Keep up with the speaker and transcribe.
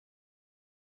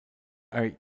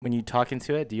When you talk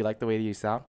into it, do you like the way that you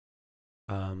sound?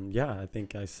 Yeah, I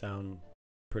think I sound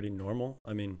pretty normal.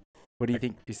 I mean, What do you I,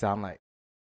 think you sound like?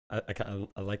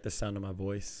 I like the sound of my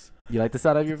voice. You like the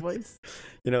sound of your voice?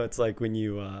 It's like when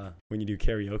you do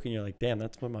karaoke and you're like, damn,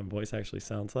 that's what my voice actually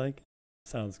sounds like.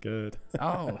 Sounds good.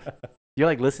 Oh, you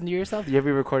like listen to yourself? Do you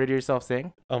ever recorded yourself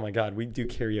sing? Oh my God, we do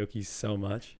karaoke so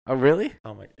much. Oh, really?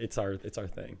 Oh my, it's our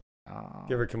thing. Oh, If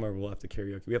you ever come over, we'll have to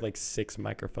karaoke. We have like 6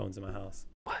 microphones in my house.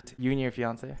 what? You and your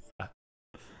fiance? Ah.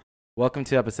 Welcome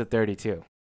to episode 32.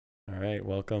 All right,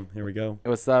 welcome. Here we go.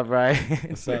 What's up, Ryan?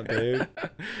 What's up, dude?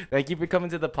 Thank you for coming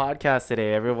to the podcast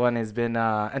today. Everyone has been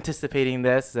anticipating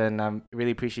this, and I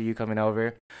really appreciate you coming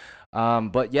over.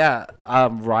 But yeah,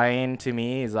 Ryan to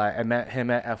me is I met him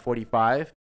at F45.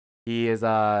 He is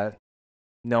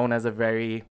known as a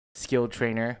very skilled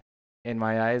trainer in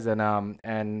my eyes,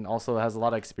 and also has a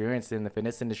lot of experience in the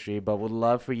fitness industry. But would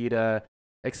love for you to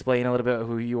explain a little bit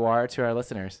who you are to our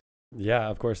listeners. Yeah,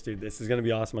 of course, dude. This is going to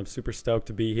be awesome. I'm super stoked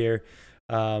to be here.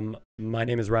 My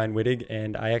name is Ryan Wittig,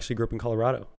 and I actually grew up in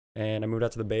Colorado. And I moved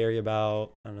out to the Bay Area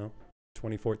about, I don't know,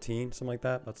 2014, something like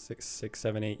that,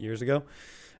 about 8 years ago.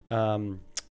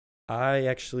 I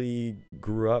actually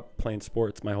grew up playing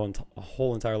sports my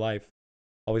whole entire life.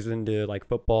 Always into like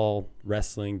football,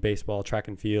 wrestling, baseball, track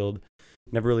and field.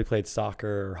 Never really played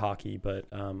soccer or hockey, but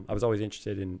I was always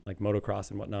interested in like motocross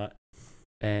and whatnot.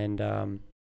 And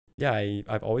yeah,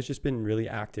 I've always just been really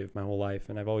active my whole life,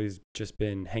 and I've always just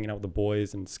been hanging out with the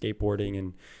boys and skateboarding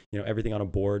and everything on a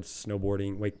board,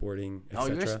 snowboarding, wakeboarding, Oh,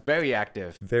 etc. you're very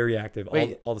active. Very active.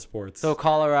 Wait, all the sports. So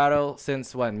Colorado,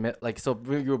 since when? So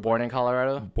you were born in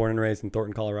Colorado? Born and raised in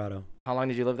Thornton, Colorado. How long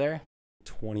did you live there?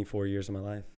 24 years of my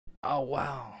life. Oh,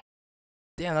 wow.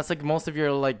 Damn, that's like most of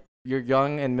your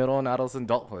young and middle and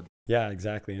adulthood. Yeah,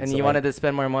 exactly. And so you wanted to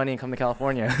spend more money and come to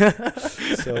California.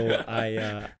 So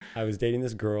I was dating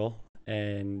this girl,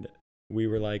 and we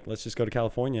were like, let's just go to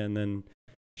California. And then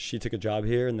she took a job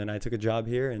here, and then I took a job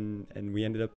here, and we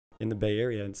ended up in the Bay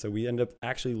Area. And so we ended up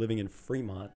actually living in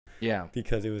Fremont. Yeah.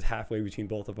 Because it was halfway between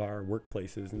both of our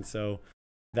workplaces. And so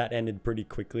that ended pretty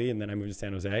quickly, and then I moved to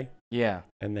San Jose. Yeah.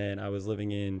 And then I was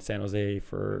living in San Jose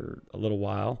for a little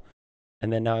while.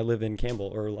 And then now I live in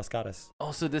Campbell or Los Gatos.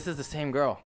 Oh, so this is the same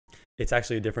girl. It's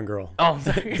actually a different girl. Oh, I'm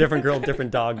sorry. Different girl,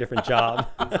 different dog, different job.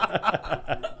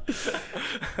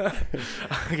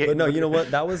 Okay. But no, you know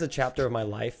what? That was a chapter of my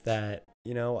life that,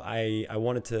 I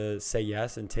wanted to say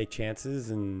yes and take chances.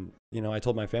 And, I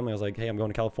told my family, I was like, hey, I'm going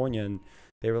to California. And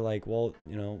they were like, well,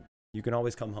 you can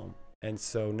always come home. And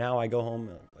so now I go home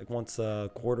like once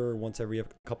a quarter, once every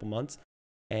couple months.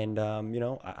 And,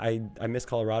 I miss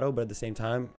Colorado, but at the same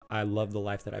time, I love the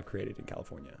life that I've created in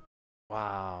California.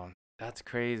 Wow. That's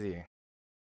crazy.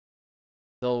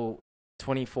 So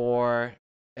 24,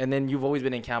 and then you've always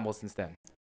been in Campbell since then.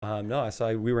 No,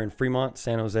 we were in Fremont,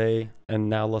 San Jose, and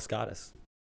now Los Gatos.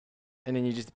 And then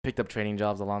you just picked up training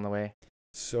jobs along the way.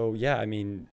 So yeah, I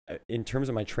mean, in terms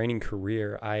of my training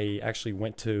career, I actually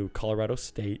went to Colorado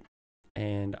State,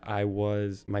 and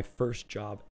my first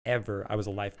job ever, I was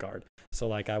a lifeguard. So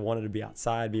like I wanted to be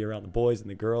outside, be around the boys and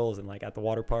the girls, and like at the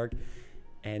water park.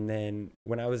 And then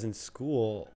when I was in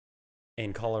school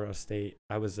in Colorado State,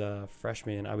 I was a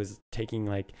freshman. I was taking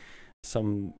like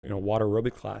some water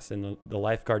aerobic class, and the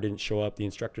lifeguard didn't show up, the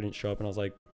instructor didn't show up, and I was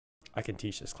like, I can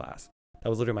teach this class. That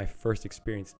was literally my first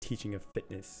experience teaching a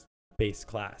fitness based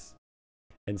class.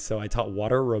 And so I taught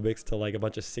water aerobics to like a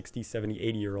bunch of 60, 70,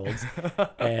 80-year-olds.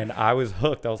 And I was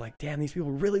hooked. I was like, damn, these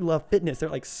people really love fitness. They're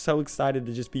like so excited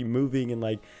to just be moving, and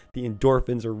like the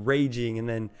endorphins are raging. And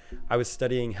then I was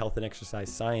studying health and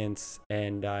exercise science,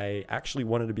 and I actually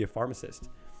wanted to be a pharmacist.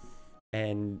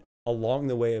 And along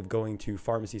the way of going to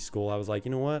pharmacy school, I was like,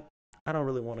 you know what? I don't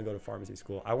really want to go to pharmacy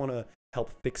school. I want to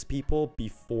help fix people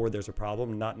before there's a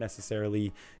problem, not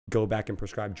necessarily go back and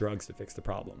prescribe drugs to fix the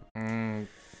problem.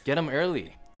 Get them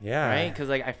early. Yeah. Right? Because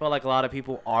I feel like a lot of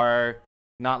people are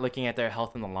not looking at their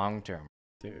health in the long term.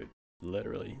 Dude,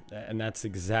 literally. And that's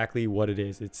exactly what it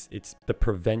is. It's the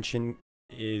prevention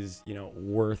is,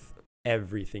 worth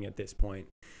everything at this point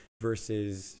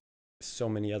versus so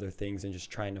many other things and just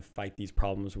trying to fight these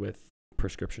problems with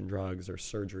prescription drugs or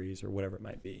surgeries or whatever it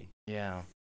might be. Yeah.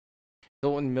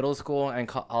 So in middle school and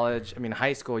college,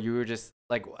 high school, you were just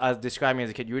like, as describing me as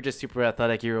a kid, you were just super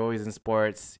athletic. You were always in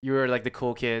sports. You were like the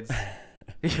cool kids.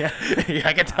 Yeah,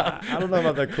 I can tell. I don't know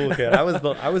about the cool kid. I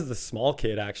was the small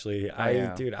kid actually.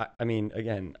 Yeah.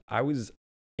 Again, I was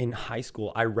in high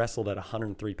school. I wrestled at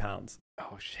 103 pounds.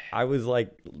 Oh shit. I was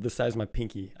like the size of my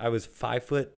pinky. I was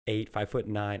 5'8", 5'9",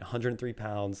 103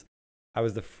 pounds. I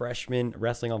was the freshman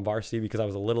wrestling on varsity because I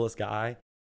was the littlest guy.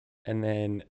 And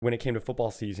then when it came to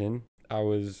football season, I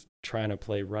was trying to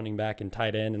play running back and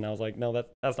tight end, and I was like, no,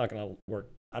 that's not gonna work.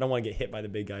 I don't want to get hit by the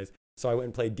big guys. So I went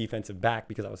and played defensive back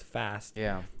because I was fast.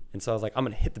 Yeah. And so I was like, I'm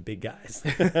gonna hit the big guys.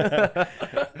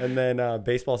 And then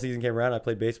baseball season came around. I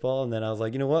played baseball, and then I was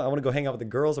like, you know what? I want to go hang out with the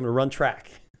girls. I'm gonna run track.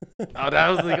 Oh, that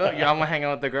was like, yeah, I'm gonna hang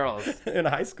out with the girls. In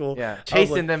high school. Yeah,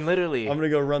 chasing them literally. I'm gonna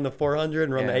go run the 400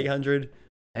 and run the 800.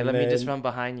 And let me just run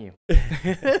behind you.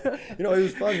 It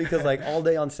was fun because like all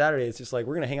day on Saturday, it's just like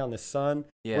we're gonna hang out in the sun.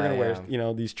 Yeah, we're gonna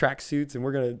wear these track suits, and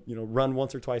we're gonna run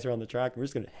once or twice around the track, and we're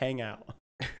just gonna hang out.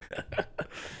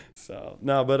 So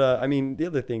no, but I mean the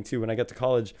other thing too, when I got to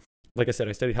college, like I said,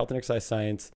 I studied health and exercise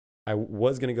science. I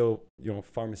was gonna go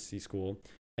pharmacy school,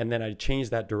 and then I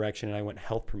changed that direction and I went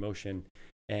health promotion,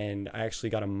 and I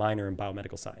actually got a minor in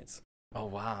biomedical science. Oh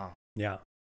wow. Yeah.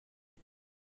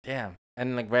 Damn.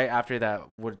 And like right after that,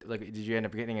 did you end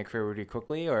up getting a career really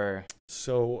quickly, or?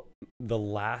 So the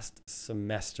last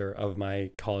semester of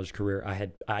my college career,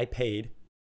 I paid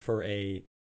for a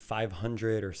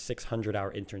 500 or 600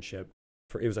 hour internship.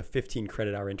 It was a 15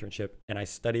 credit hour internship, and I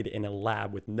studied in a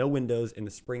lab with no windows in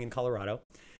the spring in Colorado.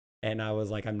 And I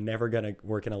was like, I'm never gonna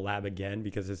work in a lab again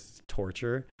because it's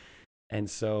torture. And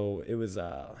so it was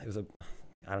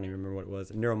I don't even remember what it was,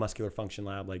 a neuromuscular function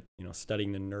lab, like,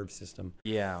 studying the nerve system.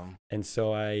 Yeah. And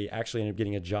so I actually ended up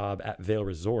getting a job at Vail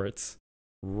Resorts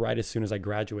right as soon as I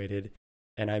graduated.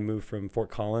 And I moved from Fort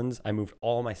Collins. I moved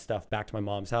all my stuff back to my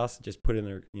mom's house, just put it in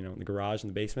the, in the garage in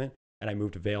the basement. And I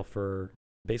moved to Vail for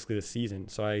basically the season.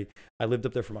 So I lived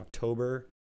up there from October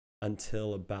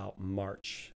until about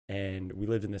March. And we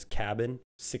lived in this cabin,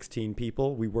 16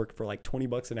 people. We worked for like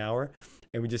 $20 an hour.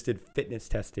 And we just did fitness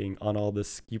testing on all the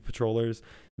ski patrollers,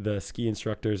 the ski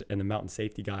instructors, and the mountain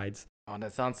safety guides. Oh,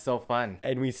 that sounds so fun.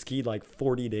 And we skied like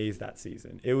 40 days that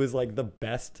season. It was like the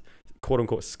best quote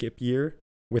unquote skip year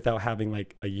without having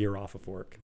like a year off of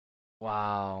work.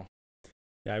 Wow.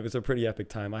 Yeah, it was a pretty epic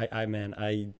time.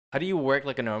 How do you work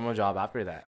like a normal job after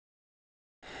that?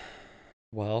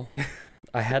 Well,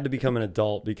 I had to become an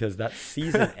adult because that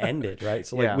season ended, right?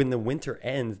 So like when the winter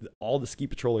ends, all the ski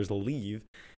patrollers leave.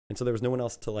 And so there was no one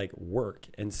else to like work.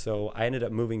 And so I ended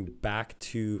up moving back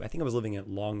to, I think I was living at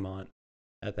Longmont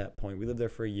at that point. We lived there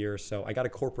for a year or so. I got a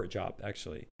corporate job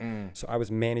actually. So I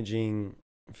was managing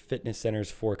fitness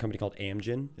centers for a company called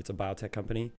Amgen. It's a biotech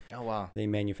company. Oh, wow. They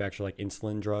manufacture like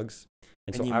insulin drugs.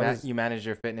 And so you manage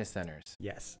your fitness centers.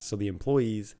 Yes. So the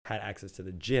employees had access to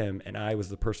the gym, and I was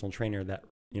the personal trainer that,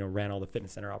 ran all the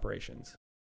fitness center operations.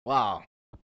 Wow.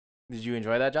 Did you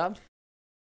enjoy that job?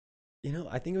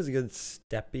 I think it was a good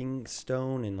stepping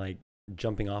stone and like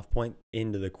jumping off point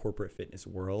into the corporate fitness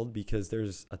world because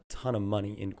there's a ton of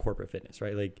money in corporate fitness,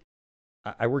 right? Like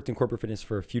I worked in corporate fitness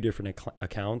for a few different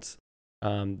accounts.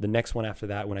 The next one after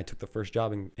that, when I took the first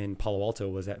job in Palo Alto,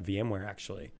 was at VMware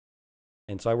actually.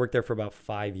 And so I worked there for about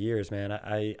 5 years, man.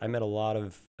 I met a lot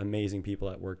of amazing people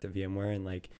that worked at VMware, and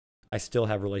like I still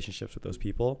have relationships with those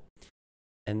people.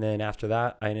 And then after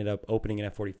that, I ended up opening an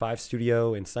F45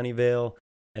 studio in Sunnyvale.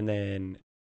 And then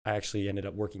I actually ended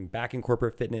up working back in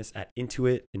corporate fitness at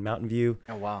Intuit in Mountain View.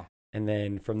 Oh, wow. And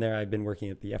then from there, I've been working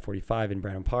at the F45 in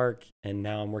Branham Park, and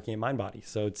now I'm working at MindBody.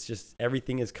 So it's just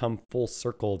everything has come full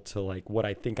circle to like what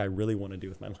I think I really want to do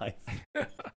with my life.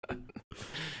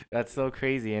 That's so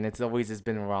crazy. And it's always just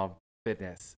been around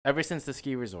fitness ever since the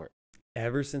ski resort.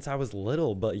 Ever since I was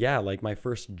little. But yeah, like my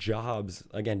first jobs,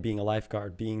 again, being a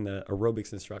lifeguard, being the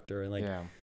aerobics instructor, and like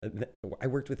I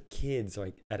worked with kids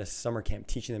like at a summer camp,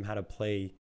 teaching them how to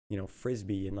play,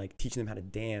 Frisbee, and like teaching them how to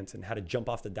dance and how to jump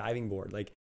off the diving board.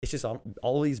 Like it's just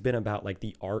always been about like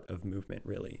the art of movement,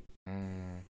 really.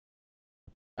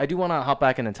 I do want to hop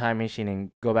back in the time machine and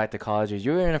go back to college.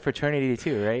 You were in a fraternity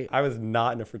too, right? I was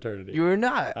not in a fraternity. You were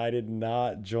not? I did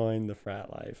not join the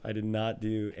frat life. I did not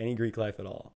do any Greek life at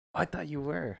all. I thought you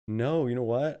were. No, you know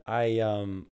what?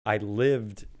 I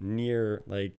lived near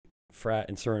like frat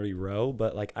and sorority row,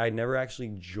 but like I never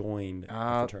actually joined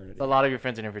a fraternity. A lot of your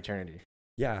friends are in a fraternity.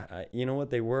 Yeah, you know what,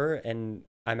 they were, and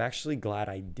I'm actually glad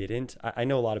I didn't. I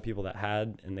know a lot of people that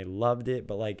had, and they loved it,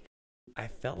 but like I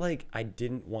felt like I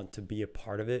didn't want to be a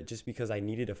part of it just because I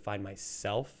needed to find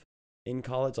myself in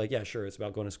college. Like, yeah, sure, it's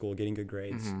about going to school, getting good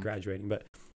grades, graduating, but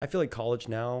I feel like college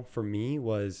now for me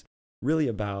was really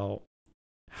about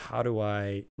how do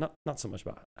I, not so much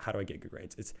about how do I get good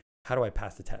grades. It's how do I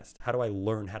pass the test? How do I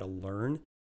learn how to learn?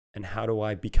 And how do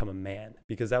I become a man?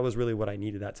 Because that was really what I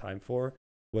needed that time for,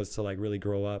 was to like really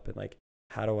grow up, and like,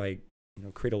 how do I,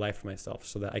 create a life for myself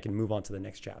so that I can move on to the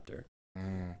next chapter.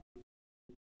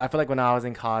 I feel like when I was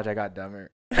in college, I got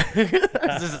dumber.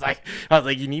 I was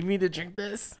like, you need me to drink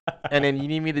this? And then you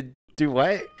need me to Do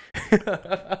what?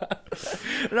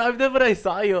 No, then when I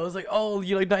saw you, I was like, "Oh,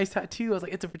 you like nice tattoo." I was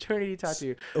like, "It's a fraternity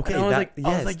tattoo." Okay, And I was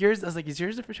yes. like, "Yours." I was like, "Is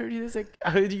yours a fraternity?" It's like,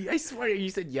 I swear, you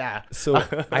said, "Yeah." So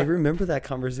I remember that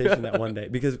conversation that one day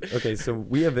because okay, so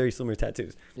we have very similar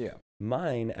tattoos. Yeah.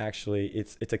 Mine actually,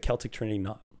 it's a Celtic Trinity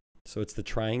knot. So it's the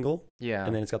triangle, Yeah.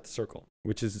 and then it's got the circle,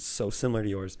 which is so similar to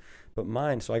yours. But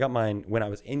mine, so I got mine when I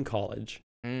was in college.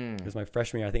 It was my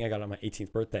freshman year. I think I got it on my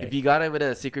 18th birthday. If you got it with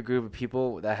a secret group of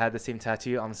people that had the same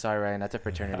tattoo, I'm sorry, Ryan. That's a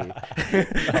fraternity. No,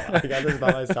 I got this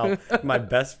by myself. My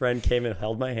best friend came and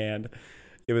held my hand.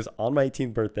 It was on my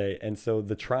 18th birthday. And so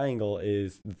the triangle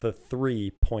is the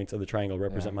 3 points of the triangle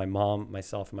represent my mom,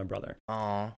 myself, and my brother.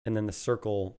 Aww. And then the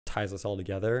circle ties us all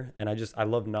together. And I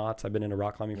love knots. I've been into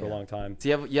rock climbing for a long time.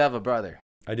 So you have a brother?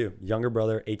 I do. Younger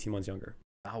brother, 18 months younger.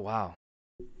 Oh, wow.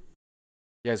 You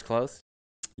guys close?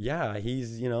 Yeah,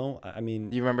 he's, I mean.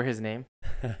 Do you remember his name?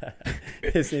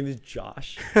 His name is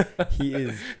Josh. He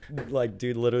is like,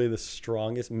 dude, literally the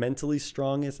strongest, mentally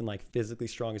strongest, and like physically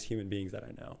strongest human beings that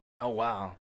I know. Oh,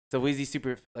 wow. So was he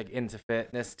super like into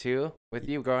fitness too with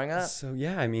you growing up? So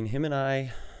yeah, I mean, him and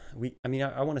I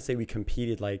want to say we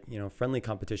competed like, friendly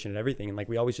competition and everything. And like,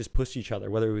 we always just pushed each other,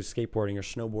 whether it was skateboarding or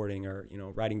snowboarding or,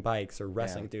 riding bikes or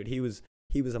wrestling. Dude, he was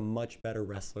a much better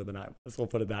wrestler than I was. We'll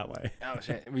put it that way. Oh,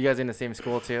 shit. Were you guys in the same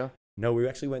school too? No, we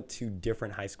actually went to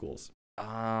different high schools.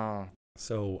 Oh.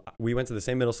 So we went to the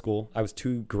same middle school. I was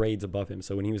 2 grades above him.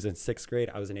 So when he was in 6th grade,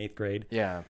 I was in 8th grade.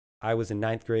 Yeah. I was in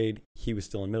 9th grade. He was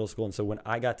still in middle school. And so when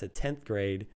I got to 10th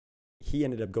grade, he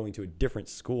ended up going to a different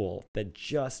school that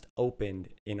just opened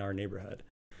in our neighborhood.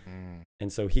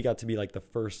 And so he got to be like the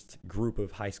first group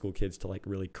of high school kids to like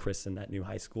really christen that new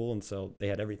high school. And so they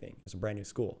had everything. It was a brand new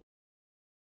school.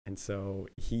 And so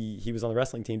he was on the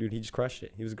wrestling team, dude. He just crushed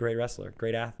it. He was a great wrestler,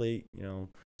 great athlete,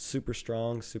 super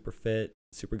strong, super fit,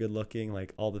 super good looking,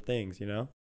 like all the things,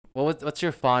 What's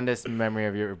your fondest memory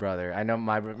of your brother? I know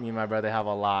me and my brother have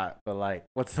a lot, but like,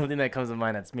 what's something that comes to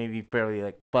mind that's maybe fairly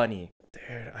like funny?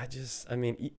 Dude, I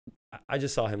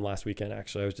just saw him last weekend,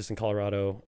 actually. I was just in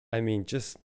Colorado. I mean,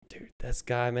 dude, this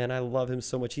guy, man, I love him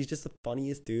so much. He's just the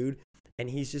funniest dude, and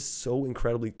he's just so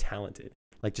incredibly talented.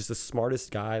 Like, just the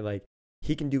smartest guy. Like,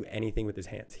 he can do anything with his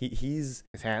hands. His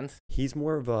hands? He's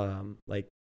more of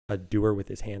a doer with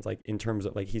his hands, like in terms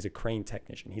of like he's a crane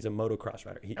technician. He's a motocross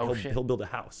rider. He'll build a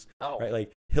house. Oh. Right?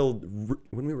 Like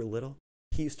when we were little,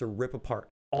 he used to rip apart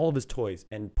all of his toys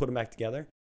and put them back together.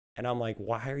 And I'm like,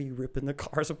 why are you ripping the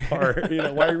cars apart?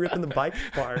 Why are you ripping the bikes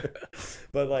apart?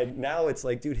 But like now it's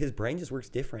like, dude, his brain just works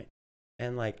different.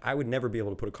 And like I would never be able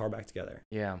to put a car back together.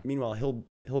 Yeah. Meanwhile,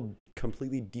 he'll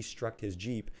completely destruct his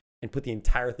Jeep and put the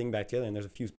entire thing back together, and there's a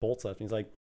few bolts left. And he's like,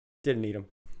 didn't need them.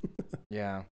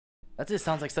 Yeah. That just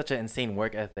sounds like such an insane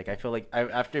work ethic. I feel like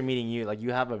after meeting you, like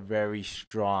you have a very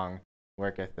strong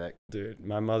work ethic. Dude,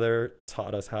 my mother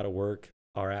taught us how to work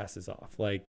our asses off.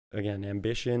 Like, again,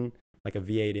 ambition, like a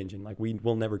V8 engine. Like, we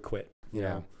will never quit, you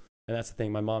know? And that's the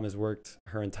thing. My mom has worked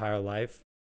her entire life.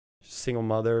 Single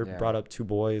mother, brought up 2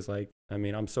 boys. Like, I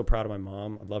mean, I'm so proud of my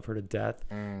mom. I love her to death.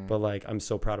 But like, I'm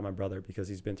so proud of my brother because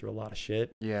he's been through a lot of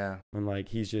shit. Yeah. And like,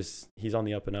 he's on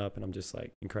the up and up, and I'm just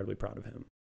like incredibly proud of him.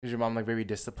 Is your mom like very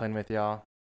disciplined with y'all?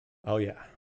 Oh yeah.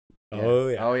 Oh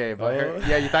yeah. Oh yeah. You bought her?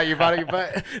 Yeah. You thought you bought it,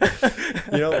 but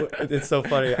it's so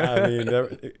funny. I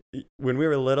mean, when we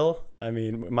were little, I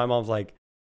mean, my mom's like,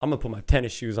 I'm gonna put my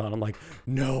tennis shoes on. I'm like,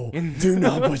 no, do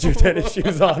not put your tennis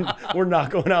shoes on. We're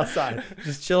not going outside.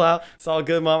 Just chill out. It's all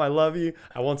good, Mom. I love you.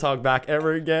 I won't talk back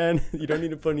ever again. You don't need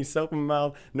to put any soap in my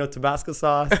mouth. No Tabasco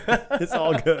sauce. It's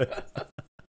all good.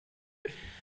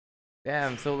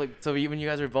 Damn. So when you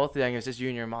guys were both young, it was just you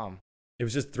and your mom. It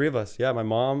was just 3 of us. Yeah, my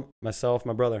mom, myself,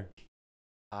 my brother.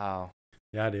 Wow.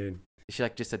 Yeah, dude. Did she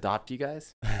like just adopt you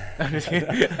guys?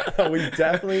 We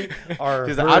definitely are.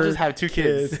 Because I'll just have 2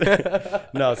 kids.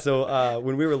 No, so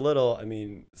when we were little, I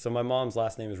mean, so my mom's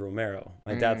last name is Romero.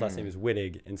 My dad's last name is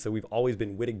Wittig. And so we've always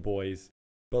been Wittig boys.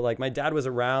 But like my dad was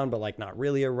around, but like not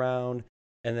really around.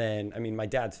 And then, I mean, my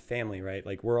dad's family, right?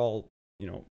 Like we're all,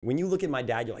 when you look at my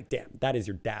dad, you're like, damn, that is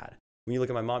your dad. When you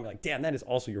look at my mom, you're like, damn, that is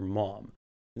also your mom.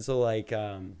 And so like,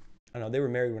 I don't know, they were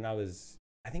married when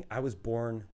I think I was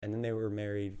born, and then they were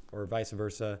married, or vice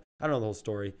versa. I don't know the whole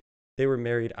story. They were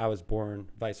married, I was born,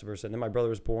 vice versa. And then my brother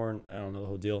was born. I don't know the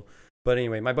whole deal. But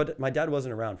anyway, my dad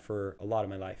wasn't around for a lot of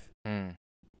my life.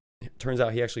 It turns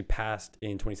out he actually passed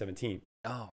in 2017.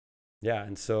 Oh. Yeah,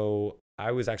 and so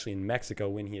I was actually in Mexico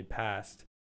when he had passed.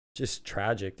 Just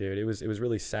tragic, dude. It was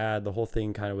really sad. The whole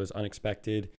thing kind of was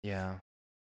unexpected. Yeah.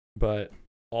 But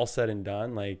all said and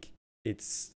done, like,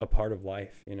 it's a part of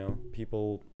life,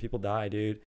 People die,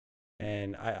 dude.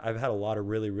 And I've had a lot of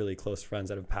really, really close friends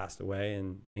that have passed away,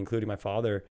 and including my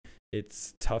father.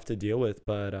 It's tough to deal with,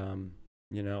 but,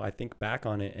 you know, I think back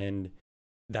on it, and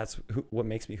that's what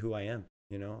makes me who I am.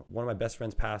 You know, one of my best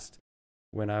friends passed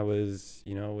when I was,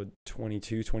 you know,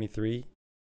 22, 23.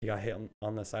 He got hit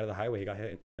on the side of the highway. He got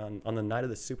hit on the night of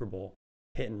the Super Bowl,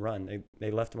 hit and run.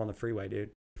 They left him on the freeway,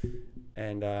 dude.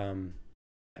 And,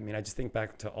 I mean, I just think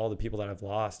back to all the people that I've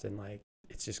lost, and like,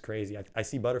 it's just crazy. I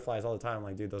see butterflies all the time. I'm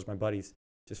like, dude, those are my buddies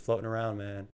just floating around,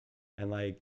 man. And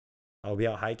like, I'll be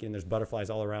out hiking and there's butterflies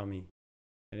all around me.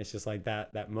 And it's just like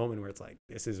that moment where it's like,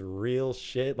 this is real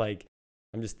shit. Like,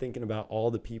 I'm just thinking about all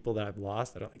the people that I've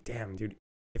lost that are like, damn, dude,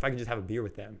 if I could just have a beer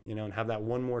with them, you know, and have that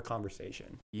one more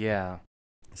conversation. Yeah.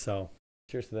 So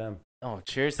cheers to them. Oh,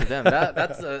 cheers to them.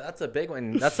 That's a big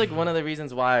one. That's like one of the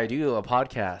reasons why I do a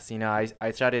podcast. You know,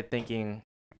 I started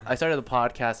the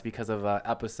podcast because of an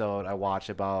episode I watched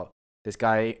about this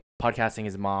guy podcasting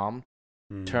his mom,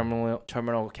 terminal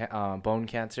bone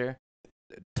cancer.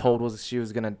 Told she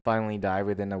was gonna finally die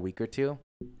within a week or two,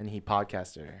 and he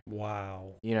podcasted her.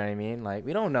 Wow. You know what I mean? Like,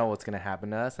 we don't know what's gonna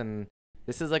happen to us, and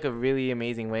this is like a really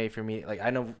amazing way for me. Like, I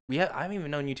know I haven't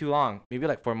even known you too long, maybe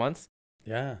like 4 months.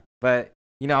 Yeah. But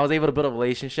you know, I was able to build a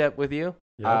relationship with you.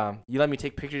 Yep. You let me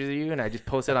take pictures of you, and I just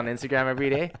post it on Instagram every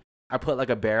day. I put like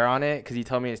a bear on it because you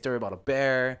told me a story about a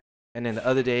bear, and then the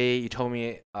other day you told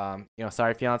me, you know,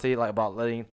 sorry fiance, like about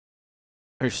letting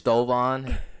her stove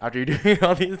on after you're doing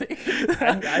all these things.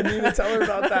 I need to tell her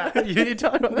about that. You need to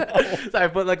tell her about that. So I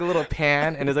put like a little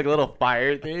pan, and there's like a little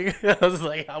fire thing. I was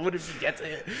like, I wonder if he gets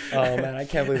it. Oh man, I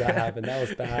can't believe that happened. That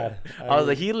was bad. I was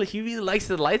like, he really likes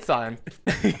the lights on.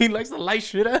 He likes the light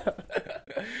shit up.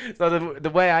 So the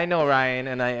way I know Ryan,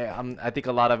 and I think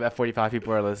a lot of F45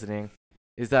 people are listening,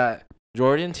 is that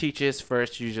Jordan teaches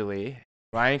first usually.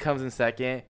 Ryan comes in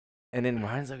second, and then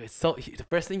Ryan's like, the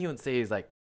first thing he would say is like,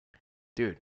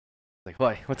 dude, like,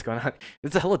 what? What's going on?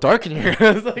 It's hella dark in here.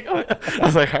 I was like, all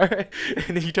right.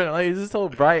 And then you turn on, like, it's so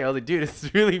bright. I was like, dude,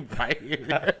 it's really bright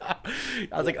here.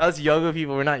 I was like, us yoga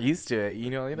people, we're not used to it. You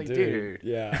know, you're like, dude.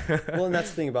 Yeah. Well, and that's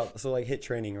the thing about, so like HIIT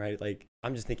training, right? Like,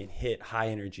 I'm just thinking HIIT, high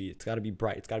energy. It's got to be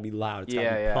bright. It's got to be loud. It's got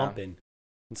to be pumping.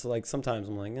 And so like sometimes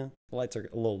I'm like, the lights are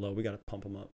a little low. We got to pump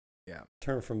them up. Yeah.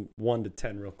 Turn from 1 to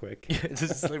 10 real quick.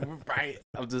 Just like, we're bright.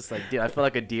 I'm just like, dude, I feel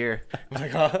like a deer. I'm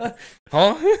like,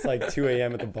 huh? It's like 2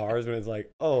 a.m. at the bars when it's like,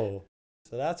 oh,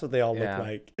 so that's what they all look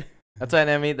like. That's why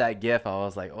I made that gif. I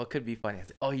was like, oh, it could be funny. I was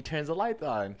like, oh, he turns the lights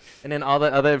on. And then all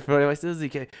the other voices,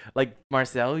 like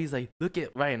Marcel, he's like, look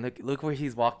at Ryan, look where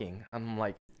he's walking. I'm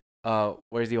like,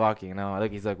 where's he walking? No,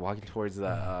 like he's like walking towards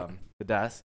the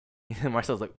desk. And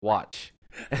Marcel's like, watch.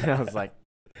 And I was like,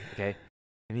 okay.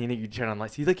 And then you turn on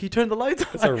lights. He's like, he turned the lights on.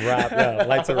 It's a wrap. Yeah,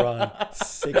 lights are on.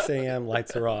 6 a.m.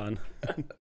 lights are on.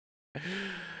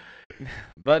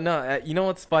 But no, you know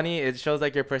what's funny? It shows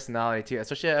like your personality too.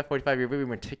 Especially at F45, you're really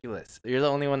meticulous. You're the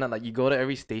only one that like you go to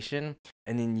every station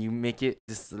and then you make it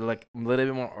just like a little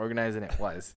bit more organized than it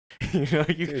was. You know,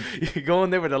 you go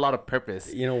in there with a lot of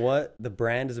purpose. You know what? The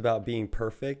brand is about being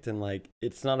perfect, and like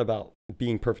it's not about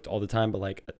being perfect all the time, but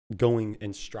like going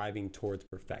and striving towards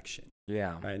perfection.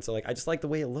 Yeah. Right. And so like I just like the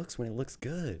way it looks when it looks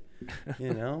good.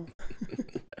 You know.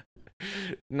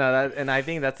 No, and I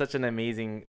think that's such an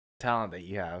amazing talent that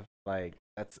you have. Like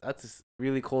that's just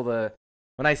really cool to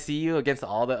when I see you against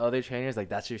all the other trainers, like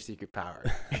that's your secret power.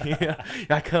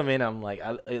 I come in, I'm like,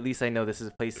 at least I know this is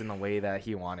placed in the way that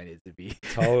he wanted it to be.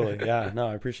 Totally. Yeah. No,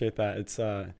 I appreciate that. It's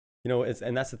you know,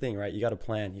 and that's the thing, right? You got to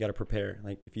plan, you got to prepare.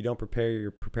 Like if you don't prepare, you're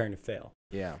preparing to fail.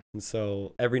 Yeah. And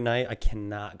so every night I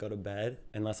cannot go to bed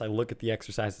unless I look at the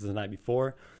exercises the night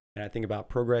before and I think about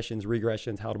progressions,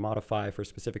 regressions, how to modify for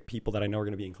specific people that I know are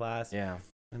going to be in class. Yeah.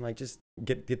 And like just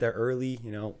get there early, you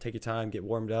know, take your time, get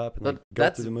warmed up, and like go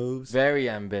through the moves. Very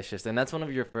ambitious, and that's one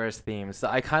of your first themes. So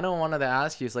I kind of wanted to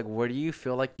ask you, it's like, where do you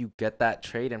feel like you get that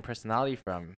trait and personality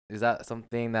from? Is that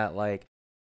something that like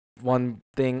one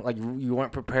thing like you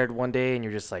weren't prepared one day and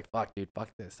you're just like, fuck, dude, fuck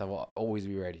this, I will always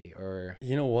be ready? Or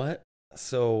you know what?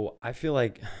 So I feel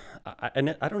like I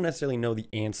don't necessarily know the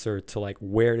answer to like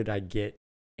where did I get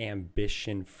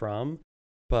ambition from,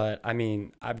 but I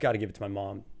mean I've got to give it to my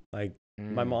mom. Like.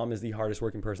 My mom is the hardest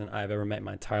working person I've ever met in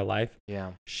my entire life.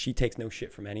 Yeah. She takes no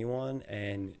shit from anyone,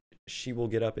 and she will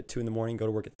get up at 2 a.m, go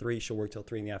to work at 3. She'll work till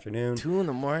 3 p.m. 2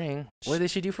 a.m? What does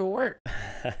she do for work?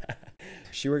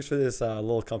 She works for this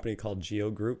little company called Geo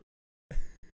Group.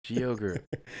 Geo Group.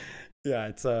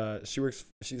 Yeah, it's she's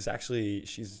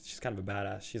kind of a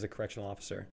badass. She's a correctional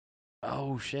officer.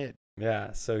 Oh shit.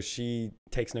 Yeah, so she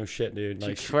takes no shit, dude. She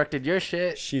Like corrected your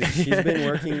shit. she's been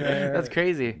working there. That's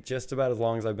crazy. Just about as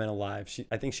long as I've been alive.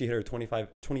 I think she hit her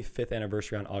 25th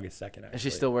anniversary on August 2nd. Actually. And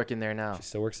she's still working there now. She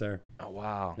still works there. Oh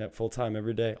wow. Yep, full time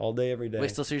every day, all day, every day.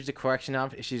 Wait, so she's the correction now?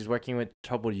 She's working with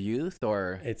troubled youth,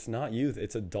 or It's not youth,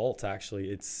 it's adults actually.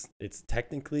 It's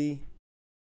technically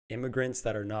immigrants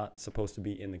that are not supposed to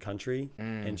be in the country,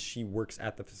 and she works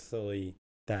at the facility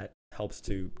that helps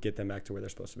to get them back to where they're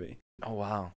supposed to be. Oh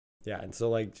wow. Yeah, and so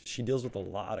like she deals with a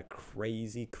lot of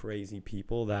crazy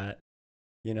people that,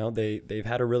 you know, they've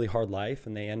had a really hard life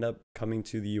and they end up coming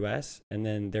to the US and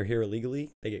then they're here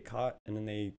illegally, they get caught, and then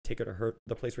they take her to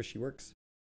the place where she works.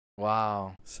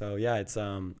 Wow. So yeah, it's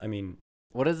I mean,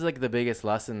 what is like the biggest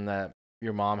lesson that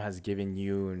your mom has given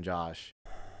you and Josh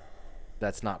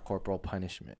that's not corporal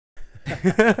punishment?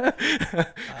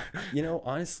 You know,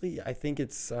 honestly, I think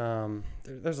it's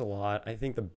there's a lot. I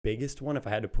think the biggest one, if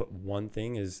I had to put one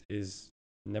thing, is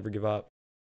never give up.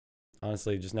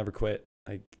 Honestly, just never quit.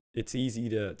 Like, it's easy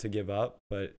to give up,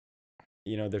 but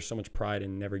you know, there's so much pride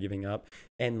in never giving up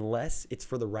unless it's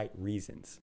for the right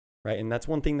reasons, right? And that's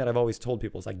one thing that I've always told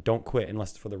people is like, don't quit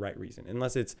unless it's for the right reason,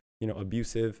 unless it's, you know,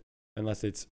 abusive, unless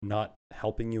it's not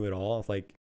helping you at all. If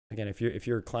like, again, if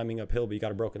you're climbing uphill but you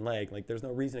got a broken leg, like there's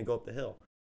no reason to go up the hill,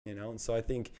 you know? And so I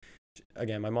think,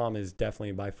 again, my mom is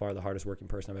definitely by far the hardest working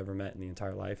person I've ever met in the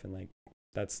entire life. And like,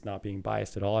 that's not being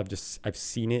biased at all. I've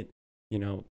seen it, you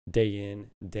know, day in,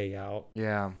 day out.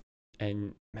 Yeah.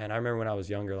 And man, I remember when I was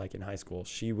younger, like in high school,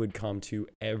 she would come to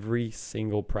every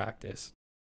single practice,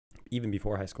 even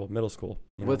before high school, middle school,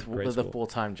 you know, with a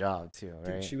full-time job too,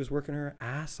 right? Dude, she was working her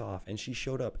ass off and she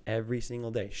showed up every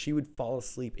single day. She would fall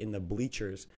asleep in the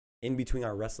bleachers in between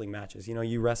our wrestling matches. You know,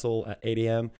 you wrestle at 8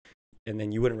 a.m. and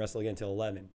then you wouldn't wrestle again until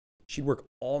 11. She'd work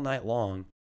all night long.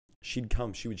 She'd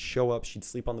come, she would show up, she'd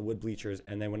sleep on the wood bleachers.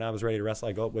 And then when I was ready to wrestle,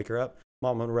 I'd go up, wake her up,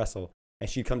 Mom, I'm going to wrestle. And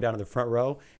she'd come down to the front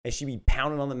row and she'd be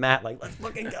pounding on the mat like, let's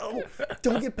fucking go.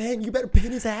 Don't get pinned. You better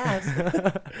pin his ass.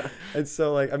 And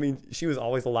so, like, I mean, she was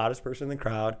always the loudest person in the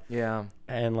crowd. Yeah.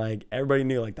 And, like, everybody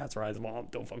knew, like, that's Ryan's mom.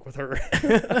 Don't fuck with her.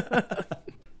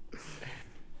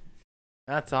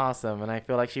 That's awesome. And I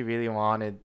feel like she really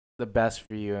wanted the best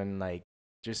for you and, like,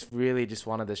 just really just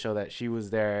wanted to show that she was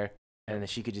there and that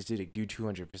she could just do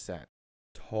 200%.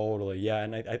 Totally. Yeah.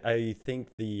 And I think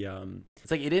the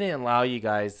it's like it didn't allow you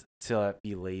guys to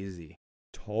be lazy.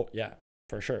 Yeah,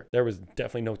 for sure. There was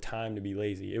definitely no time to be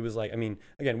lazy. It was like, I mean,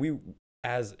 again, we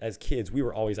as kids, we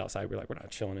were always outside. We're like, we're not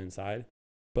chilling inside.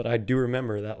 But I do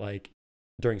remember that, like,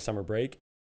 during summer break,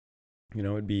 you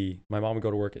know, it'd be my mom would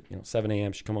go to work at, you know, 7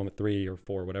 a.m. She'd come home at 3 or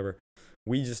 4, whatever.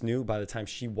 We just knew by the time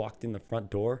she walked in the front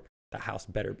door, the house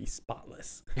better be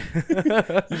spotless. You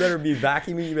better be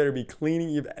vacuuming. You better be cleaning.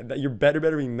 Your bed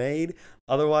better be made.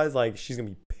 Otherwise, like, she's going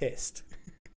to be pissed.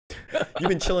 You've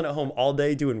been chilling at home all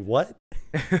day doing what?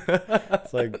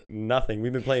 It's like nothing.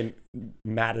 We've been playing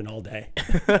Madden all day.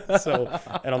 So,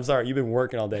 and I'm sorry, you've been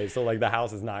working all day. So, like, the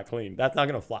house is not clean. That's not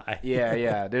going to fly.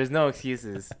 Yeah. There's no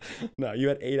excuses. No, you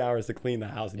had 8 hours to clean the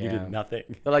house and you did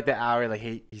nothing. But like the hour, like,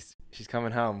 hey, she's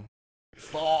coming home.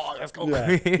 Oh, let's go.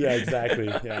 Yeah, exactly.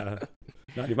 Yeah.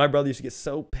 No, dude, my brother used to get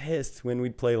so pissed when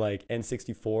we'd play like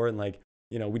N64 and, like,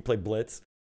 you know, we'd play Blitz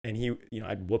and he, you know,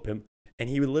 I'd whoop him and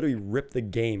he would literally rip the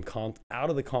game out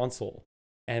of the console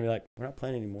and be like, we're not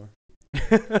playing anymore.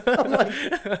 I'm like,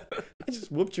 I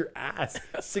just whooped your ass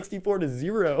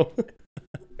 64-0.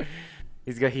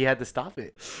 He had to stop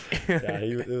it. Yeah,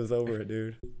 it was over it,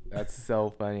 dude. That's so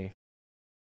funny.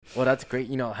 Well, that's great,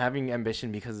 you know, having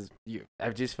ambition, because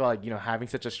I just felt like, you know, having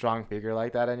such a strong figure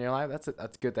like that in your life,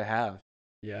 that's good to have.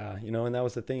 Yeah, you know, and that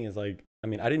was the thing is, like, I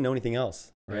mean, I didn't know anything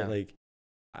else, right? Yeah. Like,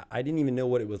 I didn't even know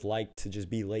what it was like to just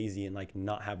be lazy and, like,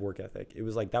 not have work ethic. It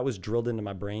was like that was drilled into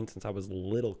my brain since I was a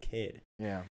little kid.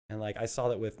 Yeah. And, like, I saw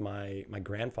that with my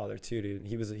grandfather too, dude.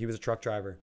 He was a truck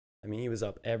driver. I mean, he was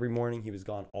up every morning. He was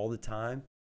gone all the time,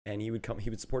 and he would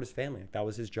support his family. Like, that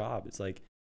was his job. It's like,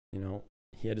 you know,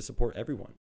 he had to support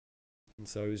everyone. And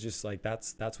so it was just like,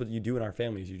 that's what you do in our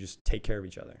families. You just take care of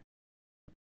each other.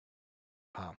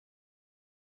 Wow.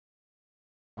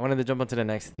 I wanted to jump onto the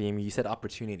next theme. You said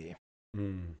opportunity.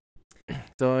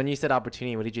 So when you said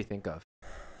opportunity, what did you think of?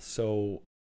 So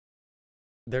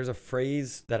there's a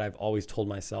phrase that I've always told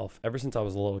myself ever since I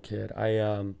was a little kid.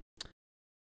 And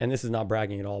this is not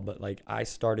bragging at all, but, like, I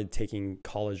started taking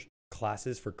college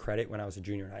classes for credit when I was a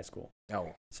junior in high school.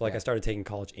 Oh. So, like, I started taking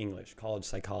college English, college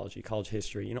psychology, college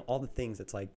history, you know, all the things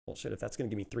that's like, well, shit, if that's going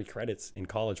to give me 3 credits in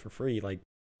college for free, like,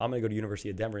 I'm going to go to University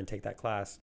of Denver and take that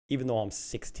class. Even though I'm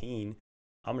 16,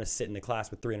 I'm going to sit in the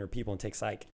class with 300 people and take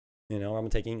psych, you know, or I'm going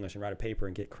to take English and write a paper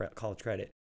and get college credit.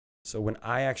 So when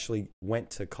I actually went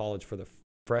to college for the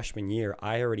freshman year,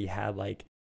 I already had like,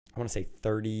 I want to say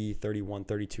 30, 31,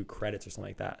 32 credits or something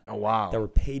like that. Oh, wow. That were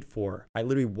paid for. I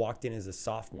literally walked in as a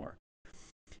sophomore.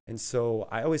 And so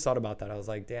I always thought about that. I was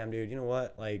like, damn, dude, you know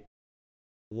what? Like,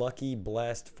 lucky,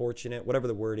 blessed, fortunate, whatever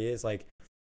the word is, like,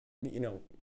 you know,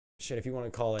 shit, if you want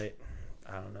to call it,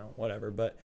 I don't know, whatever.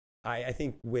 But I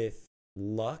think with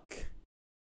luck,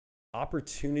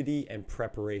 opportunity, and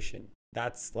preparation,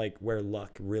 that's like where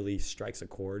luck really strikes a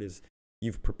chord. Is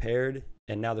you've prepared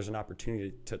and now there's an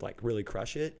opportunity to like really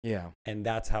crush it. Yeah. And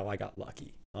that's how I got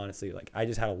lucky, honestly. Like, I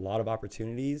just had a lot of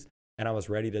opportunities and I was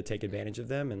ready to take advantage of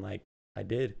them, and like I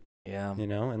did. Yeah. You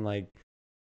know, and like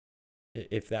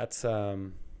if that's I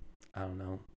don't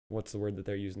know, what's the word that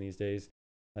they're using these days?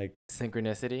 Like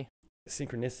Synchronicity,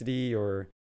 or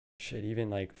shit, even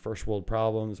like first world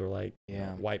problems, or like you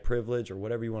know, white privilege, or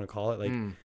whatever you want to call it. Like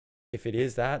if it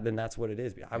is that, then that's what it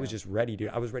is. I was just ready, dude.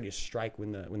 I was ready to strike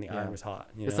when the iron was hot.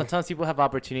 You know? Sometimes people have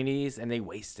opportunities and they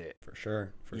waste it. For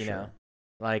sure. You know,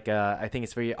 like I think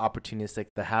it's very opportunistic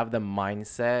to have the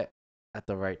mindset at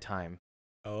the right time.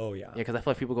 Oh yeah. Yeah, because I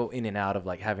feel like people go in and out of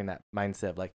like having that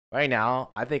mindset. Like right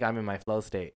now, I think I'm in my flow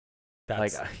state.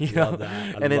 That's, like, you know,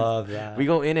 I love that. We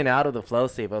go in and out of the flow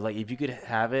state, but like if you could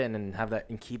have it and then have that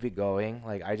and keep it going,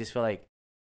 like I just feel like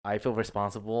I feel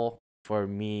responsible for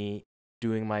me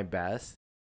doing my best,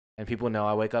 and people know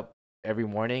I wake up every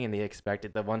morning and they expect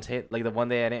it. The one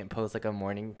day I didn't post like a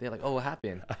morning, they're like, "Oh, what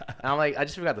happened?" And I'm like, "I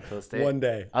just forgot to post it." One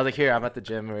day I was like, "Here, I'm at the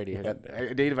gym already.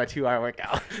 I did my 2-hour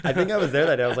workout." I think I was there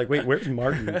that day. I was like, "Wait, where's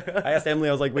Martin?" I asked Emily.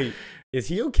 I was like, "Wait, is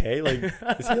he okay? Like,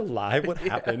 is he alive? What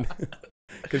happened?"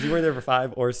 Because you weren't there for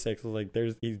 5 or 6. I was like,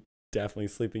 he's definitely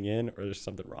sleeping in, or there's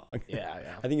something wrong.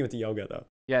 Yeah. I think he went to yoga though.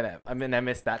 Yeah, I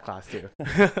missed that class too.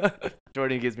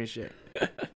 Jordan gives me shit.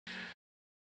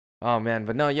 Oh man,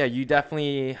 but no, yeah, you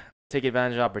definitely take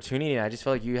advantage of opportunity. I just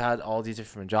feel like you had all these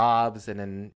different jobs, and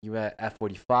then you at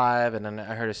F45, and then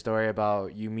I heard a story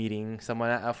about you meeting someone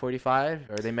at F45,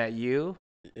 or they met you,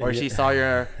 or she saw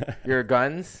your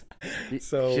guns.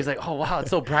 So she's like, "Oh wow,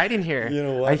 it's so bright in here. You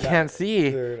know what? I can't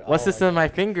see. Dude, what's this in my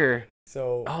finger?"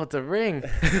 So it's a ring.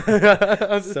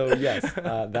 So yes,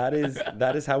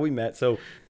 that is how we met. So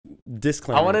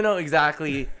disclaimer. I want to know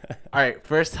exactly. All right,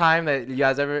 first time that you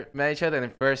guys ever met each other,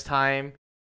 and the first time,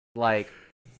 like,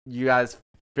 you guys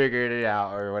figured it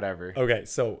out or whatever. Okay,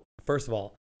 so first of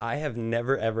all, I have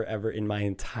never, ever, ever in my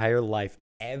entire life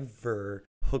ever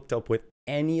hooked up with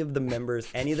any of the members,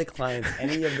 any of the clients,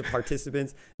 any of the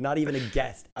participants, not even a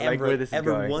guest,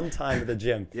 ever one time at the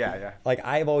gym. Yeah. Like,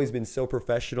 I've always been so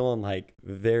professional and like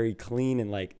very clean and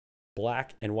like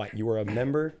black and white. You were a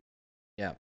member.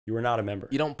 Yeah. You were not a member.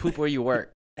 You don't poop where you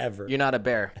work. Ever. You're not a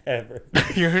bear. Ever.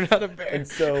 You're not a bear. And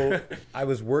so I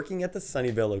was working at the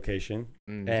Sunnyvale location,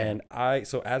 and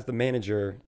so as the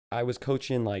manager, I was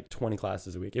coaching like 20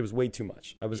 classes a week. It was way too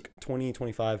much. I was 20,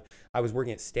 25. I was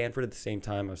working at Stanford at the same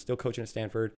time. I was still coaching at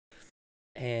Stanford.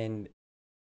 And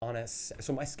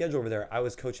so my schedule over there, I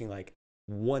was coaching like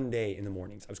one day in the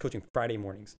mornings. I was coaching Friday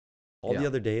mornings. All the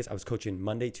other days, I was coaching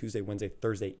Monday, Tuesday, Wednesday,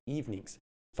 Thursday evenings,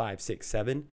 5, 6,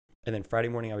 7. And then Friday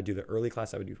morning, I would do the early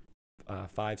class. I would do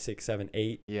 5, 6, 7,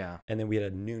 8. Yeah. And then we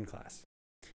had a noon class.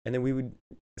 And then we would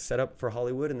set up for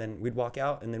Hollywood, and then we'd walk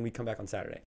out, and then we'd come back on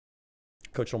Saturday.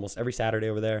 Coached almost every Saturday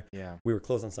over there. Yeah. We were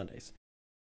closed on Sundays.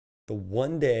 The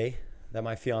one day that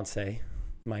my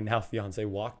now fiance,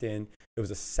 walked in, it was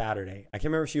a Saturday. I can't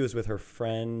remember if she was with her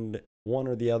friend, one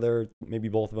or the other, maybe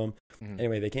both of them. Mm-hmm.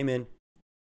 Anyway, they came in.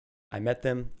 I met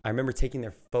them. I remember taking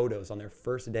their photos on their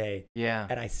first day. Yeah.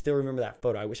 And I still remember that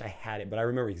photo. I wish I had it, but I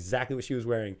remember exactly what she was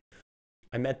wearing.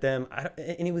 I met them,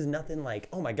 and it was nothing like,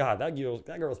 "Oh my God, that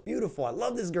girl's beautiful. I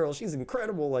love this girl. She's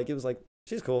incredible." Like, it was like,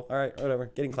 "She's cool. All right, whatever.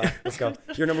 Get in class. Let's go.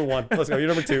 You're number 1. Let's go. You're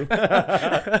number 2."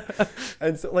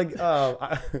 And so, like,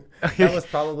 that was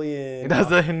probably in. That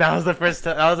was the first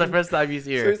time you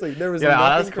see her. Seriously, there was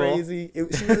nothing crazy.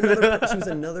 She was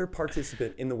another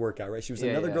participant in the workout, right? She was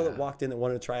another girl that walked in that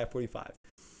wanted to try F45.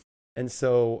 And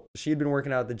so she had been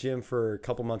working out at the gym for a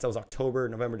couple months. That was October,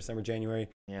 November, December, January.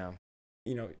 Yeah.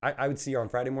 You know, I would see her on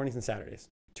Friday mornings and Saturdays,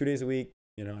 2 days a week.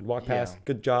 You know, I'd walk past.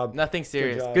 Good job. Nothing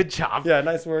serious. Good job. Yeah,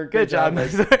 nice work. Good job.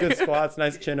 Nice, good squats,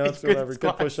 nice chin-ups, whatever.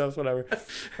 Good push-ups, whatever.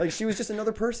 Like, she was just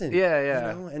another person. Yeah.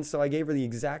 You know? And so I gave her the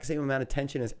exact same amount of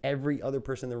attention as every other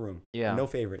person in the room. Yeah. No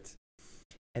favorites.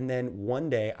 And then one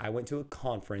day I went to a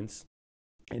conference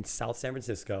in South San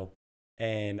Francisco,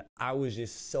 and I was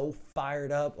just so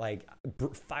fired up, like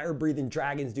fire-breathing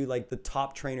dragons, dude. Like, the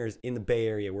top trainers in the Bay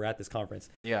Area were at this conference.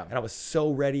 Yeah. And I was so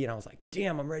ready, and I was like,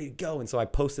 damn, I'm ready to go. And so I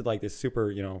posted like this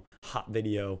super, hot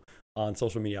video on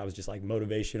social media. I was just like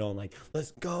motivational and like,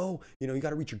 let's go. You know, you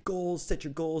got to reach your goals, set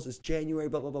your goals. It's January,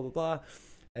 blah, blah, blah, blah, blah.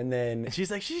 And then And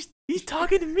she's like, he's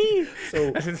talking to me. So,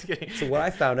 I'm just kidding. so what I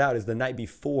found out is the night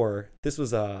before, this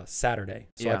was a Saturday.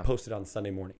 So I Yeah. posted on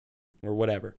Sunday morning or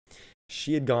whatever.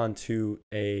 She had gone to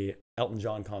a Elton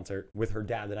John concert with her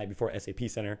dad the night before at SAP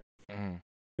Center. Mm.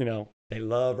 You know, they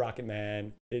love Rocket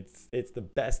Man. It's the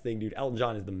best thing, dude. Elton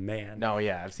John is the man. No,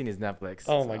 yeah, I've seen his Netflix.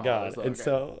 Oh my God. so And great.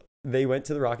 so they went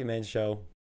to the Rocket Man show.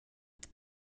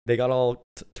 They got all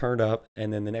turned up.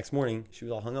 And then the next morning, she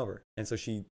was all hungover. And so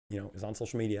she, you know, is on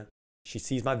social media. She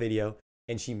sees my video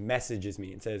and she messages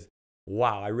me and says,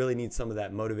 wow, I really need some of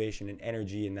that motivation and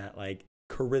energy and that like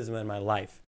charisma in my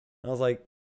life. And I was like,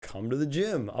 come to the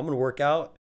gym. I'm going to work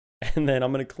out and then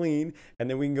I'm going to clean and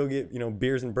then we can go get, you know,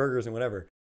 beers and burgers and whatever.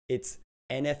 It's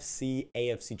NFC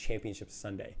AFC Championship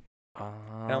Sunday.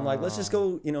 And I'm like, let's just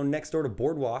go, you know, next door to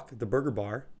Boardwalk, the burger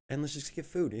bar, and let's just get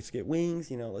food. Let's get wings,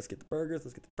 you know, let's get the burgers,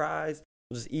 let's get the fries.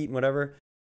 We'll just eat and whatever.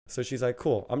 So she's like,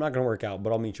 cool, I'm not going to work out,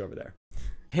 but I'll meet you over there.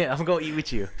 Yeah, I'm going to eat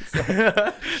with you.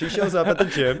 She shows up at the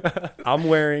gym. I'm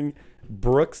wearing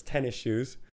Brooks tennis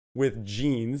shoes with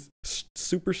jeans,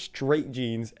 super straight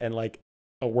jeans, and like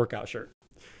a workout shirt.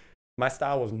 My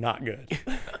style was not good.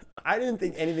 I didn't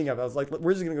think anything of it. I was like,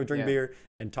 we're just going to go drink beer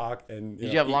and talk. And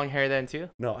Did you have long hair then too?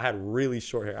 No, I had really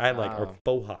short hair. I had like a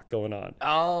faux hawk going on.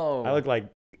 Oh. I look like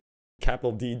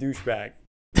capital D douchebag.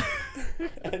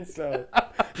 And so,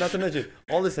 not to mention,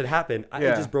 all this had happened. I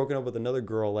had just broken up with another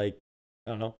girl like,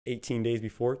 I don't know, 18 days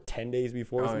before, 10 days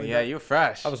before. Oh, yeah, you were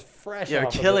fresh. I was fresh. You're a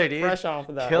off killer, of it, dude. Fresh off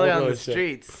of that. Killer on the shit.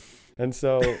 streets. And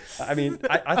so, I mean,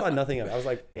 I thought nothing of it. I was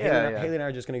like, Haley and I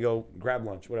are just going to go grab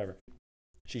lunch, whatever.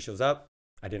 She shows up.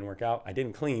 I didn't work out. I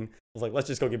didn't clean. I was like, let's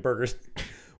just go get burgers.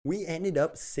 We ended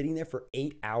up sitting there for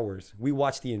 8 hours. We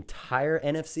watched the entire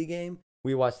NFC game.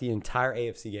 We watched the entire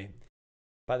AFC game.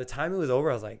 By the time it was over,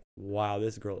 I was like, wow,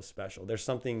 this girl is special. There's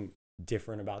something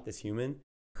different about this human.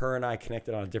 Her and I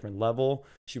connected on a different level.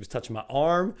 She was touching my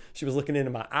arm. She was looking into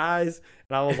my eyes.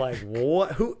 And I was like,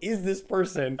 what? Who is this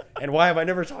person? And why have I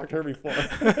never talked to her before?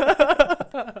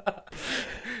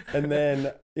 And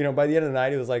then, you know, by the end of the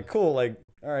night, it was like, cool. Like,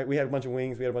 all right, we had a bunch of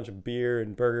wings. We had a bunch of beer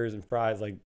and burgers and fries.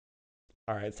 Like,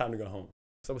 all right, it's time to go home.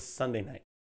 So it was Sunday night.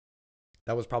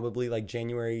 That was probably like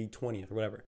January 20th or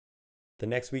whatever. The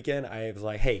next weekend, I was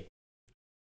like, hey,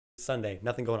 Sunday,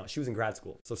 nothing going on. She was in grad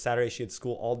school. So Saturday, she had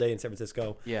school all day in San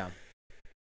Francisco. Yeah.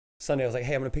 Sunday, I was like,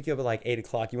 hey, I'm going to pick you up at like 8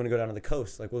 o'clock. You want to go down to the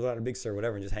coast? Like, we'll go down to Big Sur,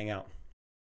 whatever, and just hang out.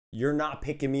 You're not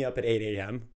picking me up at 8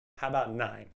 a.m. How about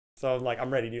 9? So I'm like,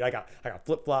 I'm ready, dude. I got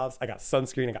flip-flops. I got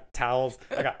sunscreen. I got towels.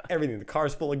 I got everything. The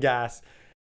car's full of gas.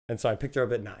 And so I picked her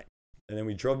up at 9. And then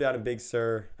we drove down to Big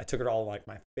Sur. I took her to all like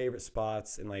my favorite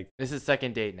spots. And like, This is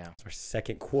second date now. it's our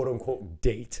second quote-unquote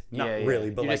date. Not really,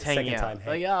 but You're like just hanging second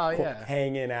out. time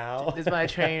hanging out. This is my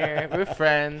trainer. We're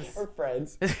friends. We're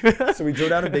friends. So we drove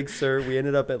down to Big Sur. We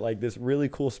ended up at like this really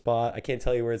cool spot. I can't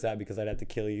tell you where it's at because I'd have to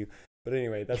kill you. But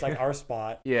anyway, that's like our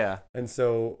spot. Yeah. And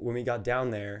so when we got down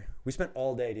there, we spent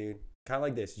all day, dude. Kind of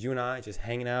like this. You and I just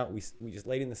hanging out. We just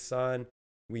laid in the sun.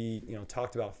 We, you know,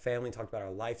 talked about family, talked about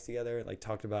our life together, like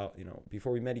talked about, you know,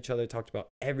 before we met each other, talked about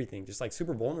everything, just like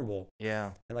super vulnerable.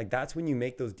 Yeah. And like, that's when you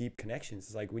make those deep connections.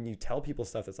 It's like when you tell people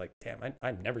stuff that's like, damn,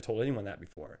 I've never told anyone that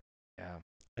before. Yeah.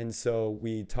 And so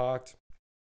we talked.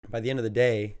 By the end of the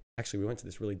day, actually, we went to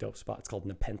this really dope spot. It's called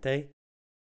Nepenthe. If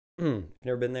you've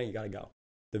never been there, you got to go.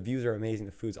 The views are amazing.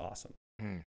 The food's awesome.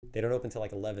 They don't open till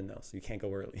like 11 though, so you can't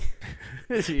go early.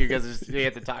 So you guys just, you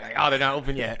have to talk like, oh, they're not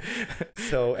open yet.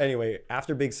 So anyway,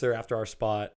 after Big Sur, after our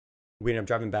spot, we ended up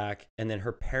driving back, and then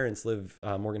her parents live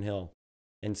Morgan Hill.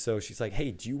 And so she's like,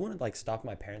 hey, do you want to like stop at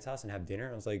my parents' house and have dinner?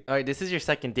 And I was like, All right, this is your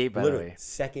second date, by literally, the way.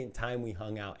 second time we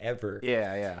hung out ever.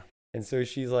 Yeah, yeah. And so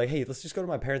she's like, hey, let's just go to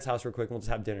my parents' house real quick and we'll just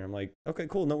have dinner. I'm like, okay,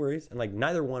 cool, no worries. And like,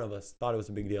 neither one of us thought it was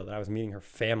a big deal that I was meeting her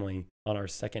family on our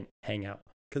second hangout.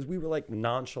 Because we were like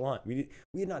nonchalant. We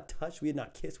had not touched, we had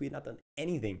not kissed, we had not done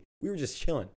anything. We were just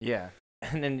chilling. Yeah.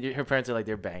 And then her parents are like,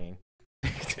 they're banging.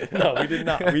 No, we did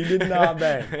not. We did not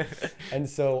bang. And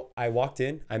so I walked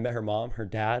in, I met her mom, her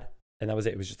dad, and that was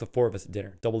it. It was just the four of us at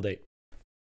dinner, double date.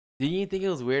 Didn't you think it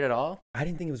was weird at all? I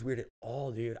didn't think it was weird at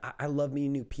all, dude. I love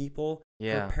meeting new people.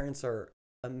 Yeah. Her parents are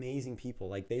amazing people.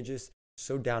 Like, they're just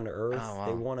so down to earth.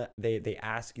 Oh, wow. They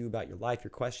ask you about your life,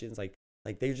 your questions. Like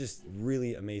they're just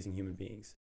really amazing human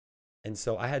beings. And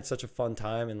so I had such a fun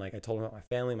time. And like, I told them about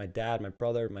my family, my dad, my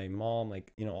brother, my mom,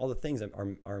 like, you know, all the things that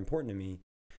are important to me.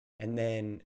 And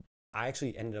then I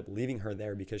actually ended up leaving her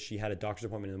there because she had a doctor's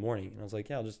appointment in the morning. And I was like,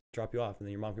 yeah, I'll just drop you off and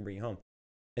then your mom can bring you home.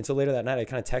 And so later that night, I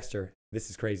kind of text her, this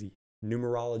is crazy,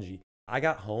 numerology. I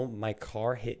got home, my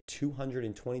car hit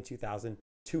 222,000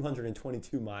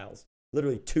 222 miles.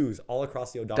 Literally twos all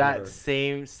across the odometer. That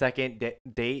same second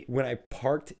date. When I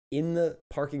parked in the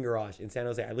parking garage in San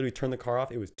Jose, I literally turned the car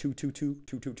off. It was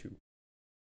 222.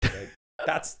 Like,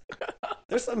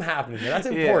 there's something happening there. That's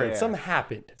important. Yeah. Something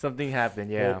happened. Something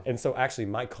happened, yeah. And so actually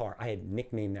my car, I had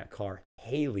nicknamed that car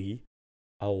Haley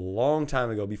a long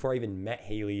time ago before I even met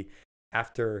Haley,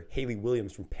 after Haley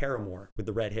Williams from Paramore with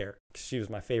the red hair. She was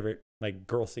my favorite like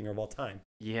girl singer of all time.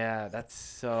 Yeah, that's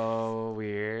so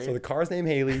weird. So the car's named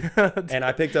Haley, and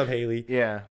I picked up Haley.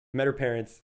 Yeah. Met her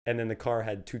parents, and then the car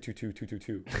had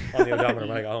 222 on the odometer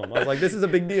when I got home. I was like, this is a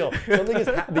big deal. Something is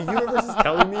the universe is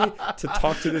telling me to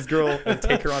talk to this girl and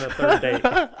take her on a third date.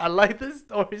 I like this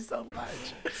story so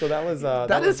much. So that was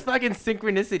that is fucking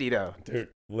synchronicity, though. dude,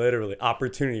 literally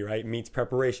opportunity, right? Meets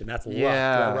preparation. That's luck.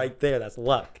 Yeah. Right there. That's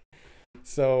luck.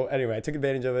 So anyway, I took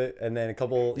advantage of it, and then a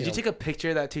couple. Did you take a picture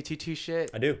of that 222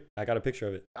 shit? I do. I got a picture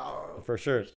of it. Oh. For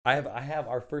sure. I have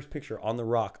our first picture on the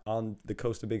rock on the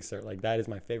coast of Big Sur. Like, that is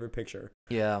my favorite picture.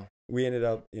 Yeah. We ended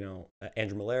up, at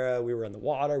Andrew Malera. We were in the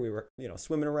water. We were,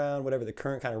 swimming around, whatever. The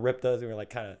current kind of ripped us. We were like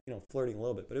kind of, flirting a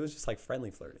little bit, but it was just like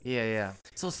friendly flirting. Yeah.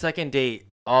 So second date,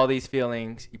 all these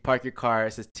feelings. You park your car.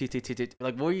 It says 222.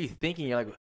 Like, what were you thinking? You're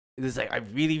like, this is like, I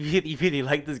really, really, really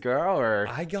like this girl, or?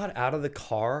 I got out of the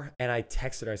car and I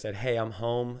texted her. I said, hey, I'm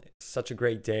home. It's such a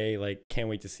great day. Like, can't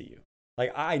wait to see you.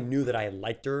 Like, I knew that I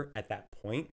liked her at that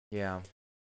point. Yeah.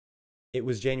 It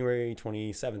was January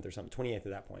 27th or something, 28th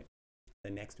at that point. The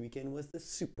next weekend was the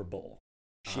Super Bowl.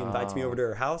 She invites me over to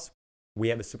her house. We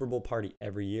have a Super Bowl party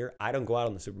every year. I don't go out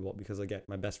on the Super Bowl because, again,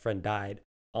 my best friend died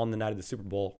on the night of the Super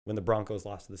Bowl when the Broncos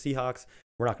lost to the Seahawks.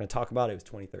 We're not going to talk about it. It was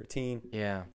 2013.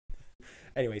 Yeah.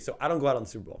 Anyway, so I don't go out on the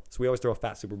Super Bowl. So we always throw a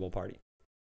fat Super Bowl party.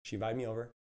 She invited me over.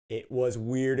 It was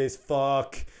weird as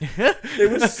fuck. It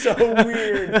was so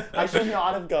weird. I should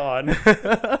not have gone.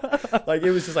 Like,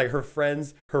 it was just like her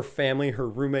friends, her family, her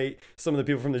roommate. Some of the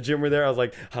people from the gym were there. I was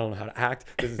like, I don't know how to act.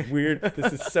 This is weird.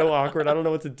 This is so awkward. I don't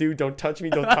know what to do. Don't touch me.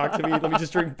 Don't talk to me. Let me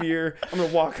just drink beer. I'm going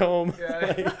to walk home.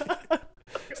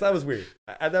 So that was weird.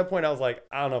 At that point, I was like,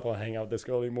 I don't know if I'll hang out with this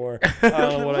girl anymore. I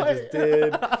don't know what I just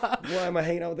did. Why am I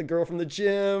hanging out with the girl from the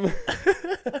gym?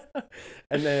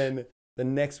 And then the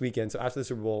next weekend, so after the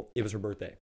Super Bowl, it was her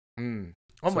birthday.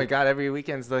 Oh my God, every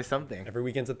weekend's like something. Every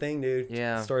weekend's a thing, dude.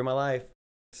 Yeah. Story of my life.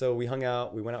 So we hung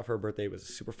out. We went out for her birthday. It was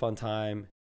a super fun time.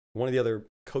 One of the other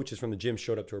coaches from the gym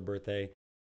showed up to her birthday.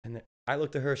 And then I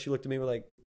looked at her. She looked at me. We're like,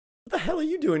 what the hell are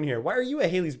you doing here? Why are you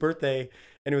at Haley's birthday?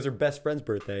 And it was her best friend's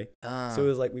birthday. So it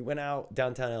was like, we went out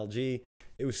downtown LG.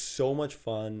 It was so much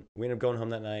fun. We ended up going home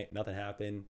that night. Nothing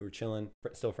happened. We were chilling.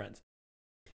 Still friends.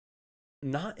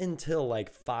 Not until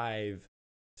like 5,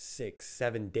 6,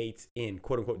 7 dates in,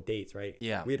 quote unquote dates, right?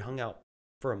 Yeah. We had hung out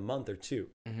for a month or two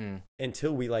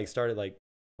until we like started like,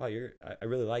 wow, I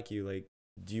really like you. Like,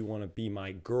 do you want to be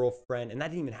my girlfriend? And that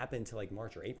didn't even happen until like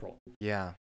March or April.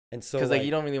 Yeah. And so, because like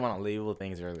you don't really want to label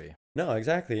things early. No,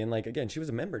 exactly. And like, again, she was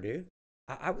a member, dude.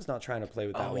 I was not trying to play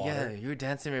with that water. Yeah, you were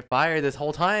dancing with fire this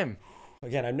whole time.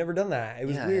 Again, I've never done that. It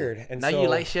was weird. And now you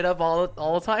light shit up all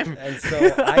the time. And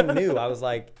so I knew, I was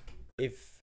like,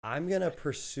 if I'm going to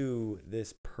pursue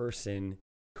this person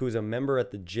who's a member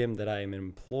at the gym that I am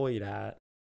employed at,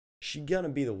 she's going to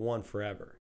be the one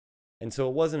forever. And so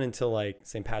it wasn't until like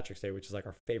St. Patrick's Day, which is like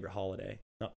our favorite holiday,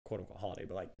 not quote unquote holiday,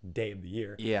 but like day of the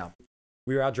year. Yeah.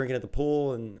 We were out drinking at the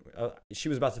pool, and she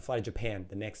was about to fly to Japan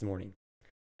the next morning.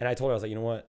 And I told her, I was like, you know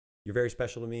what? You're very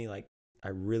special to me. Like, I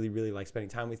really, really like spending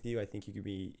time with you. I think you could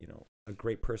be, a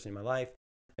great person in my life.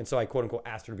 And so I quote unquote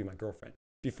asked her to be my girlfriend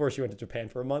before she went to Japan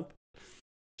for a month.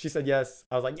 She said yes.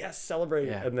 I was like, yes, celebrate.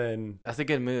 Yeah. And then that's a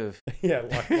good move. Yeah,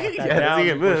 lock that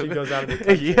down before she goes out of the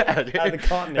country, out of the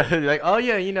continent. Like, oh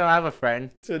yeah, I have a friend.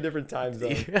 To a different time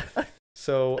zone.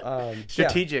 So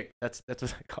strategic. Yeah. That's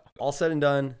what I call it. All said and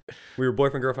done, we were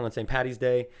boyfriend girlfriend on St. Patty's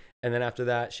Day, and then after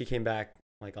that, she came back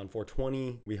like on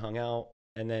 420. We hung out,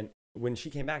 and then when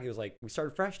she came back, it was like we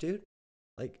started fresh, dude.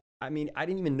 Like, I mean, I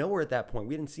didn't even know her at that point.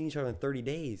 We hadn't seen each other in 30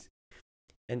 days,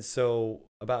 and so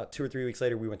about 2 or 3 weeks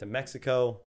later, we went to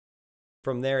Mexico.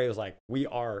 From there, it was like we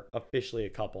are officially a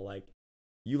couple. Like,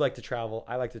 you like to travel,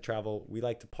 I like to travel. We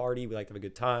like to party. We like to have a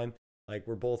good time. Like,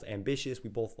 we're both ambitious. We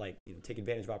both like, take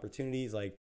advantage of opportunities.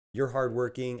 Like, you're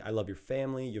hardworking. I love your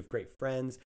family. You have great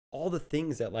friends. All the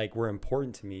things that like were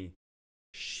important to me,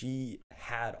 she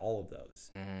had all of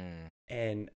those.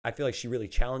 And I feel like she really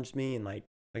challenged me. And like,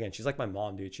 again, she's like my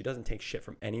mom, dude. She doesn't take shit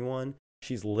from anyone.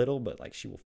 She's little, but like she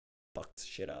will fuck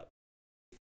shit up.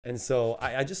 And so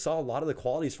I just saw a lot of the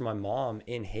qualities from my mom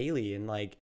in Haley. And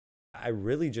like, I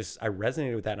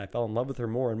resonated with that. And I fell in love with her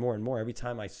more and more and more every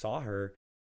time I saw her.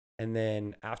 And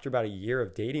then after about a year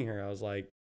of dating her, I was like,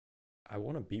 I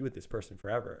want to be with this person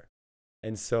forever.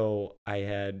 And so I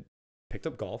had picked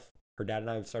up golf. Her dad and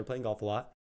I started playing golf a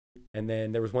lot. And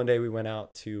then there was one day we went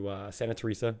out to Santa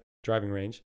Teresa driving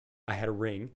range. I had a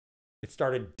ring. It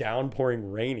started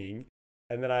downpouring, raining.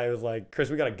 And then I was like, Chris,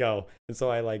 we got to go. And so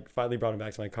I like finally brought him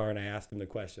back to my car and I asked him the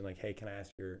question like, hey, can I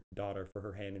ask your daughter for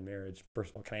her hand in marriage?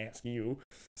 First of all, can I ask you?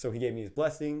 So he gave me his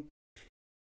blessing.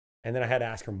 And then I had to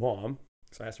ask her mom.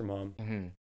 So I asked her mom. Mm-hmm.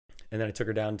 And then I took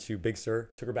her down to Big Sur,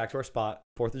 took her back to our spot,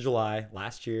 4th of July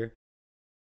last year.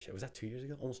 Shit, was that 2 years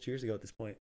ago? Almost 2 years ago at this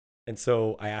point. And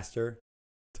so I asked her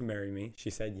to marry me.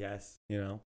 She said yes, you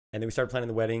know. And then we started planning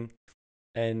the wedding.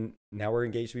 And now we're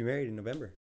engaged to be married in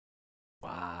November.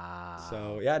 Wow.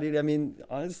 So, yeah, dude, I mean,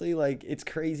 honestly, like, it's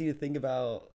crazy to think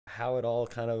about how it all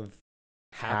kind of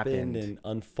happened and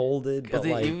unfolded. Because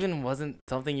it like, even wasn't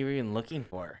something you were even looking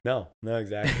for. No,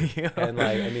 exactly. And,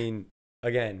 like, I mean,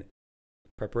 again,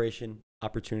 preparation,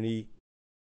 opportunity,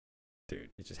 dude,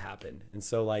 it just happened. And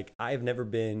so, like, I've never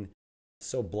been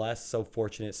so blessed, so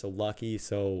fortunate, so lucky,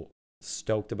 so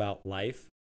stoked about life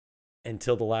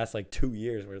until the last like 2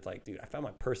 years where it's like, dude, I found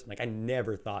my person. Like I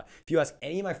never thought, if you ask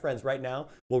any of my friends right now,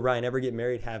 will Ryan ever get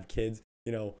married, have kids,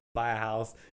 you know, buy a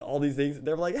house, all these things?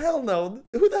 They're like, hell no.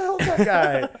 Who the hell is that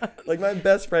guy? Like my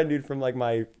best friend, dude, from like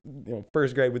my,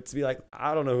 first grade would be like,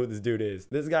 I don't know who this dude is.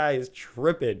 This guy is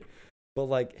tripping. But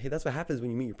like, hey, that's what happens when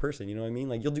you meet your person. You know what I mean?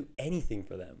 Like you'll do anything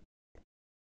for them.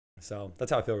 So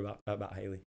that's how I feel about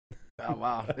Haley. Oh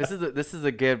wow, this is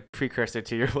a good precursor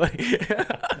to your wedding.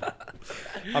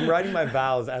 I'm writing my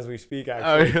vows as we speak.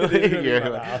 Actually, oh,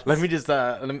 really? Let me just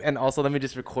and also let me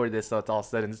just record this so it's all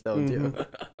set in stone too.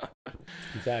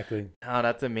 Exactly. Oh,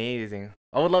 that's amazing.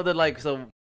 I would love to like. So,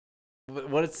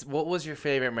 what was your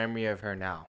favorite memory of her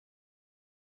now?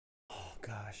 Oh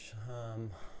gosh.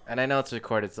 And I know it's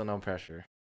recorded, so no pressure.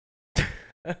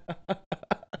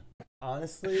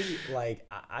 Honestly, like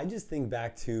I just think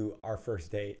back to our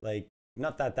first date. Like,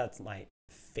 not that that's my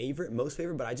most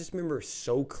favorite, but I just remember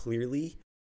so clearly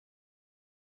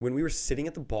when we were sitting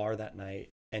at the bar that night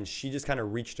and she just kind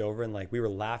of reached over and like we were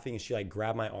laughing and she like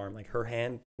grabbed my arm, like her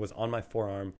hand was on my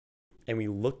forearm and we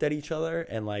looked at each other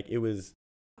and like it was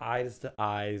eyes to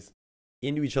eyes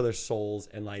into each other's souls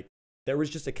and like there was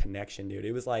just a connection, dude.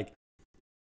 It was like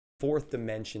fourth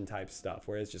dimension type stuff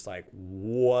where it's just like,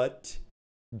 what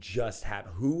just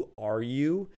happened? Who are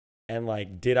you? And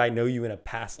like, did I know you in a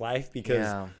past life?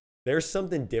 Because there's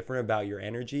something different about your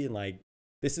energy and like,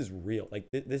 this is real. Like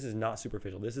this is not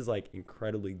superficial. This is like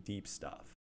incredibly deep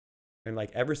stuff. And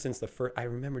like ever since I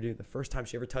remember, dude, the first time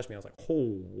she ever touched me, I was like,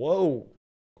 oh, whoa,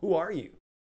 who are you?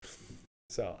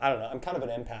 So I don't know. I'm kind of an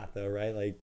empath though, right?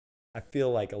 Like I feel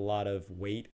like a lot of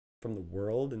weight from the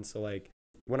world. And so like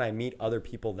when I meet other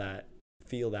people that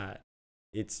feel that,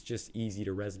 it's just easy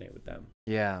to resonate with them.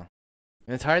 Yeah.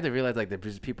 And it's hard to realize like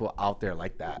there's people out there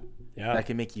like that. Yeah. That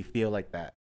can make you feel like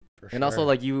that. For sure. And also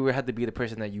like you had to be the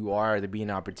person that you are to be an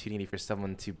opportunity for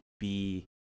someone to be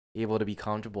able to be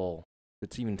comfortable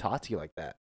to even talk to you like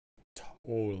that.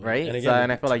 Totally. Right? And again,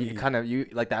 and I feel like you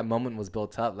like that moment was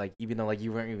built up, like even though like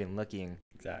you weren't even looking.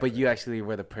 Exactly. But you actually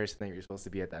were the person that you're supposed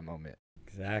to be at that moment.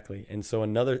 Exactly. And so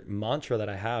another mantra that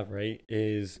I have, right,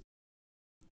 is,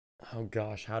 oh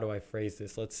gosh, how do I phrase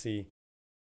this? Let's see.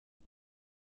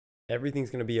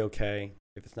 Everything's going to be okay.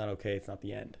 If it's not okay, it's not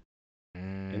the end.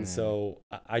 And so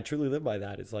I truly live by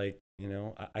that. It's like,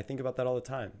 I think about that all the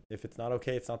time. If it's not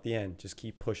okay, it's not the end. Just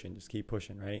keep pushing,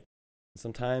 right?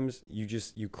 Sometimes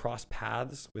you cross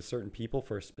paths with certain people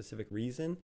for a specific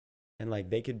reason. And like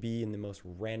they could be in the most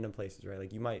random places, right?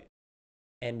 Like you might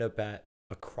end up at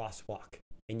a crosswalk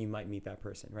and you might meet that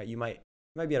person, right? You might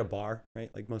be at a bar,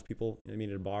 right? Like most people meet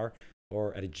at a bar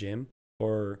or at a gym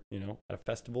or, at a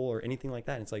festival or anything like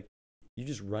that. And it's like, you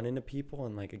just run into people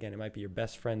and like, again, it might be your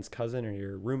best friend's cousin or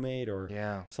your roommate or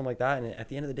something like that. And at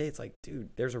the end of the day, it's like, dude,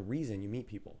 there's a reason you meet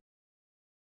people.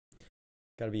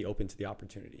 Got to be open to the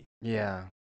opportunity. Yeah.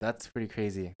 That's pretty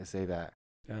crazy to say that.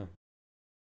 Yeah.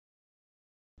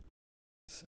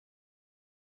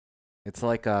 It's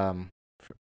like,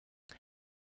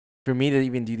 for me to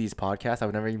even do these podcasts, I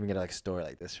would never even get like a story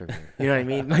like this from you. You know what I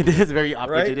mean? Like this is very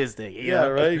opportunistic. Right? Yeah,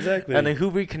 right, exactly. And then who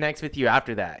reconnects with you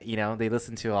after that? They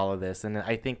listen to all of this, and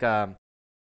I think I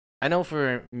know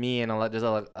for me and there's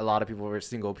a lot of people who are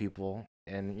single people,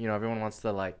 and everyone wants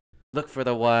to like look for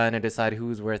the one and decide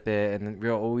who's worth it, and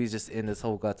we're always just in this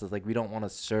whole guts of like we don't want to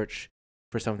search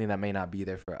for something that may not be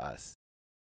there for us.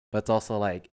 But it's also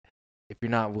like if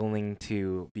you're not willing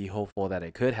to be hopeful that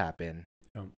it could happen,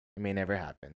 it may never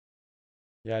happen.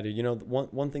 Yeah, dude.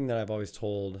 One thing that I've always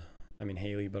told,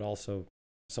 Haley, but also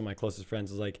some of my closest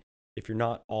friends is like, if you're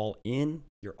not all in,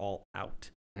 you're all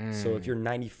out. So if you're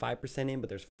 95% in, but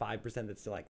there's 5% that's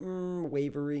still like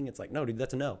wavering, it's like, no, dude,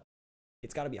 that's a no.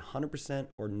 It's got to be 100%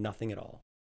 or nothing at all.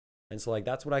 And so like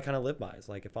that's what I kind of live by. It's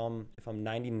like if I'm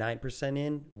 99%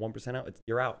 in, 1% out,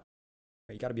 you're out.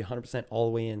 You got to be 100% all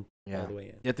the way in, all the way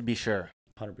in. You have to be sure.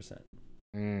 100%.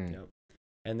 Yep.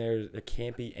 And there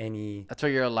can't be any. That's why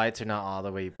your lights are not all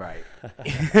the way bright.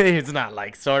 It's not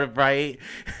like sort of bright.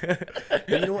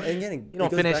 You know what? Again, you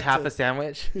don't finish half a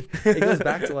sandwich. It goes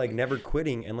back to like never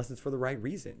quitting unless it's for the right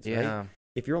reasons. Yeah. Right?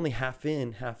 If you're only half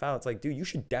in, half out, it's like, dude, you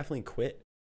should definitely quit,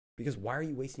 because why are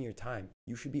you wasting your time?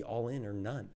 You should be all in or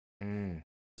none.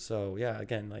 So yeah,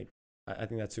 again, like I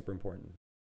think that's super important.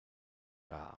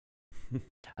 Wow.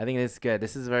 I think it's good.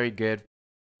 This is very good.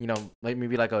 You know, like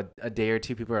maybe like a day or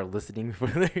two people are listening before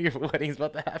your wedding's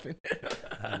about to happen.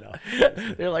 I know.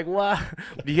 They're like, wow.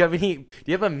 Do you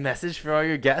have a message for all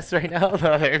your guests right now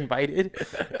that are invited?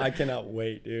 I cannot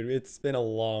wait, dude. It's been a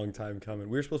long time coming.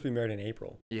 We were supposed to be married in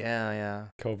April. Yeah.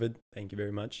 COVID, thank you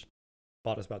very much.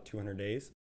 Bought us about 200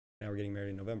 days. Now we're getting married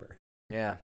in November.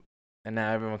 Yeah. And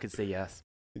now everyone could say yes.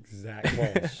 Exactly.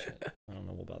 Well, shit. I don't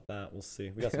know about that. We'll see.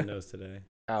 We got some no's today.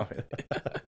 Oh.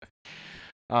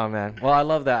 Oh man, well I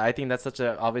love that. I think that's such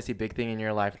a obviously big thing in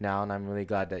your life now, and I'm really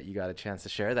glad that you got a chance to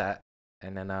share that,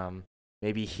 and then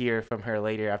maybe hear from her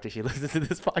later after she listens to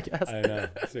this podcast. I know,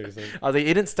 seriously. I was like,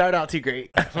 it didn't start out too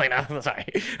great. I'm like, no, sorry.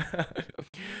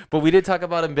 But we did talk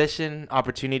about ambition,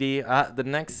 opportunity. The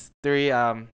next three,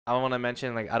 I want to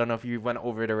mention, like, I don't know if you went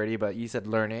over it already, but you said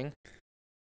learning.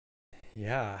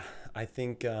 Yeah, I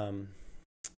think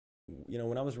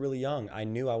when I was really young, I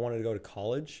knew I wanted to go to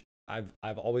college.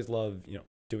 I've always loved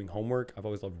doing homework. I've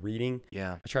always loved reading.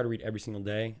 Yeah. I try to read every single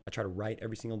day. I try to write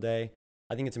every single day.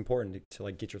 I think it's important to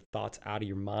like get your thoughts out of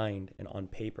your mind and on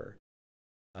paper.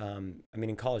 I mean,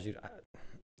 in college, dude,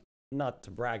 not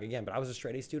to brag again, but I was a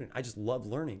straight A student. I just loved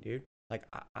learning, dude. Like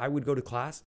I would go to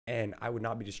class and I would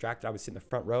not be distracted. I would sit in the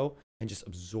front row and just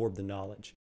absorb the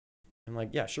knowledge. I'm like,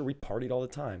 yeah, sure, we partied all the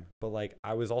time, but like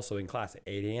I was also in class at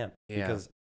 8 a.m. because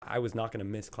I was not going to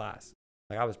miss class.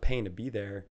 Like I was paying to be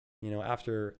there.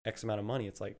 After X amount of money,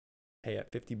 it's like, hey,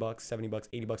 at $50, $70,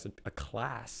 $80 a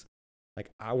class,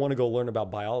 like I want to go learn about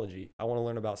biology. I want to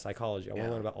learn about psychology. I want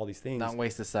to learn about all these things. Not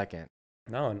waste a second.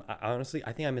 No, and honestly,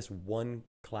 I think I missed one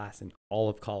class in all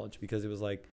of college because it was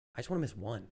like, I just want to miss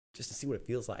one just to see what it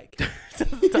feels like.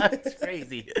 That's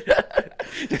crazy.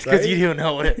 Just because you don't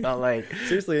know what it felt like.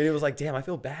 Seriously, and it was like, damn, I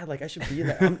feel bad. Like I should be in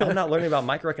that. I'm not learning about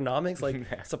microeconomics,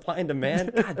 like supply and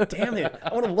demand. God damn it,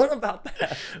 I want to learn about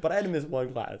that. But I had to miss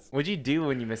one class. What'd you do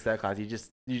when you missed that class? You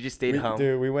just stayed home.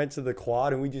 Dude, we went to the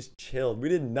quad and we just chilled. We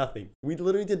did nothing. We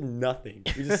literally did nothing.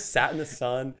 We just sat in the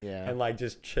sun and like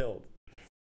just chilled.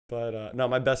 But no,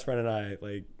 my best friend and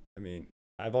I,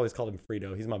 I've always called him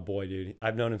Frito. He's my boy, dude.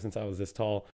 I've known him since I was this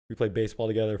tall. We played baseball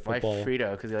together, football. Why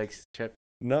Frito? Because he likes chip.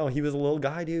 No, he was a little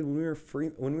guy, dude. When we were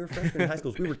freshmen in high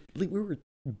school, we were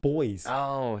boys.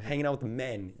 Oh, hanging out with the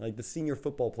men, like the senior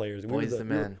football players. And boys the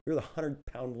men. We were the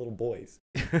 100-pound little boys,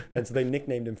 and so they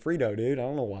nicknamed him Frito, dude. I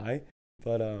don't know why,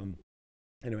 but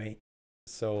anyway.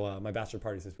 So my bachelor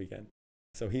party's this weekend.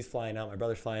 So he's flying out. My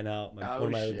brother's flying out. One of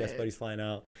my other best buddies flying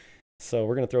out. So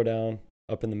we're gonna throw down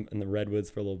up in the redwoods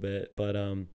for a little bit. But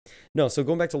no. So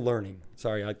going back to learning.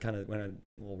 Sorry, I kind of went on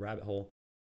a little rabbit hole.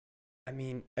 I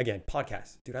mean, again,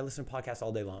 podcasts. Dude, I listen to podcasts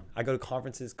all day long. I go to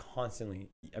conferences constantly.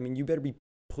 I mean, you better be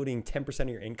putting 10% of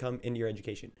your income into your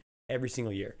education every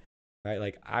single year, right?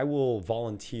 Like I will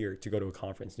volunteer to go to a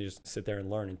conference and just sit there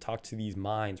and learn and talk to these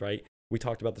minds, right? We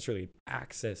talked about this earlier,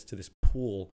 access to this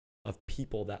pool of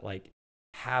people that like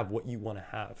have what you want to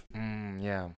have.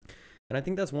 Yeah. And I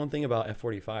think that's one thing about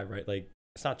F45, right? Like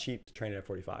it's not cheap to train at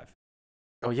F45.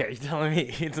 Oh yeah, you're telling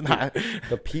me it's not.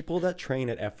 The people that train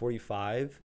at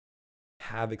F45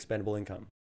 have expendable income.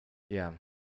 Yeah.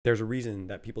 There's a reason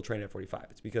that people train at F45.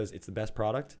 It's because it's the best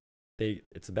product,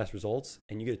 it's the best results,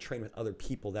 and you get to train with other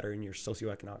people that are in your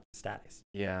socioeconomic status.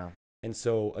 Yeah. And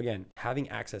so again, having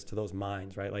access to those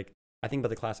minds, right? Like I think about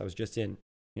the class I was just in,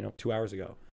 2 hours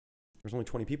ago. There's only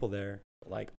 20 people there, but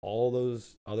like all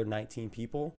those other 19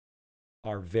 people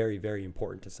are very, very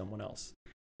important to someone else.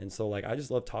 And so like I just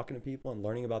love talking to people and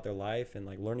learning about their life and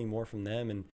like learning more from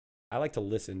them. And I like to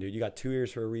listen, dude. You got 2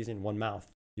 ears for a reason, 1 mouth.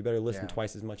 You better listen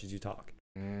twice as much as you talk.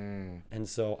 And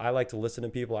so I like to listen to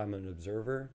people. I'm an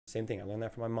observer. Same thing. I learned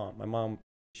that from my mom. My mom,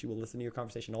 she will listen to your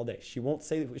conversation all day. She won't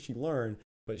say what she learned,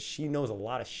 but she knows a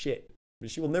lot of shit.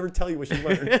 But she will never tell you what she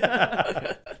learned.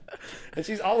 And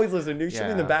she's always listening, dude. She'll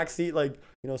be in the back seat, like,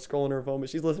 scrolling her phone, but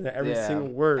she's listening to every single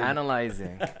word.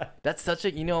 Analyzing. That's such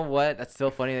a, you know what? That's so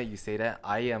funny that you say that.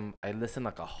 I listen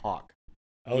like a hawk.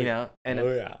 Oh, you yeah. know, and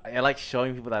Oh, yeah. I like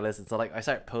showing people that listen. So like I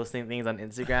start posting things on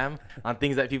Instagram on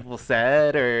things that people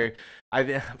said, or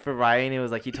for Ryan it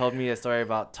was like he told me a story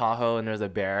about Tahoe and there's a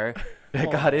bear that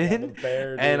Oh got my God, in, the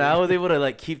bear, and I dude. was able to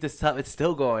like keep this up. It's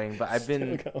still going, but I've Still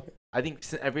been going. I think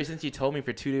ever since you told me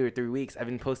for 2 or 3 weeks, I've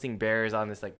been posting bears on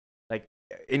this like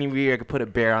anywhere I could put a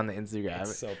bear on the Instagram.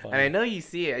 It's so And I funny. know you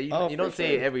see it. You, Oh, you for don't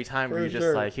say it sure. every time, but For you're just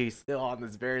sure. like, he's still on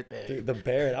this bear thing. Dude, the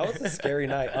bear, that was a scary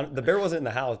night. The bear wasn't in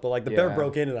the house, but like the bear Yeah.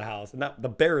 broke into the house, and the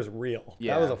bear is real.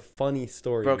 Yeah. That was a funny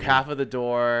story. Broke dude. half of the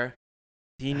door.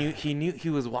 He knew he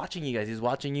was watching you guys. He was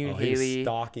watching you, Oh, and he was Haley.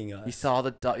 stalking us. He saw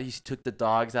the dog. He took the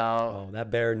dogs out. Oh, that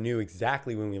bear knew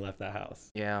exactly when we left that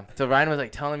house. Yeah. So Ryan was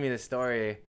like telling me the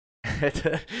story.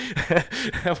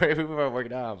 Where we were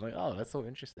working out. I'm like, oh, that's so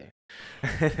interesting.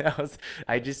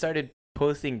 I just started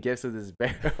posting gifs of this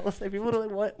bear. I was like, people are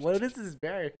like, what is this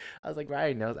bear? I was like,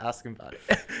 Ryan knows, ask him about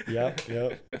it.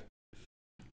 Yep.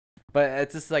 But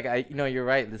it's just like you're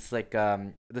right. It's like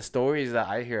the stories that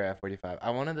I hear at 45. I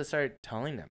wanted to start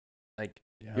telling them. Like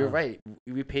you're right.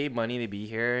 We paid money to be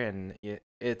here, and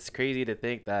it's crazy to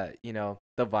think that the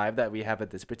vibe that we have at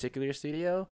this particular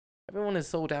studio. Everyone is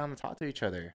so down to talk to each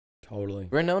other. Totally.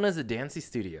 We're known as a dancey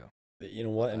studio. You know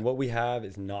what? And what we have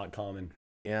is not common.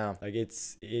 Yeah. Like it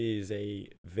is a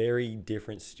very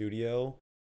different studio.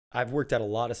 I've worked at a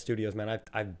lot of studios, man.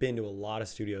 I've been to a lot of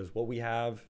studios. What we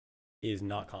have is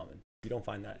not common. You don't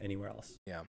find that anywhere else.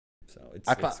 Yeah. So it's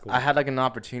cool. I had like an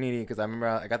opportunity because I remember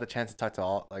I got the chance to talk to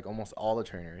almost all the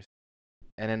trainers,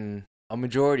 and then a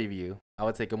majority of you, I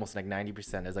would say almost like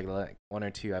 90%. There's like one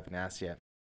or two I haven't asked yet.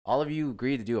 All of you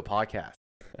agreed to do a podcast.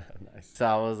 Nice. So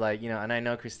I was like, and I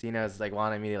know Christina is like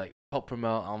wanting me to like help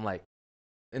promote. I'm like,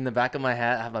 in the back of my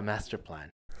head, I have a master plan.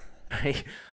 Right?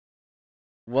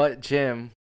 What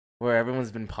gym where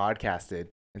everyone's been podcasted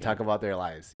and talk about their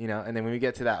lives, and then when we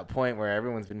get to that point where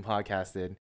everyone's been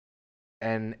podcasted,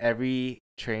 and every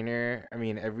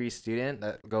every student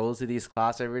that goes to these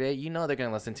classes every day, they're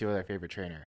gonna listen to their favorite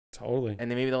trainer. Totally. And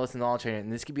then maybe they'll listen to all trainers,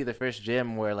 and this could be the first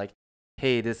gym where like,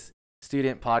 hey, this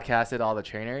student podcasted all the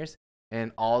trainers,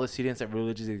 and all the students that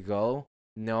religiously go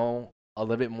know a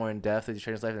little bit more in depth of the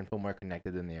trainer's life and feel more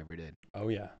connected than they ever did. Oh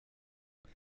yeah.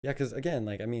 Yeah, because again,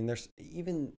 there's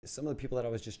even some of the people that I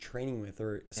was just training with,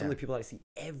 or some of the people that I see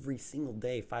every single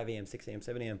day, 5 a.m., 6 a.m.,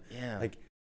 7 a.m. Yeah. Like,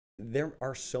 there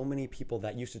are so many people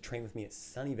that used to train with me at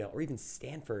Sunnyvale or even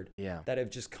Stanford that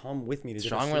have just come with me to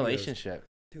different strong studios. relationship.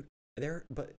 Dude,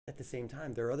 but at the same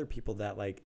time, there are other people that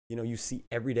you see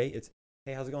every day. It's,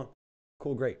 hey, how's it going?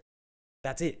 Cool, great.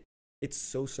 That's it. It's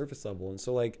so surface level. And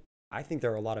so I think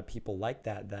there are a lot of people like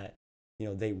that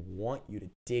they want you to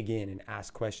dig in and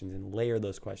ask questions and layer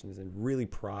those questions and really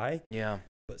pry. Yeah.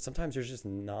 But sometimes there's just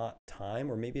not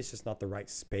time, or maybe it's just not the right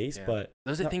space. Yeah. But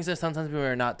those are things that sometimes people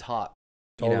are not taught.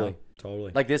 Totally.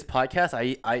 Like this podcast,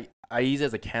 I use it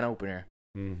as a can opener.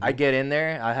 Mm-hmm. I get in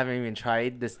there, I haven't even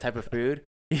tried this type of food.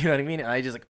 You know what I mean? And I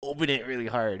just open it really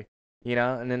hard,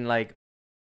 and then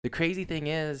the crazy thing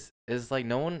is like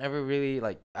no one ever really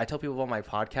I tell people about my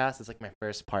podcast. It's like my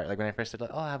first part. Like when I first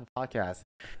started, I have a podcast,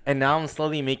 and now I'm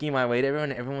slowly making my way to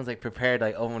everyone. Everyone's like prepared,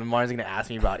 like, oh, when Martin's gonna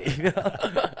ask me about it.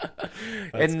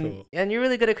 That's cool. And you're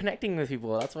really good at connecting with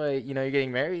people. That's why you're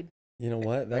getting married. You know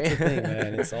what? That's the thing,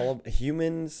 man. It's all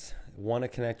humans want to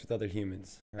connect with other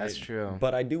humans. Right? That's true.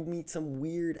 But I do meet some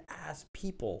weird ass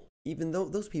people. Even though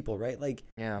those people, right?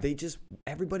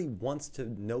 Everybody wants to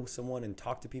know someone and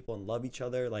talk to people and love each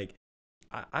other.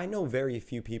 I know very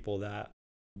few people that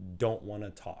don't want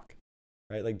to talk,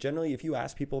 right? Generally, if you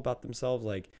ask people about themselves,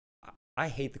 I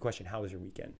hate the question, how was your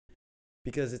weekend?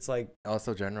 Because it's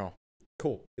also general.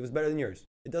 Cool. It was better than yours.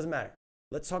 It doesn't matter.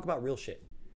 Let's talk about real shit,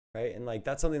 right? And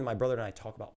that's something that my brother and I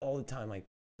talk about all the time. Let's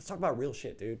talk about real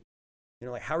shit, dude.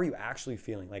 How are you actually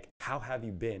feeling? How have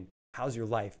you been? How's your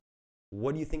life?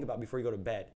 What do you think about before you go to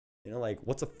bed?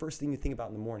 What's the first thing you think about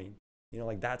in the morning?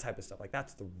 That type of stuff.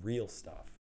 That's the real stuff.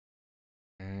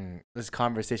 This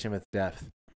conversation with depth.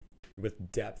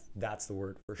 With depth, that's the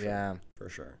word for sure. Yeah, for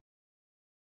sure.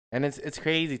 And it's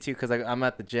crazy too, because I'm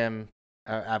at the gym,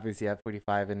 obviously at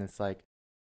 45, and it's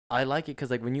I like it because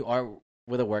when you are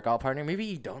with a workout partner, maybe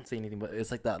you don't say anything, but it's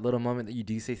that little moment that you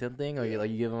do say something, or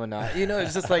you give them a nod.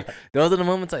 It's just those are the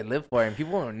moments I live for, and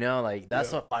people don't know.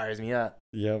 That's what fires me up.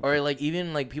 Yeah. Or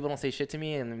even people don't say shit to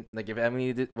me, and if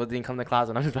Emily didn't come to class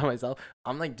and I'm just by myself,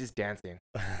 I'm just dancing,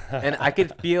 and I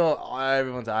could feel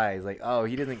everyone's eyes oh,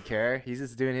 he doesn't care, he's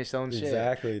just doing his own shit.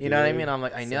 Exactly. You know what I mean? I'm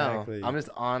I know. I'm just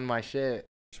on my shit.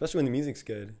 Especially when the music's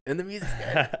good. And the music's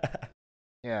good.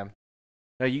 Yeah.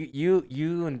 No,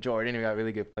 you and Jordan, we got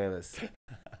really good playlists.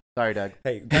 Sorry, Doug.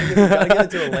 Hey, gotta give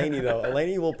it to Elaney though.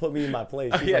 Elaney will put me in my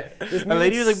place. She's like, this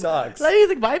music sucks. Lady's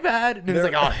like, my bad. And he's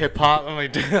like, oh, hip hop. I'm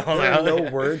like, there are no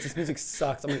words. This music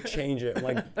sucks. I'm gonna change it. I'm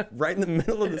like, right in the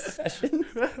middle of the session.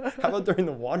 How about during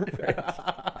the water break?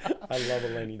 I love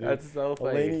Elaney, dude. That's so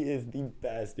funny. Elaney is the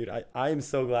best, dude. I am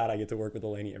so glad I get to work with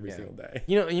Elaney every single day.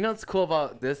 You know what's cool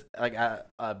about this? Like at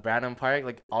Brandon Park,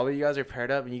 like all of you guys are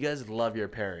paired up, and you guys love your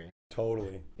pairing.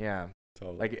 Totally. Yeah.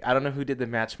 Totally. Like I don't know who did the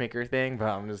matchmaker thing, but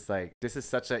I'm just like, this is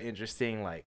such an interesting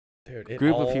like Dude,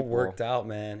 group all of people. Worked out,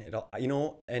 man. It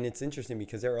all, and it's interesting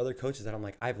because there are other coaches that I'm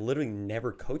like, I've literally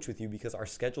never coached with you because our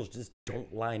schedules just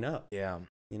don't line up. Yeah.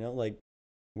 Like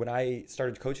when I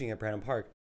started coaching at Brandon Park,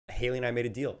 Haley and I made a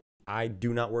deal. I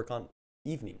do not work on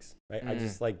evenings, right? I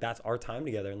just like, that's our time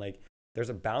together. And like, there's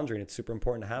a boundary and it's super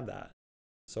important to have that.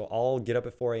 So I'll get up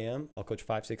at 4 a.m. I'll coach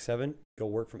 5, 6, 7, go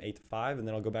work from 8 to 5, and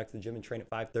then I'll go back to the gym and train at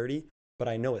 5:30. But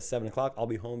I know at 7 o'clock I'll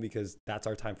be home because that's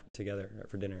our time together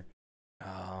for dinner.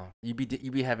 Oh, you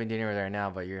be having dinner with her now,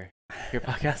 but you're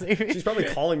podcasting. She's probably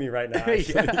calling me right now.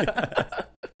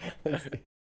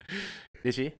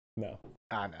 Did she? No.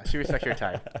 Ah, no. She respects your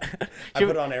time. I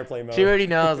put it on airplane mode. She already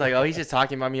knows, like, oh, he's just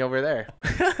talking about me over there.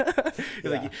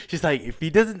 Like, she's like, if he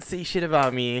doesn't say shit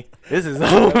about me, this is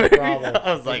over.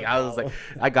 I was like,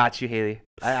 I got you, Haley.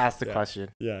 I asked the question.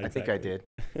 Yeah, exactly. I think I did.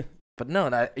 But no,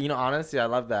 that, honestly, I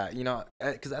love that.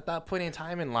 Because at that point in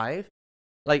time in life,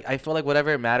 like, I feel like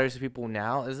whatever matters to people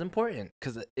now is important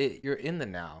because you're in the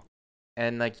now,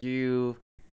 and like you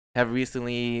have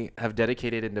recently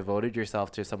dedicated and devoted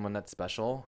yourself to someone that's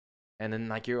special, and then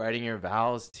like you're writing your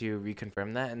vows to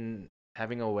reconfirm that, and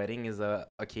having a wedding is a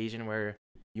occasion where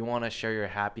you want to share your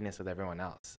happiness with everyone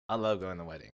else. I love going to the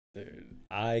wedding. Dude,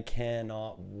 I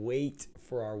cannot wait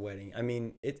for our wedding. I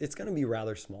mean, it's going to be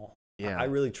rather small. Yeah. I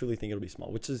really truly think it'll be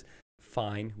small, which is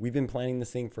fine. We've been planning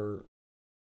this thing for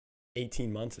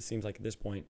 18 months, it seems like at this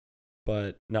point.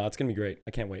 But no, it's going to be great.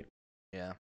 I can't wait.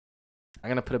 Yeah. I'm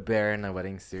going to put a bear in a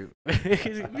wedding suit.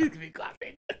 He's going to be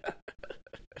clapping.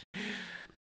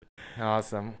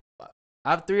 Awesome. I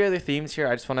have 3 other themes here.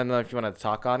 I just want to know if you want to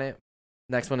talk on it.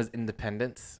 Next one is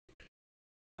independence.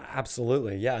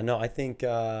 Absolutely. Yeah, no, I think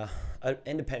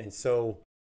independence. So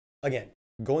again,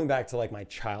 going back to like my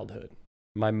childhood,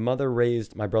 my mother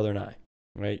raised my brother and I,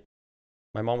 right?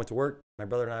 My mom went to work. My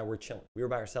brother and I were chilling. We were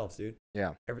by ourselves, dude.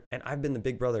 Yeah. And I've been the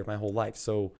big brother my whole life.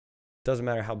 So it doesn't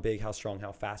matter how big, how strong,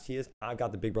 how fast he is. I've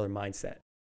got the big brother mindset.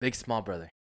 Big small brother.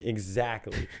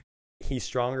 Exactly. He's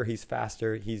stronger. He's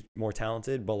faster. He's more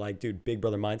talented. But like, dude, big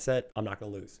brother mindset. I'm not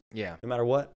going to lose. Yeah. No matter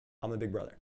what, I'm the big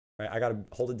brother. Right? I got to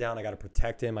hold it down. I got to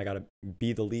protect him. I got to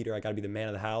be the leader. I got to be the man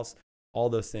of the house. All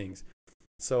those things.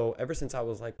 So ever since I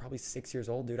was like probably 6 years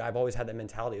old, dude, I've always had that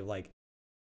mentality of like,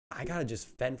 I got to just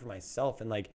fend for myself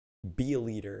and like be a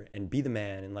leader and be the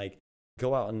man and like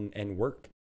go out and work,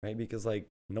 right? Because like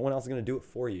no one else is going to do it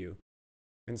for you.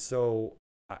 And so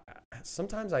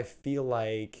sometimes I feel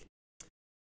like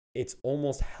it's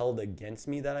almost held against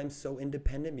me that I'm so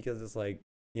independent because it's like,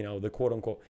 the quote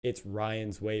unquote, it's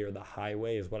Ryan's way or the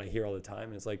highway is what I hear all the time.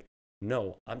 And it's like,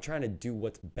 no, I'm trying to do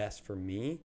what's best for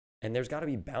me. And there's got to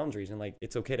be boundaries and like,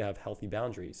 it's okay to have healthy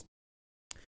boundaries.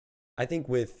 I think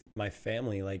with my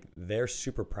family, like they're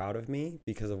super proud of me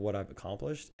because of what I've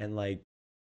accomplished. And like,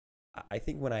 I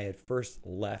think when I had first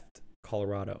left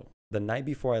Colorado, the night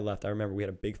before I left, I remember we had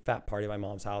a big fat party at my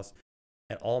mom's house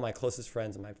and all my closest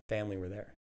friends and my family were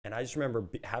there. And I just remember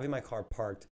having my car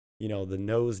parked, the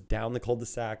nose down the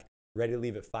cul-de-sac, ready to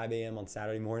leave at 5 a.m. on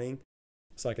Saturday morning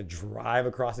so I could drive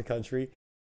across the country.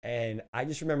 And I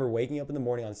just remember waking up in the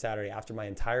morning on Saturday after my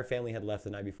entire family had left the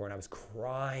night before and I was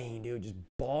crying, dude, just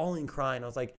bawling, crying. I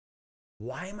was like,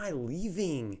 why am I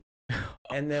leaving?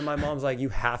 And then my mom's like, you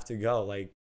have to go. Like,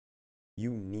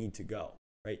 you need to go,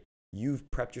 right? You've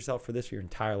prepped yourself for this for your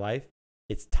entire life.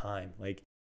 It's time. Like,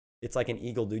 it's like an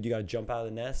eagle, dude. You got to jump out of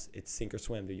the nest. It's sink or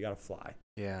swim, dude. You got to fly.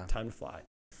 Yeah. Time to fly.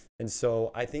 And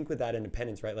so I think with that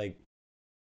independence, right? Like,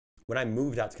 when I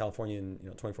moved out to California in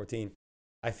 2014,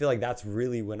 I feel like that's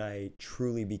really when I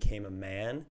truly became a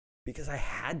man because I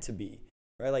had to be,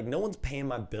 right? Like no one's paying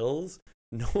my bills.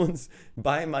 No one's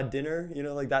buying my dinner,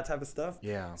 like that type of stuff.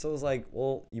 Yeah. So it was like,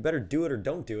 well, you better do it or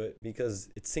don't do it because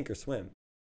it's sink or swim.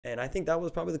 And I think that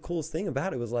was probably the coolest thing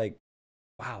about it was like,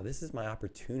 wow, this is my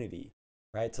opportunity,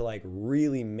 right? To like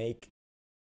really make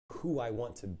who I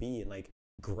want to be and like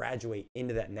graduate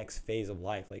into that next phase of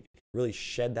life, like really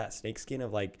shed that snakeskin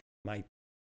of like my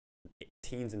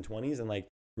teens and 20s and like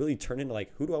really turn into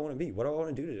like, who do I want to be? What do I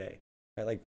want to do today? Right?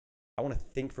 Like, I want to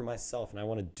think for myself and I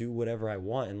want to do whatever I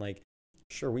want. And like,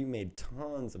 sure, we made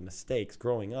tons of mistakes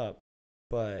growing up,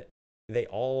 but they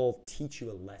all teach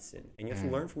you a lesson and you have to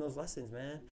learn from those lessons,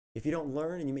 man. If you don't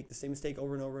learn and you make the same mistake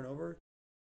over and over and over,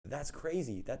 that's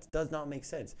crazy. That does not make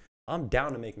sense. I'm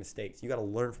down to make mistakes. You got to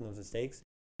learn from those mistakes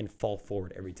and fall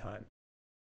forward every time.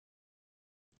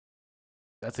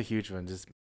 That's a huge one. Just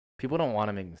people don't want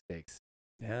to make mistakes.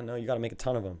 Yeah, no, you got to make a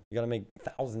ton of them. You got to make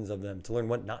thousands of them to learn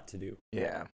what not to do.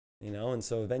 Yeah. You know, and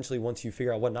so eventually once you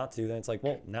figure out what not to do, then it's like,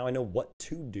 well, now I know what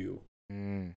to do.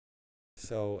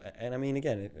 So, and I mean,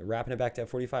 again, wrapping it back to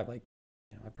F45, like,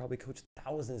 you know, I probably coached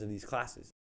thousands of these classes.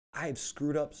 I have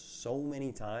screwed up so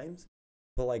many times,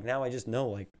 but like now I just know,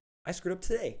 like, I screwed up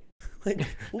today. Like,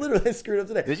 literally, I screwed up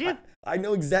today. Did you? I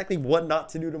know exactly what not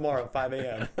to do tomorrow at 5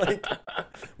 a.m. Like,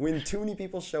 when too many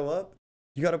people show up,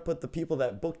 you got to put the people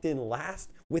that booked in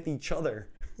last with each other.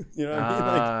 You know what I mean?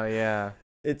 Like, yeah.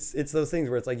 It's those things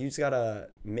where it's like you just got to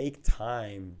make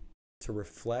time to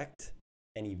reflect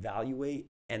and evaluate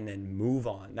and then move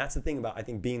on. That's the thing about, I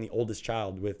think, being the oldest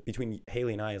child between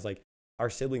Haley and I is like, our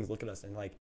siblings look at us and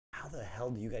like, how the hell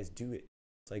do you guys do it?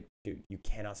 It's like, dude, you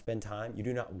cannot spend time. You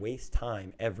do not waste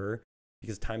time ever,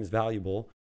 because time is valuable,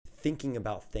 thinking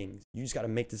about things. You just got to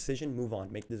make the decision, move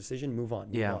on, make the decision, move on,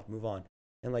 move on.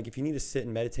 And like, if you need to sit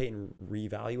and meditate and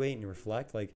reevaluate and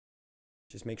reflect, like,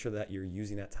 just make sure that you're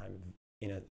using that time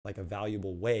in a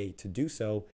valuable way to do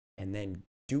so, and then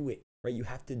do it, right? You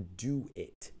have to do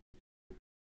it.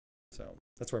 So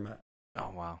that's where I'm at.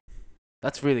 Oh, wow.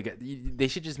 That's really good. They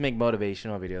should just make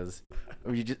motivational videos.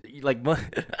 Or you you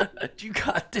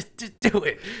got to do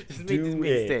it. Just make these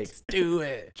mistakes. Do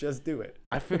it. Just do it.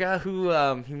 I forgot who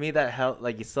he made that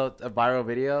he saw a viral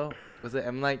video. Was it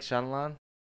M. Night Shyamalan?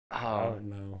 Oh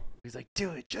no. He's like,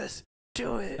 do it, just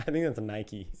do it. I think that's a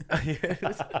Nike.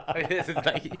 It is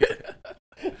Nike.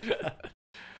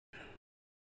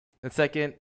 And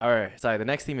second, the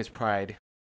next theme is pride.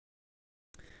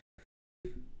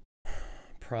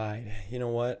 Pride. You know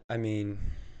what? I mean,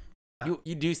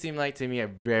 you do seem like to me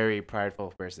a very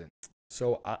prideful person.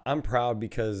 So I'm proud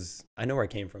because I know where I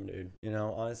came from, dude. You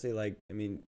know, honestly, like, I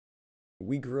mean,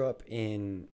 we grew up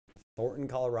in Thornton,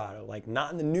 Colorado. Like,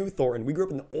 not in the new Thornton. We grew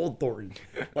up in the old Thornton.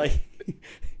 Like,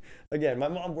 again, my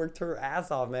mom worked her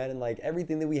ass off, man. And like,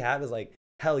 everything that we have is like,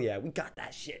 hell yeah, we got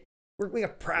that shit. We are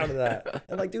proud of that.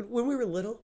 And like, dude, when we were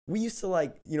little, we used to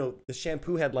like, you know, the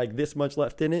shampoo had like this much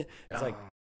left in it. It's like,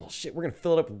 well, shit, we're going to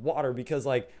fill it up with water because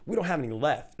like, we don't have any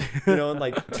left. You know, and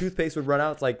like toothpaste would run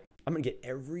out. It's like, I'm going to get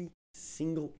every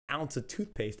single ounce of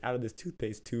toothpaste out of this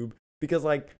toothpaste tube because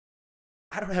like,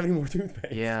 I don't have any more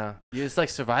toothpaste. Yeah. It's like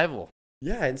survival.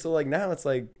 Yeah. And so like now it's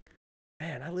like,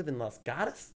 man, I live in Los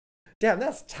Gatos. Damn,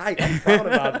 that's tight. I'm proud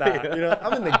about that. Yeah. You know,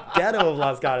 I'm in the ghetto of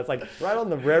Los Gatos, like right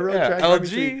on the railroad track.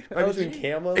 LG. Right between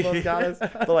Camo and Los Gatos.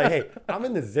 But like, hey, I'm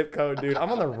in the zip code, dude.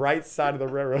 I'm on the right side of the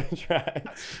railroad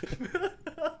tracks.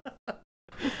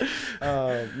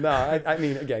 No, I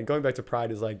mean, again, going back to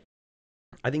pride is like,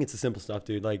 I think it's the simple stuff,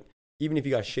 dude. Like, even if you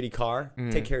got a shitty car,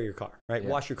 take care of your car, right? Yeah.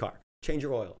 Wash your car, change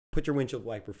your oil, put your windshield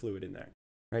wiper fluid in there,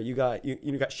 right? You got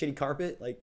shitty carpet,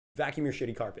 like vacuum your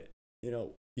shitty carpet. You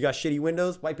know, you got shitty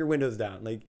windows, wipe your windows down.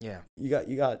 Like, yeah, you got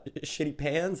shitty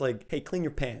pans, like, hey, clean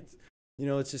your pans. You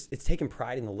know, it's taking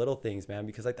pride in the little things, man,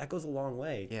 because like that goes a long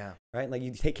way. Yeah. Right? Like,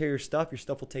 you take care of your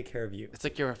stuff will take care of you. It's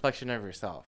like your reflection of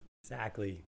yourself.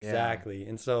 Exactly. Yeah. Exactly.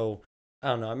 And so, I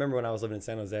don't know. I remember when I was living in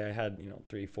San Jose, I had,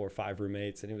 3, 4, 5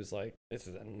 roommates, and it was like, this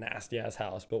is a nasty ass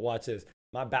house. But watch this.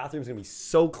 My bathroom's going to be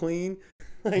so clean.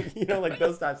 Like, like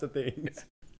those types of things.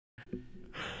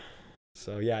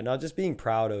 So, yeah, not just being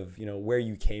proud of, where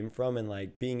you came from and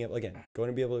like being able, again, going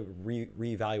to be able to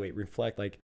reevaluate, reflect,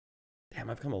 like, damn,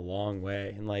 I've come a long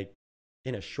way. And like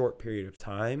in a short period of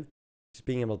time, just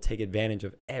being able to take advantage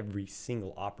of every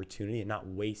single opportunity and not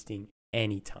wasting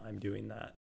any time doing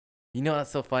that.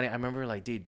 That's so funny. I remember, like,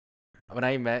 dude, when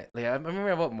I met, like, I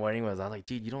remember what morning was. I was like,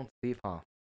 dude, you don't sleep, huh?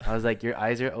 I was like, your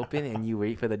eyes are open and you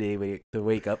wait for the day to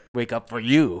wake up for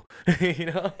you. You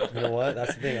know what?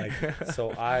 That's the thing. Like,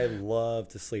 so I love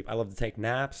to sleep. I love to take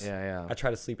naps. Yeah. I try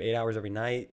to sleep 8 hours every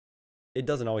night. It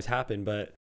doesn't always happen,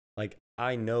 but like,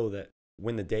 I know that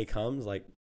when the day comes, like,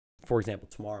 for example,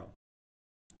 tomorrow,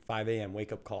 5 a.m.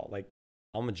 wake up call. Like,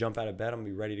 I'm gonna jump out of bed. I'm gonna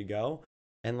be ready to go.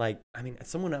 And like, I mean,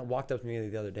 someone walked up to me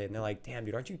the other day and they're like, damn,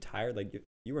 dude, aren't you tired? Like,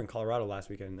 you were in Colorado last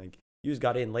weekend. Like, you just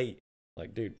got in late.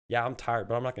 Like, dude, yeah, I'm tired,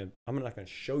 but I'm not gonna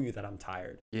show you that I'm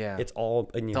tired. Yeah. It's all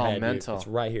in your head. It's all mental. Dude. It's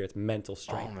right here. It's mental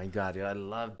strength. Oh my God, dude. I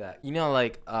love that.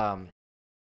 Like,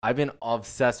 I've been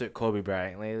obsessed with Kobe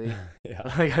Bryant lately. Yeah.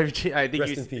 Like, I think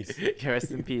rest in peace. Yeah,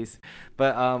 rest in peace.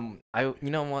 But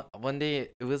one day,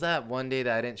 it was that one day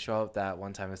that I didn't show up that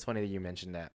one time. It's funny that you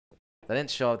mentioned that. I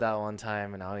didn't show up that one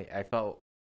time, and I felt,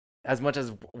 as much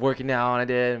as working out I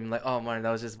did, I'm like, oh man,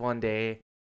 that was just one day.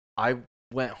 I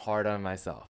went hard on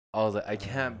myself. I was like, I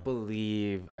can't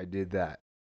believe I did that.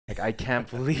 Like, I can't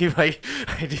believe I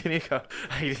didn't go.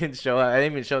 I didn't show up. I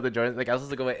didn't even show up to Jordan. Like, I was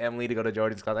supposed to go with Emily to go to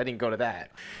Jordan's class. I didn't go to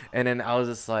that. And then I was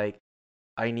just like,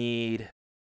 I need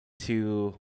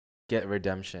to get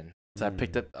redemption. So I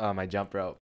picked up my jump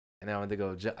rope, and then I went to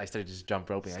go. I started just jump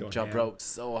roping. I jump rope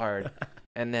so hard,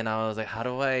 and then I was like, how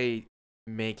do I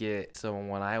make it so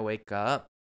when I wake up,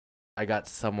 I got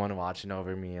someone watching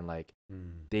over me, and like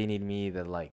they need me to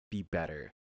like be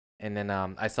better. And then I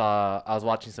was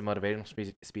watching some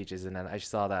motivational speeches, and then I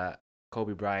saw that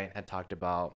Kobe Bryant had talked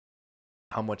about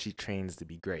how much he trains to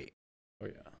be great. Oh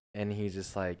yeah. And he's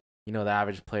just like, the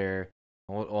average player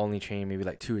will only train maybe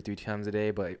like 2 or 3 times a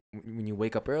day, but when you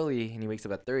wake up early and he wakes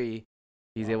up at 3,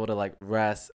 he's able to like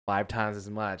rest 5 times as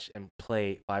much and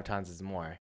play 5 times as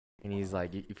more. And he's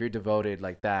like, if you're devoted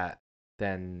like that,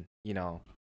 then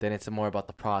then it's more about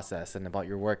the process and about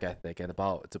your work ethic and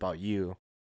it's about you.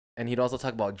 And he'd also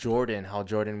talk about Jordan, how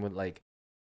Jordan would like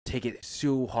take it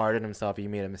so hard on himself if he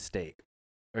made a mistake,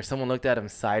 or someone looked at him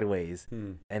sideways,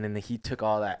 and then he took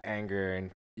all that anger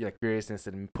and like furiousness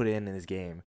and put it in his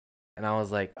game. And I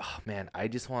was like, oh man, I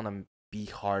just want to be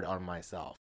hard on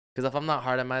myself, because if I'm not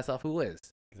hard on myself, who is?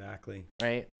 Exactly.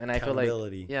 Right. And I feel like,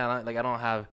 like I don't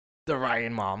have the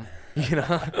Ryan mom,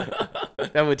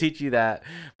 that would teach you that.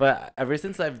 But ever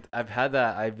since I've had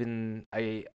that,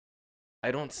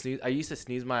 I don't snooze. I used to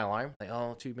snooze my alarm like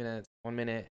 2 minutes, 1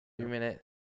 minute, 3 minutes.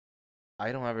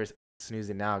 I don't ever snooze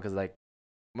it now, because like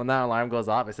when that alarm goes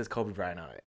off, it says Kobe Bryant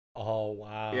on it. Oh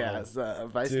wow. Yeah, so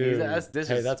if I snooze it, that's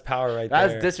disrespectful. Hey, that's power right there.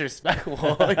 That's disrespectful.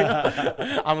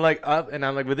 I'm like up, and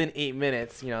I'm like within 8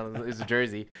 minutes. It's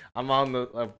Jersey. I'm on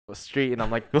the street, and I'm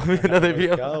like another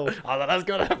view. Go. Oh, let's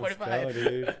go to 45.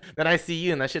 Dude. Then I see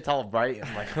you, and that shit's all bright.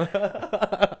 I'm like,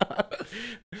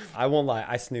 I won't lie.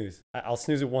 I snooze. I'll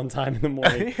snooze it one time in the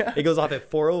morning. Yeah. It goes off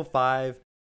at 4:05.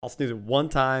 I'll snooze it one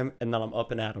time, and then I'm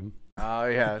up and at 'em. Oh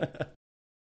yeah.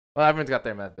 Well, everyone's got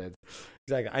their methods.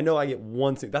 Exactly. I know I get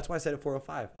one snooze. That's why I said it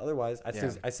 4:05. Otherwise, I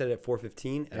said it at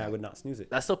 4:15, and I would not snooze it.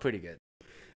 That's still pretty good.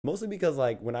 Mostly because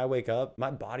like when I wake up,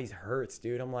 my body hurts,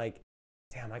 dude. I'm like,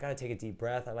 damn, I gotta take a deep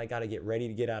breath. I like gotta get ready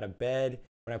to get out of bed.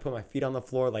 When I put my feet on the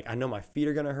floor, like I know my feet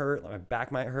are gonna hurt, like my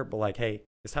back might hurt, but like, hey,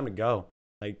 it's time to go.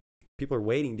 Like people are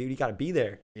waiting, dude. You gotta be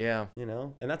there. Yeah.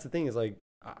 And that's the thing is like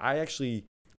I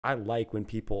like when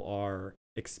people are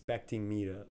expecting me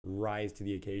to rise to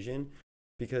the occasion,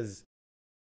 because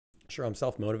sure, I'm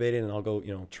self-motivated and I'll go,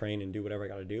 train and do whatever I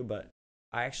got to do, but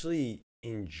I actually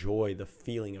enjoy the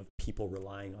feeling of people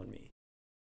relying on me.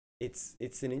 It's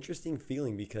an interesting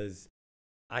feeling, because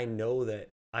I know that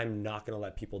I'm not going to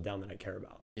let people down that I care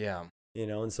about. Yeah.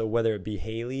 And so whether it be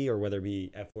Haley or whether it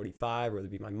be F45 or whether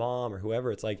it be my mom or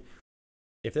whoever, it's like,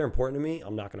 if they're important to me,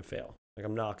 I'm not going to fail. Like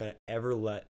I'm not going to ever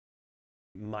let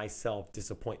myself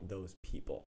disappoint those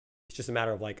people. It's just a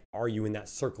matter of like, are you in that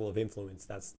circle of influence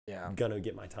that's gonna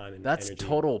get my time and that's energy?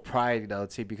 Total pride though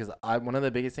too, because one of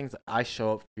the biggest things, I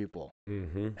show up for people,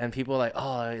 and people are like,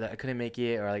 oh, I couldn't make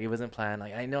it, or like it wasn't planned.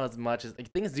 Like I know as much as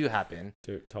like things do happen,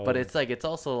 dude, totally. But it's like it's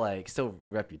also like still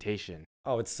reputation.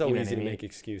 Oh, it's so easy to make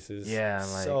excuses. Yeah,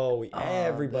 like, so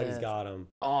everybody's got them.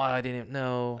 Oh, I didn't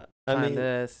know. I mean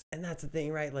this, and that's the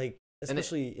thing, right? Like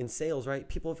especially in sales, right?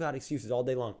 People have got excuses all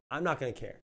day long. I'm not gonna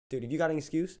care, dude. If you got an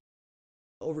excuse,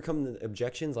 overcome the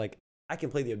objections. Like I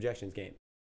can play the objections game,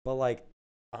 but like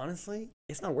honestly,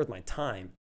 it's not worth my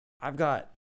time. I've got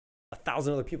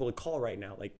 1,000 other people to call right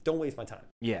now. Like don't waste my time.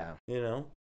 Yeah.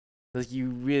 Like you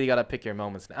really gotta pick your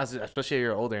moments, especially if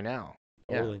you're older now.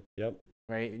 Totally. Yeah. Yep.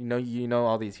 Right. You know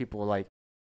all these people, like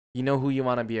who you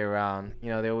want to be around.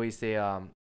 They always say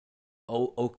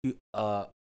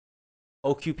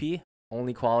OQP,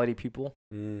 only quality people.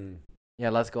 Yeah,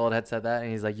 Les Gold had said that,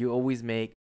 and he's like, you always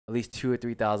make at least $2,000 or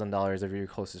 $3,000 of your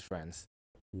closest friends.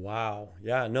 Wow.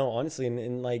 Yeah, no, honestly.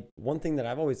 And like one thing that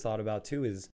I've always thought about too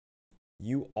is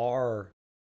you are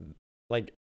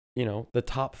like, the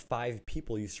top 5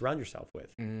 people you surround yourself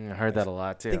with. I heard that a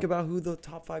lot too. Think about who the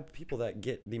top 5 people that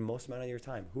get the most amount of your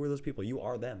time. Who are those people? You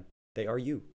are them. They are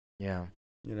you. Yeah.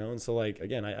 And so like,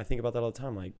 again, I think about that all the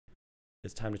time. Like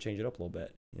it's time to change it up a little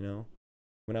bit,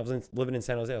 When I was living in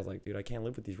San Jose, I was like, dude, I can't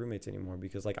live with these roommates anymore,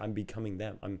 because like I'm becoming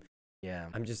them. I'm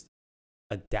just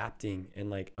adapting and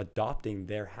like adopting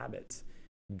their habits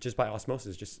just by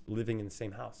osmosis, just living in the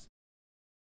same house.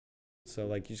 So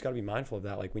like you just got to be mindful of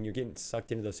that. Like when you're getting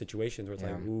sucked into those situations where it's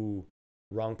like, ooh,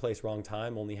 wrong place, wrong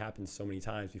time, only happens so many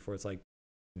times before it's like,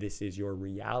 this is your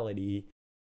reality.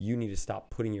 You need to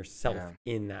stop putting yourself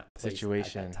in that place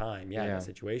situation at that time. In that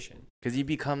situation. Because you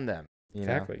become them. You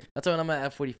Exactly. know? That's why when I'm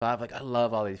at F45, like I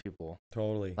love all these people.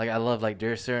 Totally. Like I love like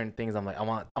there's certain things I'm like I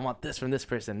want this from this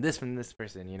person, this from this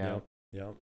person. You know.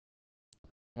 Yep.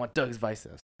 I want Doug's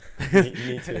biceps.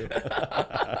 Me too.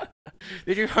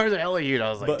 Dude, your arms are hella huge. I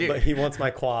was like, dude. But he wants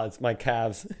my quads, my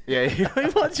calves. Yeah, he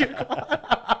wants your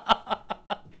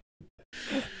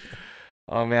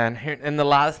Oh man, and the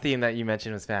last theme that you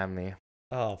mentioned was family.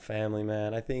 Oh, family,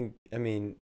 man. I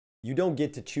mean, you don't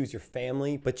get to choose your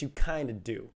family, but you kind of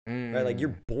do, right? Like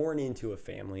you're born into a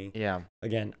family. Yeah.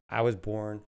 Again, I was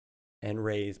born and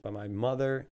raised by my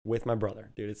mother with my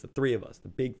brother. Dude, it's the three of us, the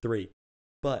big three.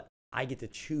 But I get to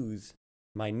choose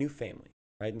my new family,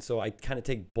 right? And so I kind of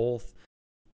take both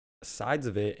sides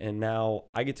of it, and now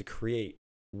I get to create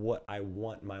what I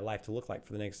want my life to look like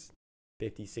for the next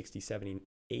 50, 60, 70,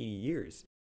 80 years.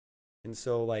 And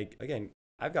so, like, again,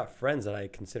 I've got friends that I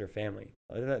consider family.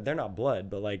 They're not blood,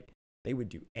 but like they would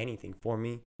do anything for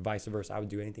me. Vice versa, I would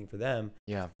do anything for them.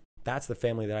 Yeah. That's the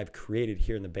family that I've created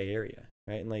here in the Bay Area,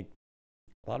 right? And like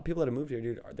a lot of people that have moved here,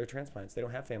 dude, they're transplants. They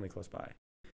don't have family close by.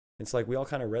 It's like we all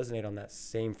kind of resonate on that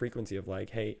same frequency of like,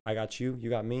 hey, I got you,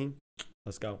 you got me,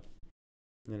 let's go.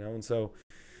 You know, and so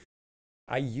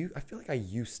I feel like I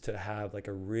used to have like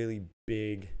a really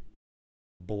big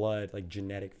blood, like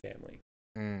genetic family.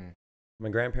 My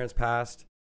grandparents passed.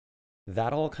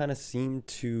 That all kind of seemed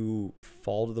to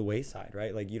fall to the wayside,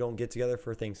 right? Like you don't get together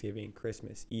for Thanksgiving,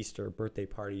 Christmas, Easter, birthday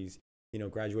parties, you know,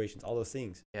 graduations, all those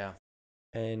things. Yeah.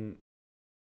 And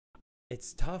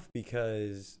it's tough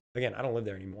because, again, I don't live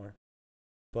there anymore.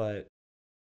 But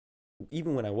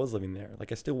even when I was living there,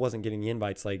 like I still wasn't getting the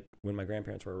invites like when my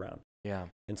grandparents were around. Yeah.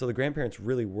 And so the grandparents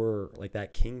really were like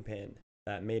that kingpin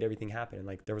that made everything happen. And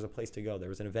like there was a place to go, there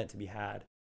was an event to be had,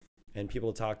 and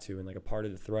people to talk to, and like a party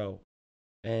to throw.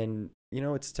 And, you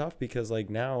know, it's tough because like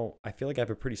now I feel like I have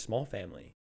a pretty small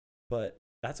family, but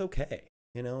that's okay,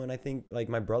 you know? And I think like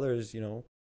my brother's, you know,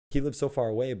 he lives so far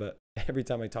away, but every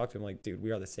time I talk to him, like, dude, we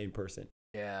are the same person.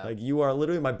 Yeah. Like you are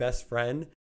literally my best friend,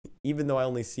 even though I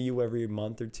only see you every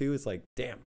month or two. It's like,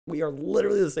 damn, we are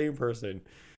literally the same person.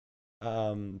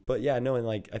 But yeah, no. And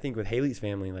like, I think with Haley's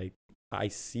family, like I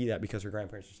see that because her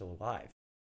grandparents are still alive,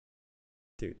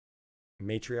 dude,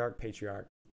 matriarch, patriarch,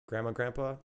 grandma,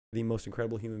 grandpa, the most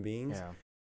incredible human beings.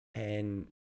 Yeah. And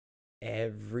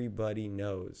everybody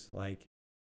knows, like,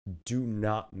 do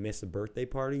not miss a birthday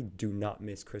party. Do not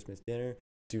miss Christmas dinner.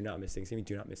 Do not miss Thanksgiving.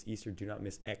 Do not miss Easter. Do not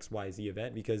miss XYZ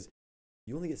event, because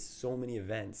you only get so many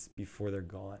events before they're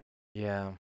gone.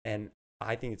 Yeah. And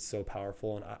I think it's so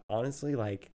powerful. And I, honestly,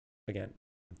 like, again,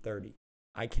 I'm 30.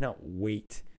 I cannot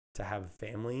wait to have a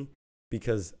family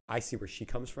because I see where she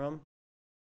comes from.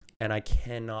 And I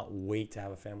cannot wait to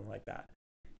have a family like that.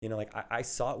 You know, like I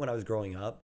saw it when I was growing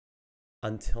up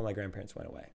until my grandparents went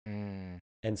away.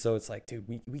 And so it's like,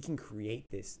 dude, we can create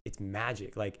this. It's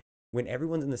magic. Like when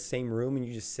everyone's in the same room and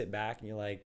you just sit back and you're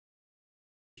like,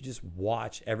 you just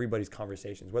watch everybody's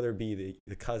conversations, whether it be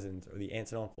the cousins or the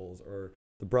aunts and uncles or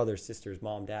the brothers, sisters,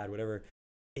 mom, dad, whatever.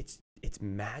 It's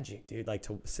magic, dude. Like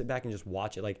to sit back and just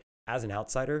watch it. Like as an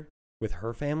outsider with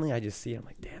her family, I just see it. I'm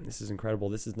like, damn, this is incredible.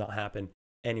 This does not happen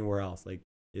anywhere else. Like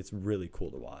it's really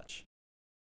cool to watch.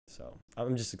 So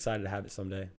I'm just excited to have it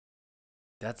someday.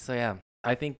 That's yeah.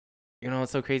 I think, you know,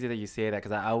 it's so crazy that you say that,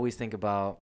 because I always think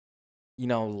about, you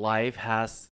know, life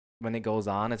has, when it goes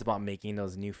on, it's about making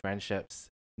those new friendships,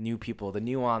 new people, the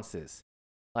nuances.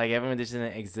 Like everyone just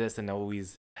didn't exist and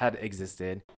always had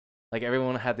existed. Like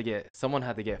someone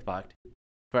had to get fucked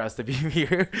for us to be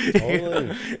here. Totally. You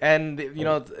know? And you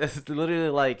know, it's literally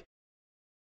like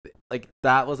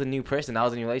that was a new person. That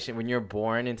was a new relation. When you're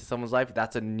born into someone's life,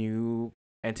 that's a new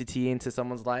entity into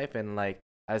someone's life. And like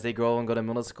as they grow and go to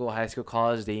middle school, high school,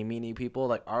 college, they meet new people.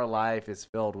 Like our life is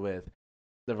filled with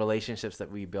the relationships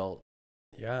that we built.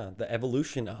 Yeah, the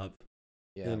evolution of,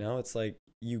 you know, it's like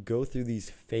you go through these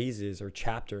phases or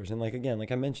chapters. And like, again,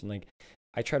 like I mentioned, like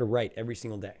I try to write every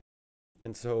single day.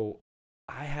 And so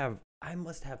I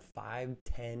must have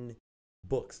 5-10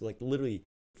 books, like literally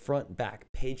front, back,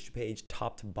 page to page,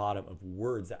 top to bottom of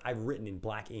words that I've written in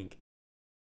black ink.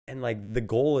 And like the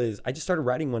goal is, I just started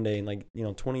writing one day in like, you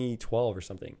know, 2012 or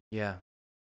something. Yeah.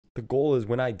 The goal is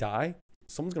when I die,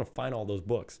 someone's going to find all those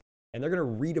books and they're going to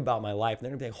read about my life. And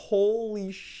they're going to be like,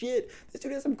 holy shit, this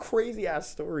dude has some crazy ass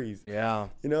stories. Yeah.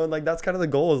 You know, and like, that's kind of the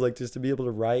goal, is like just to be able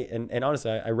to write. And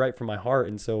honestly, I write from my heart.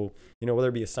 And so, you know, whether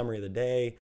it be a summary of the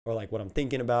day or like what I'm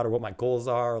thinking about or what my goals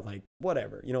are, or like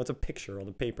whatever, you know, it's a picture on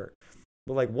the paper.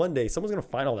 But like one day someone's going to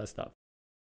find all that stuff.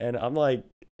 And I'm like,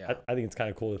 yeah. I think it's kind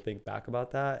of cool to think back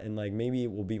about that. And like, maybe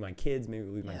it will be my kids, maybe it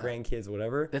will be my grandkids,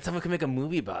 whatever. Then someone can make a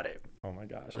movie about it. Oh my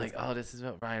gosh. Like, oh, this is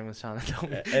what Ryan was trying to tell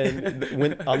me. And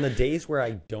when on the days where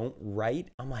I don't write,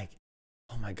 I'm like,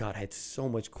 oh my God, I had so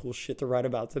much cool shit to write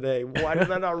about today. Why did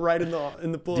I not write in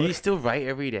the book? Do you still write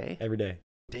every day? Every day.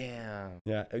 Damn.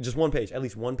 Yeah, just one page, at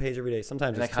least one page every day.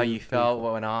 Sometimes Like it's how two, you three, felt, four.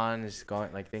 what went on, just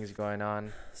going like things going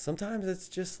on. Sometimes it's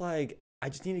just like I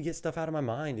just need to get stuff out of my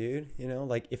mind, dude. You know,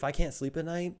 like if I can't sleep at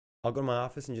night, I'll go to my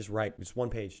office and just write just one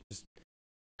page, just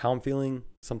how I'm feeling,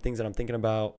 some things that I'm thinking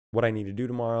about, what I need to do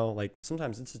tomorrow. Like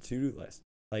sometimes it's a to-do list.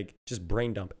 Like just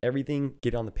brain dump everything,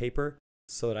 get it on the paper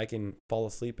so that I can fall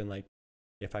asleep and like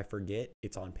if I forget,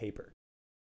 it's on paper.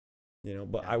 You know,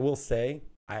 but I will say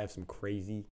I have some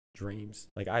crazy dreams.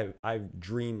 Like I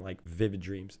dream like vivid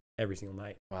dreams every single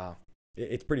night. Wow.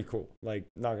 It's pretty cool. Like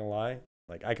not gonna lie,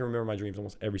 like I can remember my dreams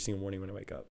almost every single morning when I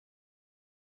wake up.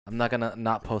 I'm not gonna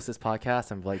not post this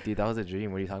podcast and be like, dude, that was a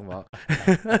dream. What are you talking about?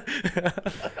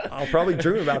 I'll probably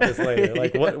dream about this later.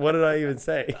 Like what did I even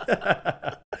say?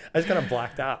 I just kind of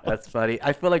blacked out. That's funny.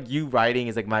 I feel like you writing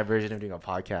is like my version of doing a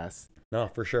podcast. No,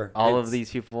 for sure. All of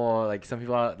these people, like some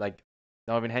people are like,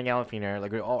 that have been hanging out with me now,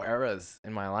 like we're all eras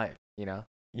in my life, you know?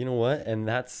 You know what? And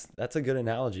that's a good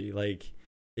analogy. Like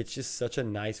it's just such a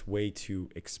nice way to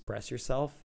express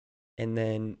yourself. And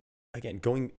then again,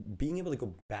 being able to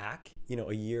go back, you know,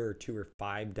 a year or 2 or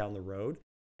 5 down the road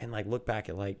and like look back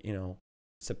at like, you know,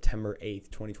 September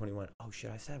 8th, 2021. Oh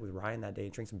shit, I sat with Ryan that day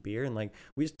and drank some beer and like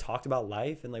we just talked about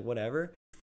life and like whatever.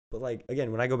 But like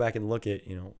again, when I go back and look at,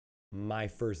 you know, my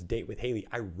first date with Haley,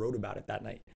 I wrote about it that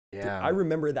night. Yeah. Dude, I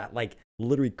remember that like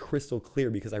literally crystal clear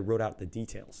because I wrote out the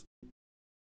details.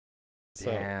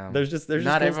 So Damn. there's just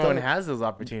not cool everyone stuff. has those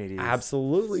opportunities.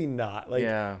 Absolutely not. Like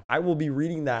yeah. I will be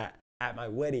reading that at my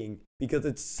wedding because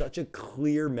it's such a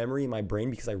clear memory in my brain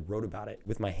because I wrote about it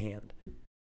with my hand.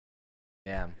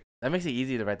 Yeah. That makes it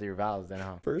easy to write through your vows then,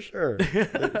 huh? For sure.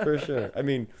 For sure. I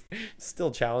mean,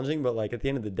 still challenging, but like at the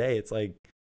end of the day, it's like,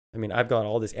 I mean, I've got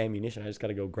all this ammunition. I just got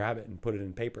to go grab it and put it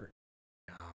in paper.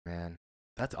 Oh, man.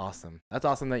 That's awesome. That's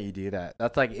awesome that you do that.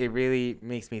 That's like, it really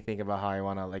makes me think about how I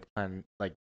want to like plan,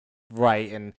 like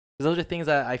write. And those are things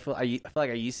that I feel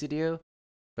like I used to do,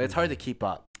 but it's hard to keep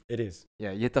up. It is.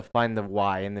 Yeah. You have to find the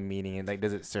why and the meaning and like,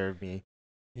 does it serve me?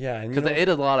 Yeah. Because it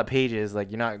is a lot of pages.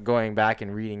 Like you're not going back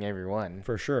and reading every one.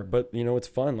 For sure. But you know, it's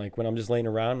fun. Like when I'm just laying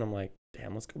around and I'm like,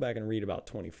 damn, let's go back and read about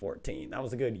 2014. That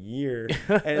was a good year.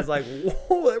 And it's like,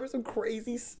 whoa, there was some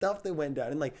crazy stuff that went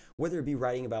down. And like, whether it be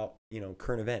writing about, you know,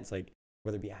 current events, like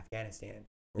whether it be Afghanistan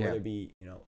or whether it be, you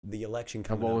know, the election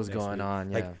coming up. What was going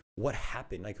on? Yeah. Like what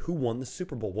happened? Like who won the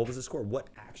Super Bowl? What was the score? What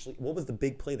was the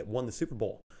big play that won the Super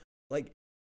Bowl? Like,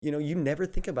 you know, you never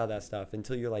think about that stuff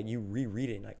until you're like, you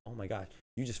reread it and like, oh my gosh,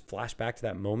 you just flash back to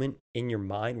that moment in your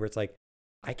mind where it's like,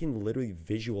 I can literally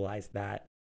visualize that.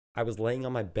 I was laying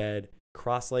on my bed,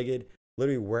 cross-legged,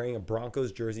 literally wearing a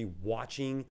Broncos jersey,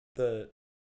 watching the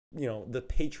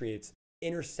Patriots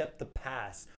intercept the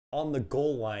pass on the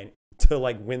goal line to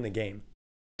like win the game.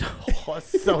 Oh,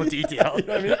 so detailed. You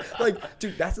know what I mean? Like,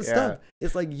 dude, that's the stuff.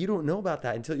 It's like you don't know about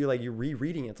that until you're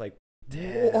rereading it. It's like,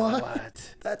 dude,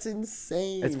 what? That's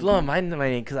insane. It's blowing my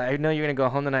mind because I know you're gonna go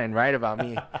home tonight and write about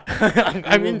me. I'm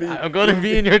going to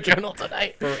be in your journal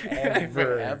tonight.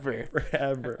 Forever.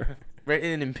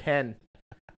 Written in pen.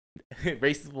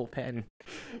 Erasable pen.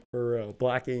 For real.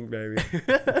 Black ink, baby.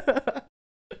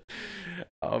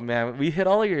 Oh man, we hit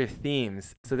all of your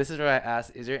themes. So this is where I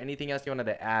asked, is there anything else you wanted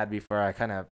to add before I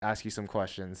kind of ask you some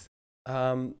questions?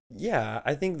 Yeah,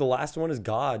 I think the last one is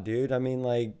God, dude. I mean,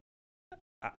 like,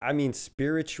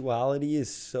 spirituality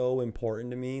is so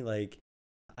important to me. Like,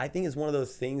 I think it's one of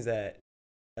those things that,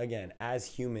 again, as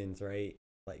humans, right?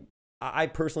 Like, I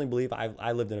personally believe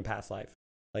I lived in a past life.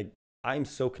 Like, I'm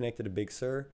so connected to Big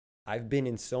Sur. I've been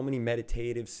in so many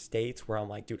meditative states where I'm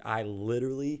like, dude, I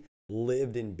literally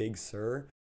lived in Big Sur.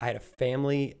 I had a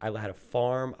family. I had a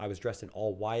farm. I was dressed in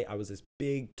all white. I was this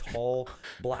big, tall,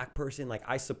 black person. Like,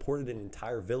 I supported an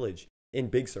entire village in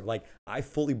Big Sur. Like, I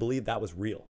fully believe that was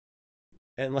real.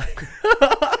 And like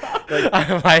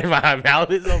my mouth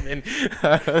is open.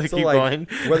 So keep going.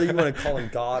 Whether you want to call him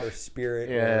God or spirit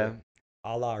or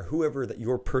Allah or whoever that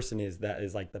your person is, that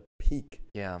is like the peak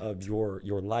of your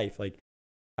life. Like,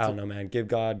 I don't know, man. Give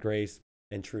God grace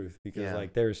and truth because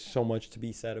like there's so much to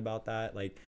be said about that.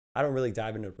 Like, I don't really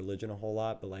dive into religion a whole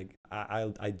lot, but like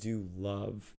I do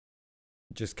love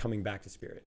just coming back to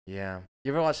spirit. Yeah.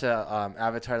 You ever watch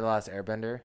Avatar: The Last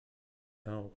Airbender?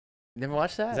 No. Never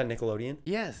watched that? Is that Nickelodeon?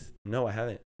 Yes. No, I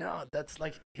haven't. No, that's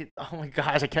like, oh my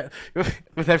gosh, I can't,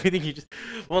 with everything you just,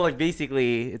 well, like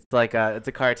basically it's like it's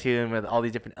a cartoon with all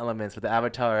these different elements, but the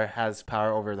Avatar has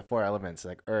power over the 4 elements,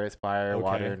 like earth, fire,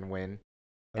 water, and wind.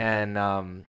 Okay.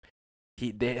 And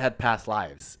they had past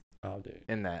lives. Oh, dude.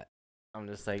 in that. I'm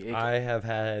just like, I have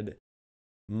had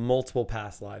multiple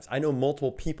past lives. I know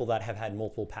multiple people that have had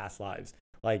multiple past lives.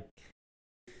 Like,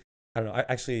 I don't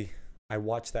know. I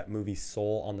watched that movie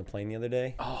Soul on the plane the other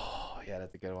day. oh yeah,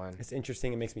 that's a good one. It's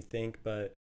interesting. It makes me think,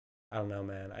 but I don't know,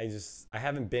 man. I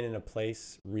haven't been in a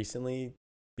place recently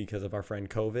because of our friend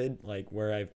COVID, like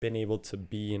where I've been able to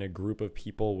be in a group of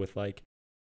people with like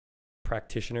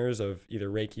practitioners of either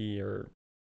Reiki or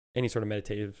any sort of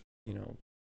meditative,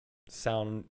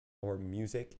 sound or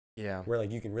music, Yeah. where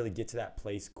like you can really get to that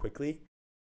place quickly.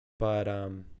 But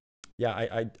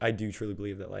yeah, I do truly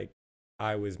believe that like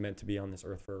I was meant to be on this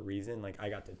earth for a reason. Like I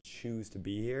got to choose to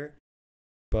be here,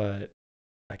 but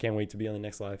I can't wait to be on the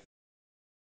next life.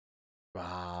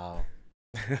 Wow.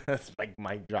 That's like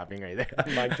mic dropping right there.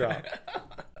 Mic drop.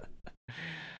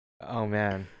 Oh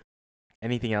man.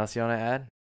 Anything else you want to add?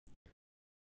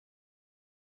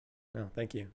 No,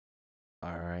 thank you.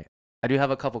 All right. I do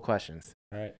have a couple questions.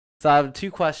 All right. So I have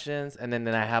 2 questions, and then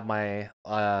I have my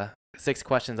 6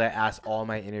 questions I ask all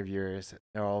my interviewers.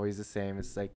 They're always the same.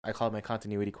 It's like I call it my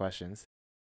continuity questions.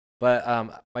 But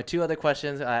my 2 other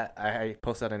questions I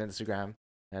posted on Instagram,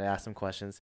 and I asked some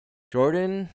questions.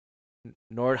 Jordan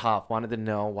Nordhoff wanted to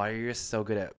know why you're so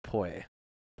good at poi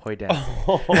dancing.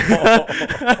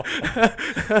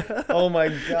 Oh my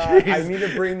god! I need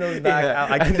to bring those back out.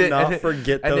 I cannot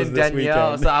forget those and then this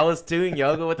Danielle, weekend. so I was doing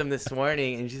yoga with him this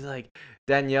morning, and she's like,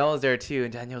 Danielle was there too,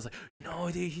 and Danielle was like,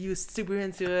 no, dude, he was super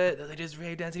into it. Like just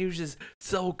rave dancing, he was just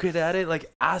so good at it.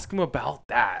 Like, ask him about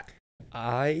that.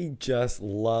 I just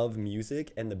love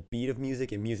music and the beat of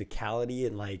music and musicality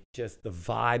and like just the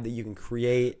vibe that you can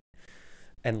create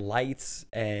and lights.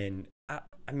 And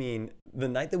I mean, the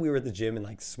night that we were at the gym and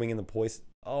like swinging the poise,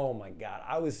 oh my god,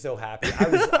 I was so happy.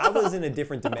 I was in a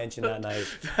different dimension that night.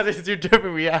 That is your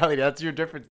different reality. That's your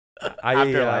different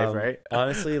afterlife, right?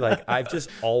 Honestly, like I've just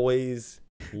always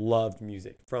loved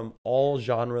music from all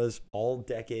genres, all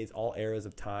decades, all eras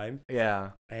of time.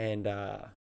 Yeah. And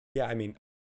yeah, I mean,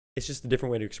 it's just a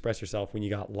different way to express yourself when you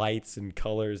got lights and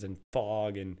colors and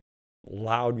fog and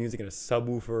loud music and a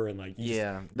subwoofer and like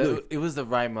it was the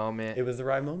right moment. It was the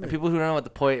right moment. And people who don't know what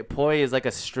the poi is, like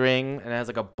a string and it has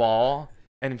like a ball,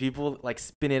 and people like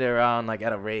spin it around like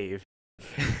at a rave.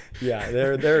 Yeah,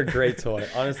 they're a great toy.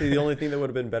 Honestly, the only thing that would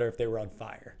have been better if they were on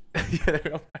fire. Yeah,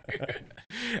 they're on fire.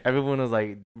 Everyone was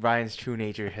like, Ryan's true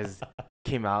nature has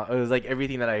came out. It was like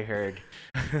everything that I heard.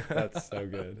 That's so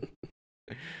good.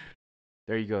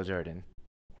 There you go, Jordan.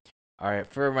 All right,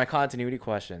 for my continuity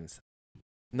questions.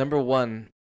 Number 1,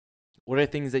 what are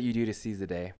things that you do to seize the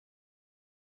day?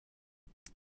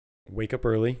 Wake up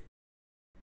early.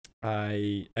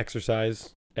 I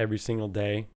exercise every single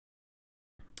day.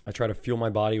 I try to fuel my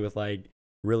body with like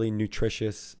really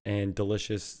nutritious and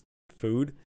delicious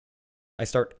food. I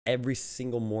start every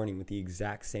single morning with the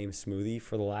exact same smoothie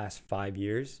for the last 5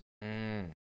 years.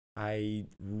 I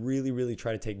really, really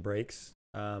try to take breaks.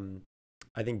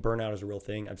 I think burnout is a real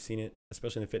thing. I've seen it,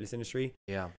 especially in the fitness industry.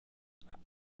 Yeah.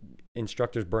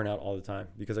 Instructors burn out all the time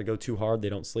because they go too hard. They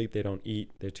don't sleep. They don't eat.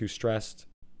 They're too stressed.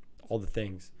 All the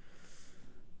things.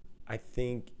 I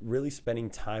think really spending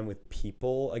time with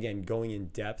people, again, going in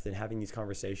depth and having these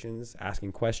conversations,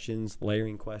 asking questions,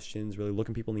 layering questions, really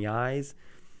looking people in the eyes.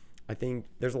 I think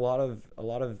there's a lot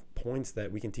of points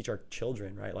that we can teach our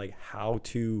children, right? Like how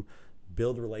to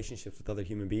build relationships with other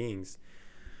human beings.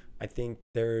 I think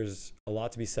there's a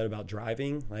lot to be said about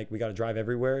driving. Like we got to drive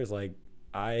everywhere. Is like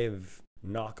I've,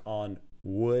 knock on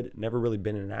wood, never really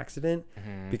been in an accident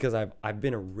because I've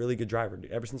been a really good driver,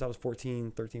 dude. Ever since I was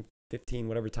 14, 13, 15,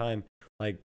 whatever time,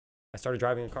 like I started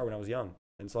driving a car when I was young.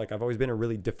 And so like I've always been a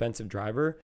really defensive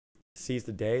driver. Seize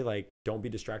the day, like don't be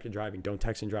distracted driving, don't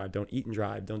text and drive, don't eat and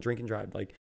drive, don't drink and drive.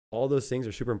 Like all those things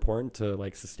are super important to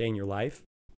like sustain your life.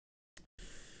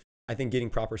 I think getting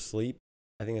proper sleep,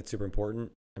 I think that's super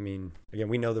important. I mean, again,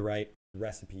 we know the right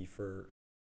recipe for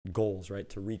goals, right?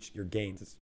 To reach your gains.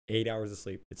 It's 8 hours of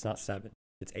sleep. It's not 7,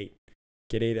 it's 8.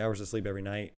 Get 8 hours of sleep every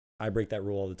night. I break that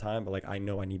rule all the time, but like I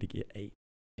know I need to get 8.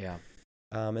 Yeah.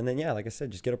 And then yeah, like I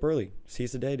said, just get up early.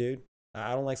 Seize the day, dude.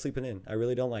 I don't like sleeping in. I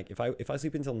really don't like. If I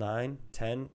sleep until 9,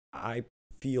 10, I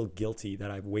feel guilty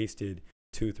that I've wasted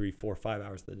 2, 3, 4, 5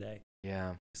 hours of the day.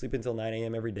 Yeah. Sleep until 9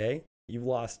 a.m. every day, you've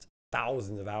lost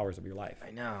thousands of hours of your life.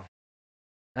 I know.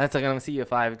 That's like I'm gonna see you at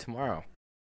 5 tomorrow.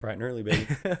 Bright and early, baby.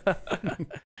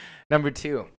 Number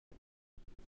 2.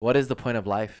 What is the point of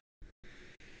life?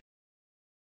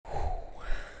 I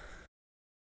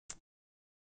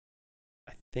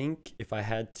think if I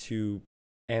had to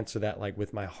answer that like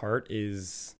with my heart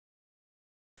is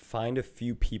find a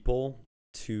few people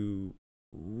to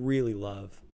really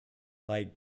love.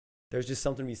 Like there's just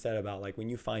something to be said about like when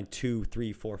you find 2,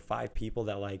 3, 4, 5 people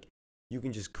that like you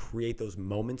can just create those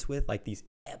moments with, like these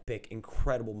epic,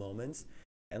 incredible moments.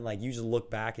 And like you just look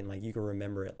back and like you can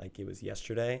remember it like it was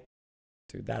yesterday.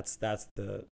 Dude, that's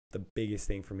the biggest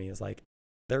thing for me is like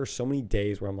there are so many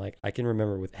days where I'm like, I can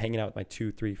remember with hanging out with my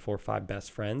 2, 3, 4, 5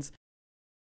 best friends,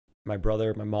 my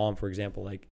brother, my mom, for example,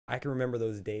 like I can remember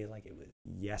those days like it was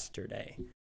yesterday.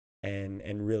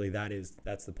 And really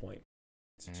that's the point.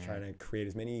 It's just trying to create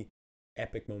as many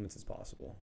epic moments as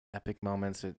possible. Epic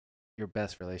moments with your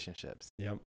best relationships.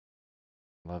 Yep.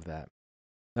 Love that.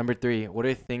 Number 3, what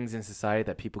are things in society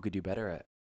that people could do better at?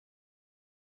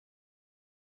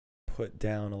 Put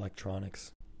down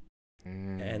electronics.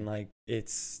 And like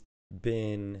it's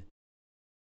been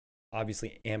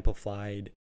obviously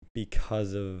amplified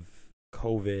because of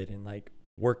COVID and like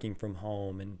working from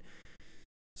home and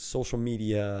social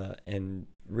media and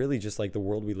really just like the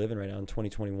world we live in right now in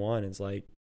 2021. It's like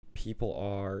people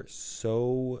are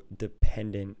so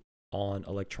dependent on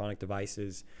electronic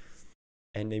devices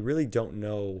and they really don't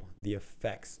know the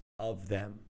effects of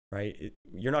them, right?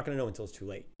 You're not going to know until it's too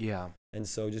late. Yeah. And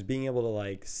so just being able to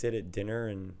like sit at dinner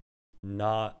and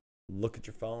not look at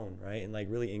your phone, right? And like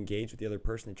really engage with the other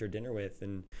person that you're at dinner with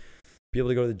and be able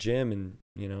to go to the gym and,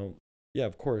 you know, yeah,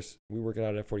 of course, we work it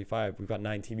out at F45. We've got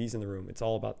 9 TVs in the room. It's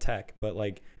all about tech, but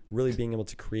like really being able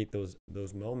to create those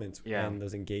moments and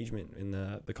those engagement in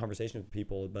the conversation with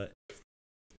people. But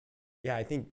yeah, I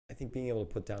think being able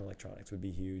to put down electronics would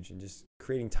be huge and just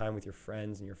creating time with your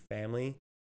friends and your family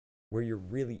where you're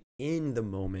really in the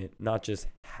moment, not just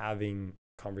having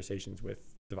conversations with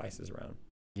devices around.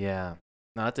 Yeah.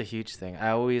 No, that's a huge thing.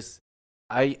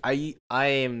 I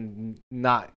am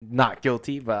not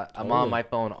guilty, but I'm on my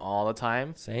phone all the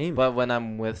time. Same. But when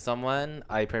I'm with someone,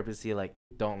 I purposely like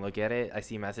don't look at it. I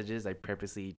see messages, I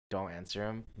purposely don't answer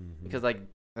them because like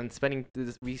and spending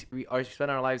this, we are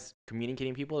spending our lives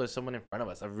communicating people. There's someone in front of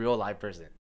us, a real live person.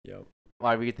 Yep.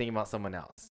 Why are we thinking about someone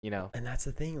else? You know. And that's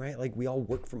the thing, right? Like we all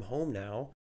work from home now.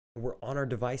 And we're on our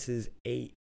devices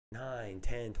 8, 9,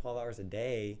 10, 12 hours a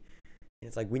day. And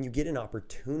it's like when you get an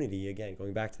opportunity, again,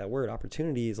 going back to that word,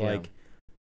 opportunity is like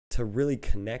to really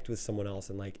connect with someone else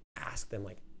and like ask them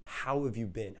like, how have you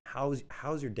been? How's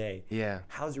your day? Yeah.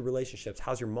 How's your relationships?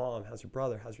 How's your mom? How's your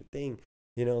brother? How's your thing?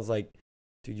 You know, it's like,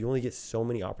 dude, you only get so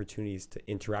many opportunities to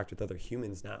interact with other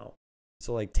humans now.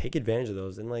 So like take advantage of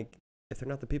those. And like, if they're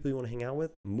not the people you want to hang out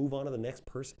with, move on to the next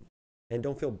person. And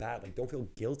don't feel bad. Like don't feel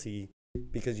guilty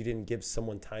because you didn't give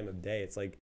someone time of day. It's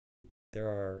like, there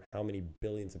are how many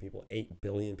billions of people? 8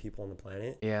 billion people on the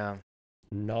planet. Yeah.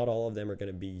 Not all of them are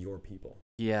going to be your people.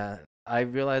 Yeah. I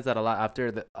realized that a lot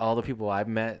after all the people I've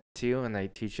met too, and I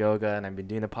teach yoga and I've been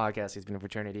doing the podcast, he's been in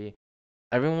fraternity.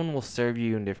 Everyone will serve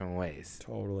you in different ways.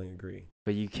 Totally agree.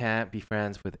 But you can't be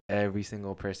friends with every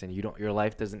single person. Your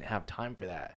life doesn't have time for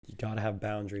that. You got to have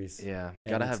boundaries. Yeah.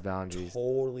 Gotta have boundaries.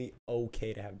 Totally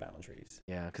okay to have boundaries.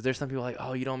 Yeah. Because there's some people like,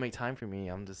 oh, you don't make time for me.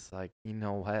 I'm just like, you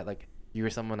know what? Like, you were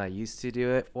someone I used to do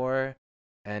it for,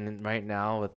 and right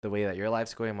now with the way that your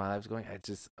life's going, my life's going, I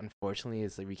just unfortunately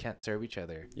it's like we can't serve each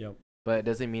other. Yep. But it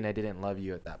doesn't mean I didn't love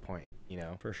you at that point, you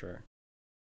know. For sure.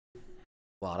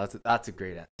 Wow, that's a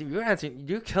great answer.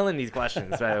 You're killing these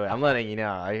questions, by the way. I'm letting you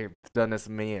know. I've done this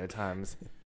many times.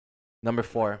 Number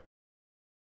 4.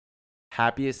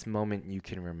 Happiest moment you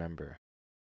can remember.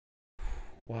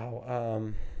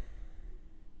 Wow.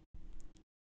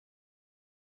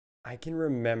 I can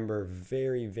remember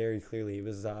very, very clearly. It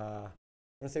was, I want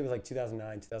to say it was like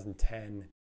 2009, 2010.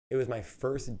 It was my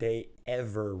first day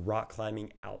ever rock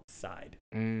climbing outside.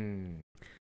 One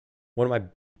of my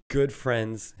good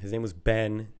friends, his name was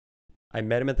Ben. I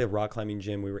met him at the rock climbing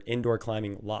gym. We were indoor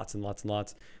climbing lots and lots and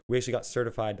lots. We actually got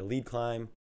certified to lead climb.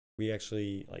 We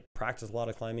actually like practiced a lot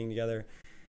of climbing together.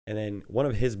 And then one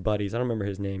of his buddies, I don't remember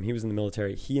his name, he was in the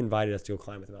military. He invited us to go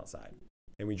climb with him outside.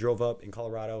 And we drove up in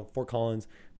Colorado, Fort Collins,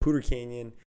 Poudre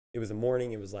Canyon. It was a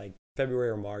morning. It was like February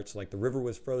or March. So like the river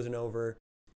was frozen over.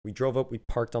 We drove up. We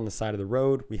parked on the side of the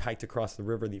road. We hiked across the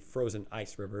river, the frozen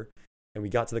ice river. And we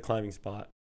got to the climbing spot.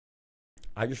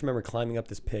 I just remember climbing up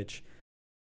this pitch,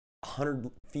 100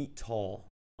 feet tall,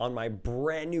 on my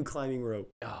brand new climbing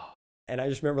rope. Oh. And I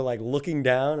just remember like looking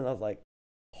down and I was like,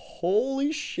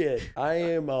 holy shit, I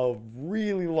am a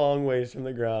really long ways from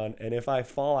the ground. And if I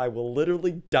fall, I will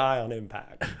literally die on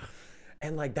impact.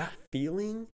 And like that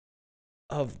feeling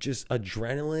of just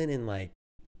adrenaline and like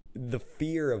the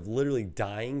fear of literally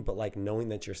dying, but like knowing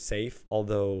that you're safe,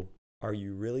 although Are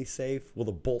you really safe? Will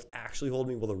the bolt actually hold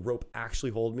me? Will the rope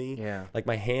actually hold me? Yeah. Like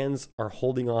my hands are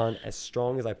holding on as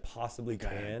strong as I possibly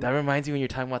can. That reminds me when you're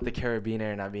talking about the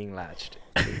carabiner not being latched.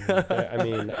 I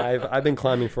mean, I've been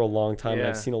climbing for a long time and Yeah.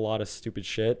 I've seen a lot of stupid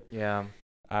shit. Yeah.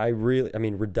 I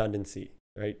mean, redundancy,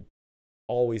 right?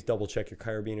 Always double check your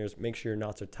carabiners. Make sure your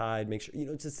knots are tied. Make sure,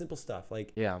 it's the simple stuff.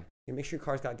 Like, Yeah. make sure your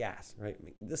car's got gas, right?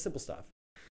 The simple stuff.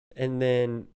 And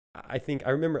then I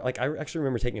actually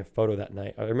remember taking a photo that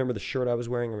night. I remember the shirt I was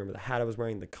wearing. I remember the hat I was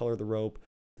wearing, the color of the rope,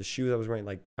 the shoes I was wearing.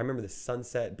 Like, I remember the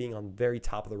sunset being on the very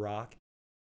top of the rock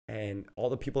and all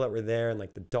the people that were there and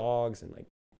like the dogs and like,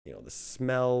 the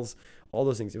smells, all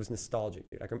those things. It was nostalgic,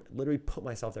 dude. I can literally put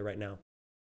myself there right now.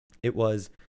 It was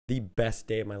the best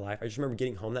day of my life. I just remember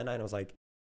getting home that night and I was like,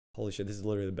 holy shit, this is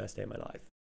literally the best day of my life.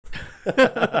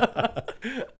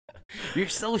 You're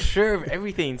so sure of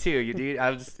everything too, dude.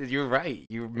 You're right.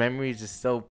 Your memory is just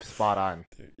so spot on.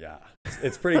 Dude, yeah,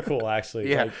 it's pretty cool actually.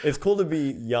 Yeah. Like, it's cool to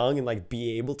be young and like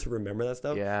be able to remember that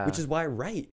stuff. Yeah. Which is why I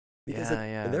write, because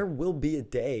there will be a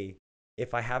day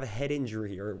if I have a head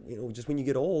injury or just when you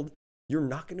get old, you're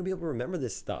not going to be able to remember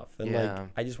this stuff. And like,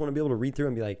 I just want to be able to read through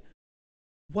and be like,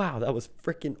 wow, that was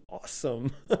freaking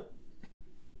awesome.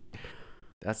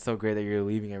 That's so great that you're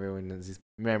leaving everyone these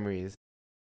memories.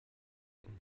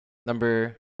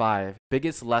 Number 5,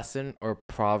 biggest lesson or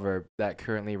proverb that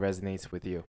currently resonates with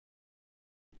you.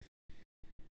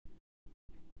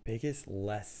 Biggest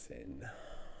lesson.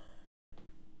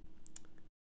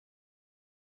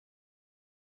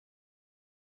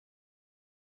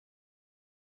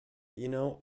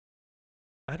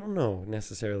 I don't know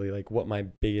necessarily like what my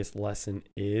biggest lesson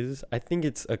is. I think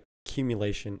it's a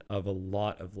accumulation of a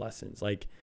lot of lessons. Like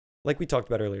we talked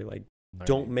about earlier, like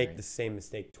don't make the same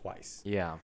mistake twice.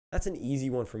 Yeah. That's an easy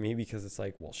one for me because it's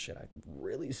like, well, shit, I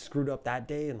really screwed up that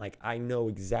day and like I know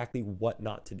exactly what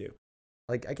not to do.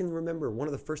 Like I can remember one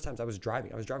of the first times I was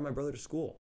driving my brother to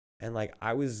school and like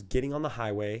I was getting on the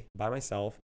highway by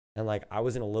myself and like I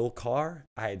was in a little car.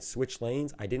 I had switched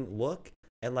lanes. I didn't look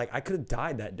and like I could have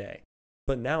died that day.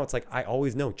 But now it's like I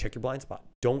always know, check your blind spot.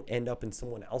 Don't end up in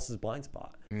someone else's blind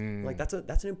spot. Like that's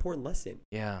an important lesson.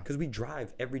 Yeah. Because we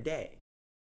drive every day.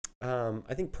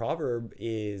 I think proverb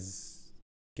is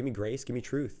give me grace, give me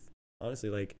truth. Honestly,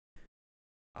 like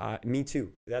me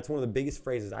too. That's one of the biggest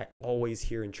phrases I always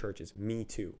hear in churches. Me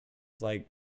too. It's like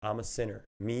I'm a sinner.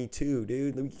 Me too,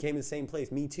 dude. We came to the same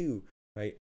place. Me too.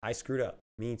 Right? I screwed up.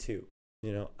 Me too.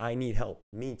 I need help.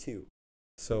 Me too.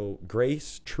 So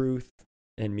grace, truth,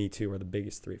 and me too are the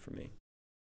biggest 3 for me.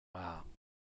 Wow.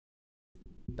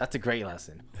 That's a great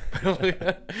lesson.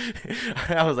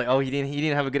 I was like, oh, he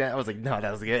didn't have a good. I was like, no,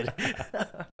 that was good.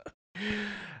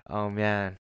 Oh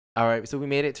man. All right, so we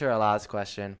made it to our last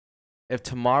question. If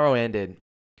tomorrow ended,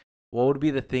 what would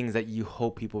be the things that you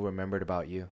hope people remembered about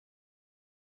you?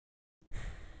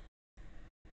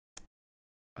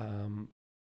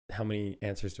 How many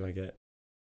answers do I get?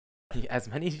 As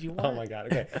many as you want. Oh my god.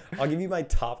 Okay. I'll give you my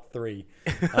top 3.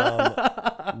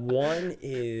 One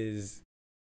is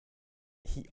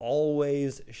he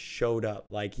always showed up.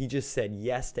 Like he just said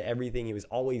yes to everything. He was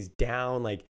always down.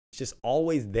 Like he's just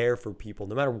always there for people.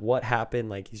 No matter what happened,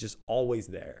 like he's just always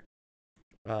there.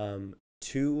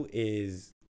 2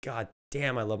 is god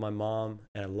damn, I love my mom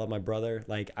and I love my brother.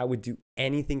 Like I would do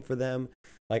anything for them.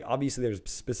 Like obviously there's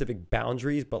specific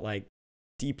boundaries, but like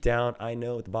deep down, I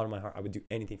know at the bottom of my heart, I would do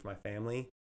anything for my family.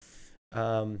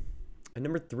 And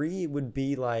number 3 would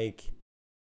be like,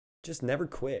 just never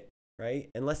quit, right?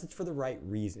 Unless it's for the right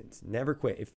reasons. Never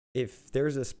quit. If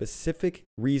there's a specific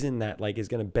reason that like is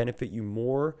going to benefit you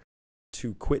more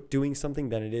to quit doing something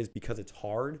than it is because it's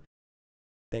hard,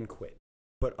 then quit.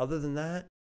 But other than that,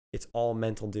 it's all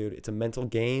mental, dude. It's a mental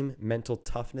game, mental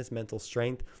toughness, mental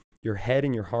strength. Your head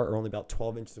and your heart are only about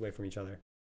 12 inches away from each other.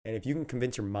 And if you can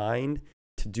convince your mind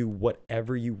to do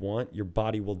whatever you want, your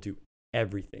body will do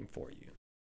everything for you.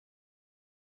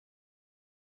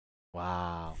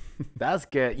 Wow. That's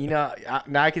good. Now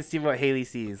I can see what Haley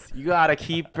sees. You got a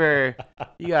keeper.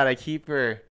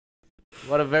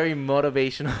 What a very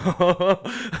motivational.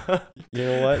 You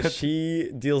know what?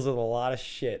 She deals with a lot of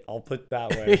shit. I'll put it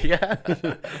that way. Yeah.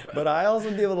 But I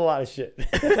also deal with a lot of shit.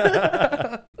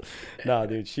 No,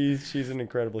 dude, she's an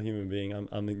incredible human being.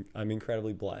 I'm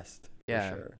incredibly blessed. Yeah.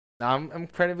 For sure. I'm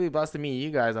incredibly blessed to meet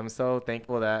you guys. I'm so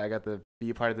thankful that I got to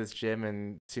be a part of this gym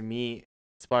and to meet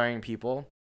inspiring people.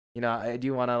 I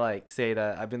do want to like say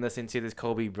that I've been listening to this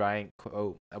Kobe Bryant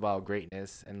quote about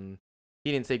greatness, and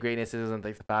he didn't say greatness isn't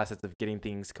like the facets of getting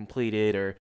things completed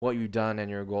or what you've done and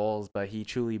your goals, but he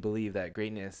truly believed that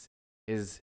greatness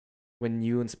is when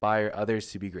you inspire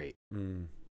others to be great.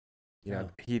 You know,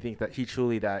 Yeah. he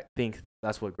truly that thinks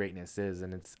that's what greatness is,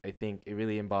 and I think it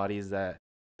really embodies that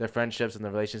the friendships and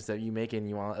the relationships that you make, and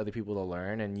you want other people to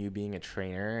learn, and you being a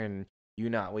trainer, and you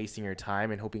not wasting your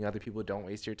time, and hoping other people don't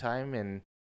waste your time, and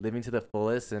living to the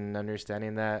fullest, and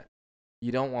understanding that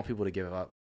you don't want people to give up.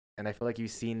 And I feel like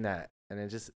you've seen that, and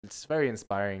it's very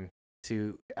inspiring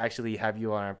to actually have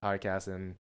you on our podcast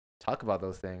and talk about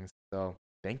those things. So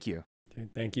thank you.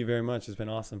 Dude, thank you very much. It's been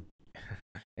awesome.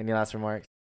 Any last remarks?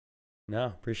 No,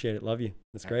 appreciate it. Love you.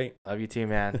 That's great. Love you too,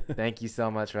 man. Thank you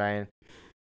so much, Ryan.